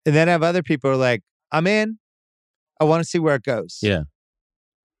 And then I have other people who are like, I'm in. I want to see where it goes. Yeah.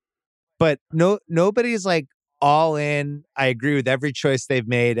 But nobody's like all in. I agree with every choice they've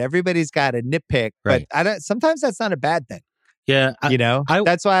made. Everybody's got a nitpick. Right. But sometimes that's not a bad thing. Yeah.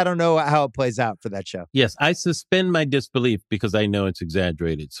 That's why I don't know how it plays out for that show. Yes, I suspend my disbelief because I know it's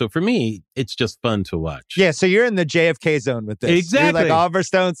exaggerated. So for me, it's just fun to watch. Yeah, so you're in the JFK zone with this. Exactly. You're like Oliver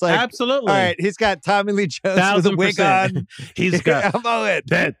Stone's like, absolutely. All right, he's got Tommy Lee Jones with a wig on. He's got I'm all in.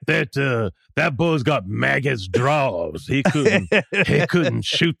 that boy's got maggots draws. He couldn't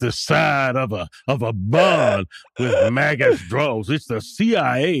shoot the side of a barn with maggots draws. It's the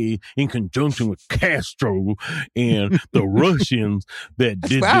CIA in conjunction with Castro and the Russians that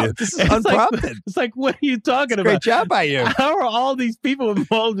did wow, this. This is unprompted. It's like, what are you talking about? Great job by you. How are all these people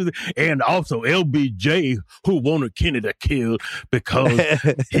involved in this? And also LBJ, who wanted Kennedy killed because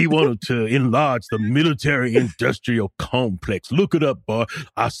he wanted to enlarge the military-industrial complex. Look it up, boy.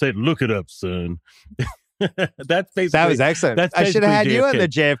 I said, look it up, son. That's basically. That was excellent. I should have had JFK. you on the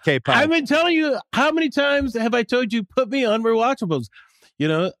JFK pod. I've been telling you, how many times have I told you, put me on rewatchables?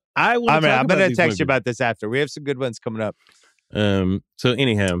 I'm going to text you about this after. We have some good ones coming up. So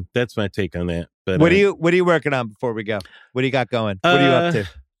anyhow, that's my take on that. But what are you working on before we go? What do you got going? What are you up to?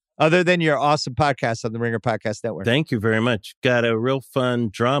 Other than your awesome podcast on the Ringer Podcast Network. Thank you very much. Got a real fun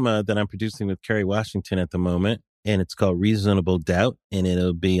drama that I'm producing with Kerry Washington at the moment, and it's called Reasonable Doubt, and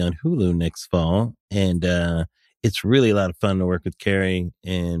it'll be on Hulu next fall. And it's really a lot of fun to work with Kerry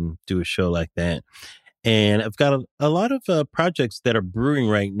and do a show like that. And I've got a lot of projects that are brewing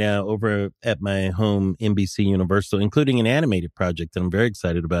right now over at my home NBC Universal, including an animated project that I'm very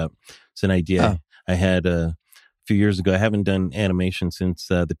excited about. It's an idea I had a few years ago. I haven't done animation since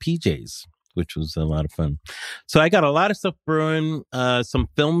the PJs, which was a lot of fun. So I got a lot of stuff brewing, some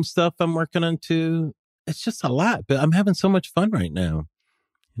film stuff I'm working on too. It's just a lot, but I'm having so much fun right now.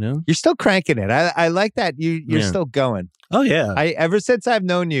 You're still cranking it. I like that. You're still going. Oh yeah. Ever since I've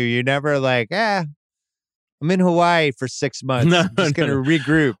known you, you're never like, I'm in Hawaii for 6 months. I'm just going to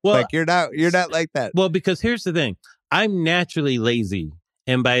regroup. Well, like you're not like that. Well, because here's the thing. I'm naturally lazy.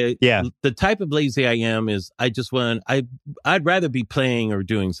 And by the type of lazy I am is I'd rather be playing or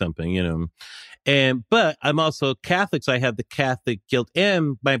doing something, but I'm also Catholic. So I have the Catholic guilt,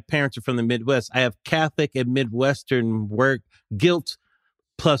 and my parents are from the Midwest. I have Catholic and Midwestern work guilt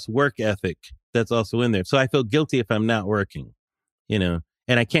plus work ethic. That's also in there. So I feel guilty if I'm not working,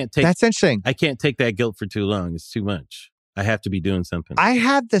 and I can't take, that's interesting. I can't take that guilt for too long. It's too much. I have to be doing something. I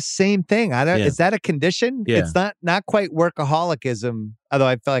have the same thing. Is that a condition? Yeah. It's not quite workaholicism, although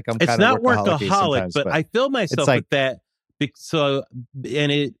I feel like I'm kind of workaholic, but I feel myself with that. So,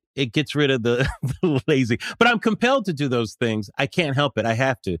 and it gets rid of the lazy, but I'm compelled to do those things. I can't help it. I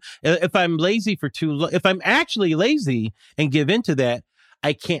have to. If I'm lazy for too long, if I'm actually lazy and give into that,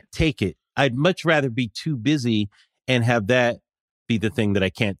 I can't take it. I'd much rather be too busy and have that be the thing that I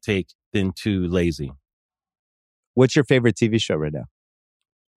can't take than too lazy. What's your favorite TV show right now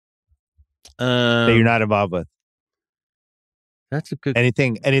that you're not involved with? That's a good.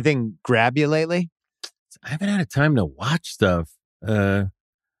 Anything grab you lately? I haven't had a time to watch stuff. It's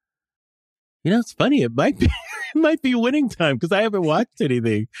funny. It might be winning time because I haven't watched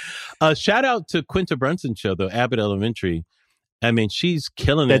anything. Shout out to Quinta Brunson's show though, Abbott Elementary. I mean, she's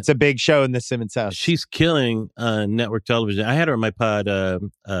killing it. That's a big show in the Simmons house. She's killing network television. I had her on my pod a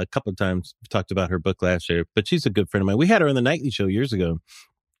couple of times. We talked about her book last year, but she's a good friend of mine. We had her on the Nightly Show years ago.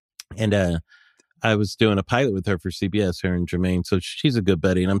 And I was doing a pilot with her for CBS, her and Jermaine. So she's a good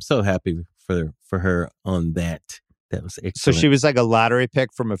buddy. And I'm so happy for her on that. That was excellent. So she was like a lottery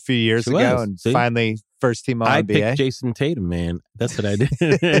pick from a few years ago and finally first team All-NBA. I picked Jason Tatum, man. That's what I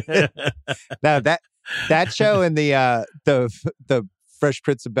did. Now that show and the Fresh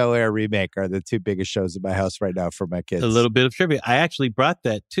Prince of Bel-Air remake are the two biggest shows in my house right now for my kids. A little bit of trivia. I actually brought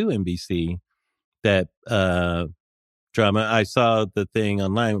that to NBC, that drama. I saw the thing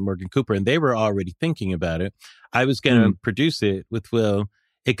online with Morgan Cooper, and they were already thinking about it. I was going to produce it with Will.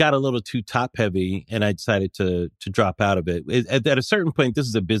 It got a little too top heavy, and I decided to drop out of it. At a certain point, this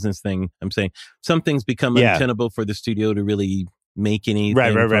is a business thing. I'm saying some things become untenable for the studio to really make anything.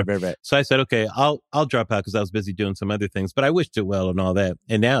 Right. So I said, okay, I'll drop out because I was busy doing some other things, but I wished it well and all that.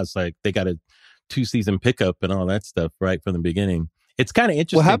 And now it's like they got a 2-season pickup and all that stuff right from the beginning. It's kind of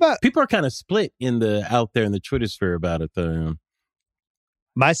interesting. Well, how about people are kind of split out there in the Twitter sphere about it though.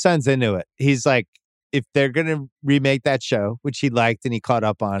 My son's into it. He's like, if they're going to remake that show, which he liked and he caught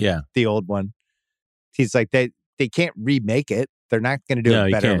up on the old one, he's like, they can't remake it. They're not going to do a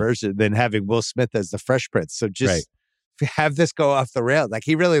better version than having Will Smith as the Fresh Prince. So just have this go off the rails. Like,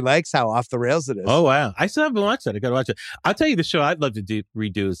 he really likes how off the rails it is. Oh, wow. I still haven't watched that. I got to watch it. I'll tell you the show I'd love to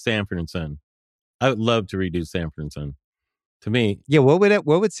redo is Sanford and Son. I would love to redo Sanford and Son. To me. Yeah, what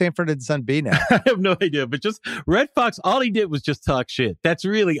would Sanford and Son be now? I have no idea. But just Red Fox, all he did was just talk shit. That's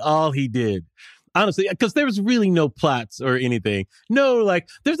really all he did. Honestly, because there was really no plots or anything. No, like,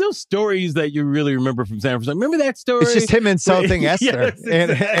 there's no stories that you really remember from San Francisco. Remember that story? It's just him insulting Esther Yes, exactly.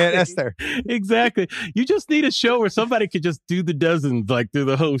 and Esther. Exactly. You just need a show where somebody could just do the dozens, like through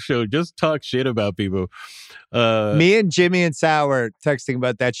the whole show, just talk shit about people. Me and Jimmy and Sal were texting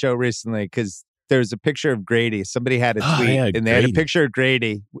about that show recently because there was a picture of Grady. Somebody had a tweet and they had a picture of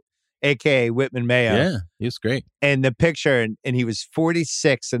Grady, a.k.a. Whitman Mayo. Yeah, he was great. And the picture, and he was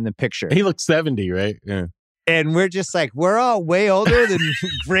 46 in the picture. He looked 70, right? Yeah. And we're just like, we're all way older than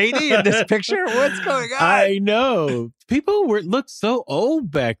Grady in this picture? What's going on? I know. People looked so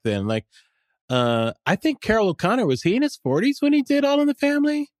old back then. Like, I think Carol O'Connor, was he in his 40s when he did All in the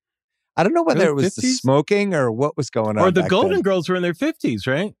Family? I don't know whether it was 50s? the smoking or what was going on. Or the back Golden then. Girls were in their 50s,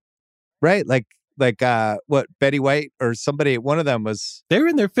 right? Right. Like what, Betty White or somebody, one of them was They were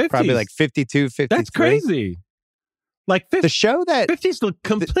in their 50s. probably like 52, 53. That's crazy. Like The show that 50s look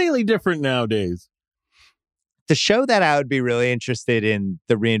completely different nowadays. the show that I would be really interested in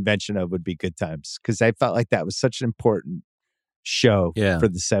the reinvention of would be Good Times, because I felt like that was such an important show for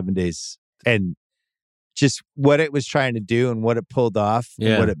the 70s, and just what it was trying to do and what it pulled off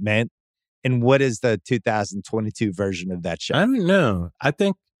and what it meant, and what is the 2022 version of that show. I don't know. I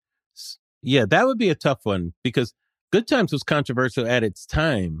think, that would be a tough one, because Good Times was controversial at its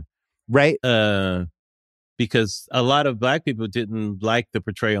time. Right. Because a lot of Black people didn't like the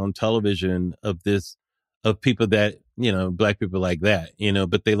portrayal on television of people that, Black people like that,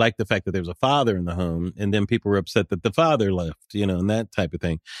 but they liked the fact that there was a father in the home, and then people were upset that the father left, and that type of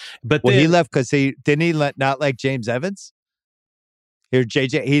thing. But he left because he not like James Evans? He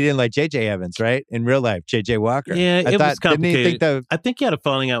didn't like JJ Evans, right? In real life, JJ Walker. Yeah, it was complicated. Didn't he think I think he had a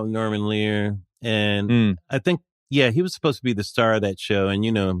falling out with Norman Lear, and I think, he was supposed to be the star of that show,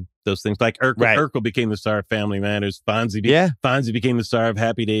 and those things like Urkel. Right. Urkel became the star of Family Matters. Fonzie became the star of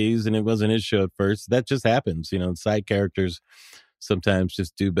Happy Days, and it wasn't his show at first. That just happens, side characters sometimes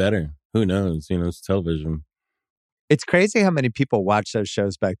just do better. Who knows? It's television. It's crazy how many people watch those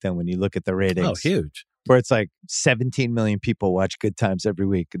shows back then when you look at the ratings. Oh, huge. Where it's like 17 million people watch Good Times every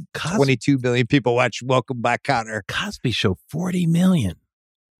week. 22 million people watch Welcome Back, Kotter. Cosby Show, 40 million.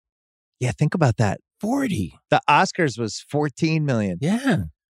 Yeah, think about that. 40. The Oscars was 14 million. Yeah.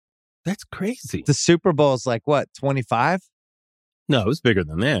 That's crazy. The Super Bowl's like what, 25? No, it was bigger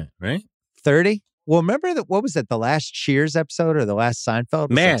than that, right? 30? Well, remember what was it? The last Cheers episode or the last Seinfeld?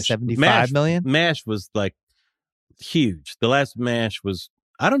 Was MASH. like 75 million? MASH was like huge. The last MASH was,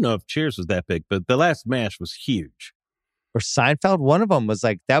 I don't know if Cheers was that big, but the last MASH was huge. Or Seinfeld? One of them was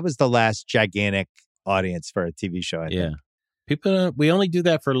like, that was the last gigantic audience for a TV show, I think. People, we only do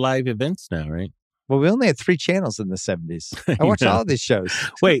that for live events now, right? Well, we only had 3 channels in the 70s. I watched all of these shows.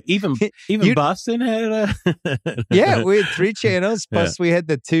 Wait, even Boston had Yeah, we had 3 channels, plus we had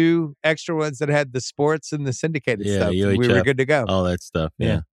the 2 extra ones that had the sports and the syndicated stuff. UHF, we were good to go. All that stuff,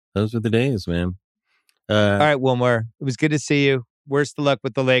 yeah. Those were the days, man. All right, Wilmore, it was good to see you. Worst of luck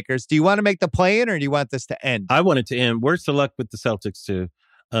with the Lakers. Do you want to make the play-in or do you want this to end? I want it to end. Worst of luck with the Celtics, too.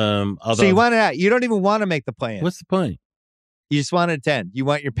 Although, so you want it out. You don't even want to make the play-in. What's the point? You just want it to end. You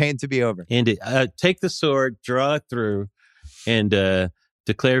want your pain to be over. And take the sword, draw it through, and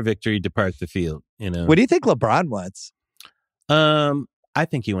declare victory, depart the field. What do you think LeBron wants? I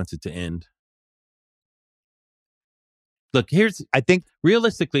think he wants it to end. Look, I think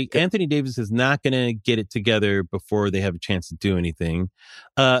realistically, Anthony Davis is not going to get it together before they have a chance to do anything.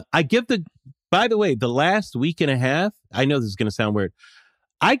 By the way, the last week and a half, I know this is going to sound weird,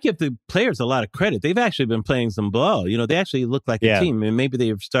 I give the players a lot of credit. They've actually been playing some ball. They actually look like a team, and maybe they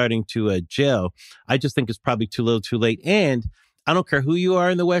are starting to gel. I just think it's probably too little, too late. And I don't care who you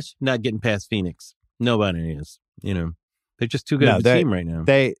are in the West, not getting past Phoenix. Nobody is. They're just too good of a team right now.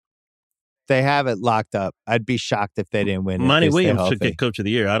 They have it locked up. I'd be shocked if they didn't win. Monty Williams should get Coach of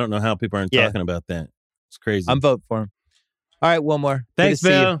the Year. I don't know how people aren't talking about that. It's crazy. I'm voting for him. All right, Wilmore. Thanks,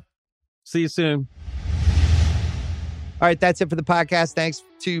 Bill. See you soon. All right, that's it for the podcast. Thanks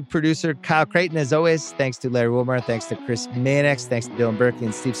to producer Kyle Creighton, as always. Thanks to Larry Wilmore. Thanks to Chris Mannix. Thanks to Dylan Berkey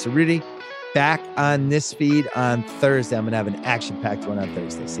and Steve Cerruti. Back on this feed on Thursday. I'm going to have an action-packed one on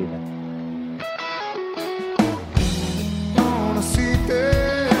Thursday. See you then.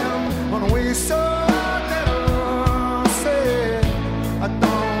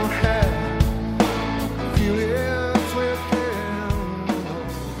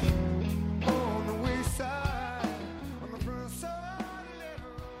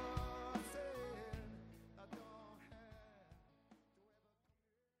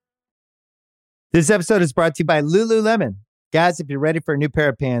 This episode is brought to you by Lululemon. Guys, if you're ready for a new pair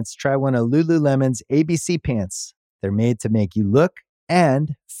of pants, try one of Lululemon's ABC pants. They're made to make you look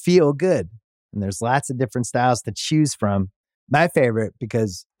and feel good. And there's lots of different styles to choose from. My favorite,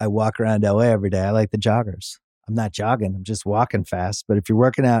 because I walk around LA every day, I like the joggers. I'm not jogging, I'm just walking fast. But if you're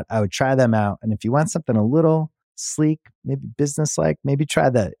working out, I would try them out. And if you want something a little sleek, maybe business-like, maybe try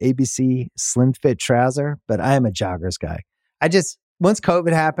the ABC Slim Fit trouser. But I am a joggers guy. Once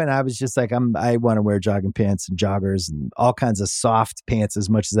COVID happened, I was just like, I want to wear jogging pants and joggers and all kinds of soft pants as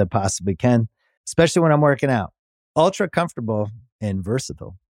much as I possibly can, especially when I'm working out. Ultra comfortable and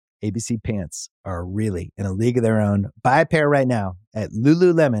versatile. ABC pants are really in a league of their own. Buy a pair right now at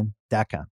lululemon.com.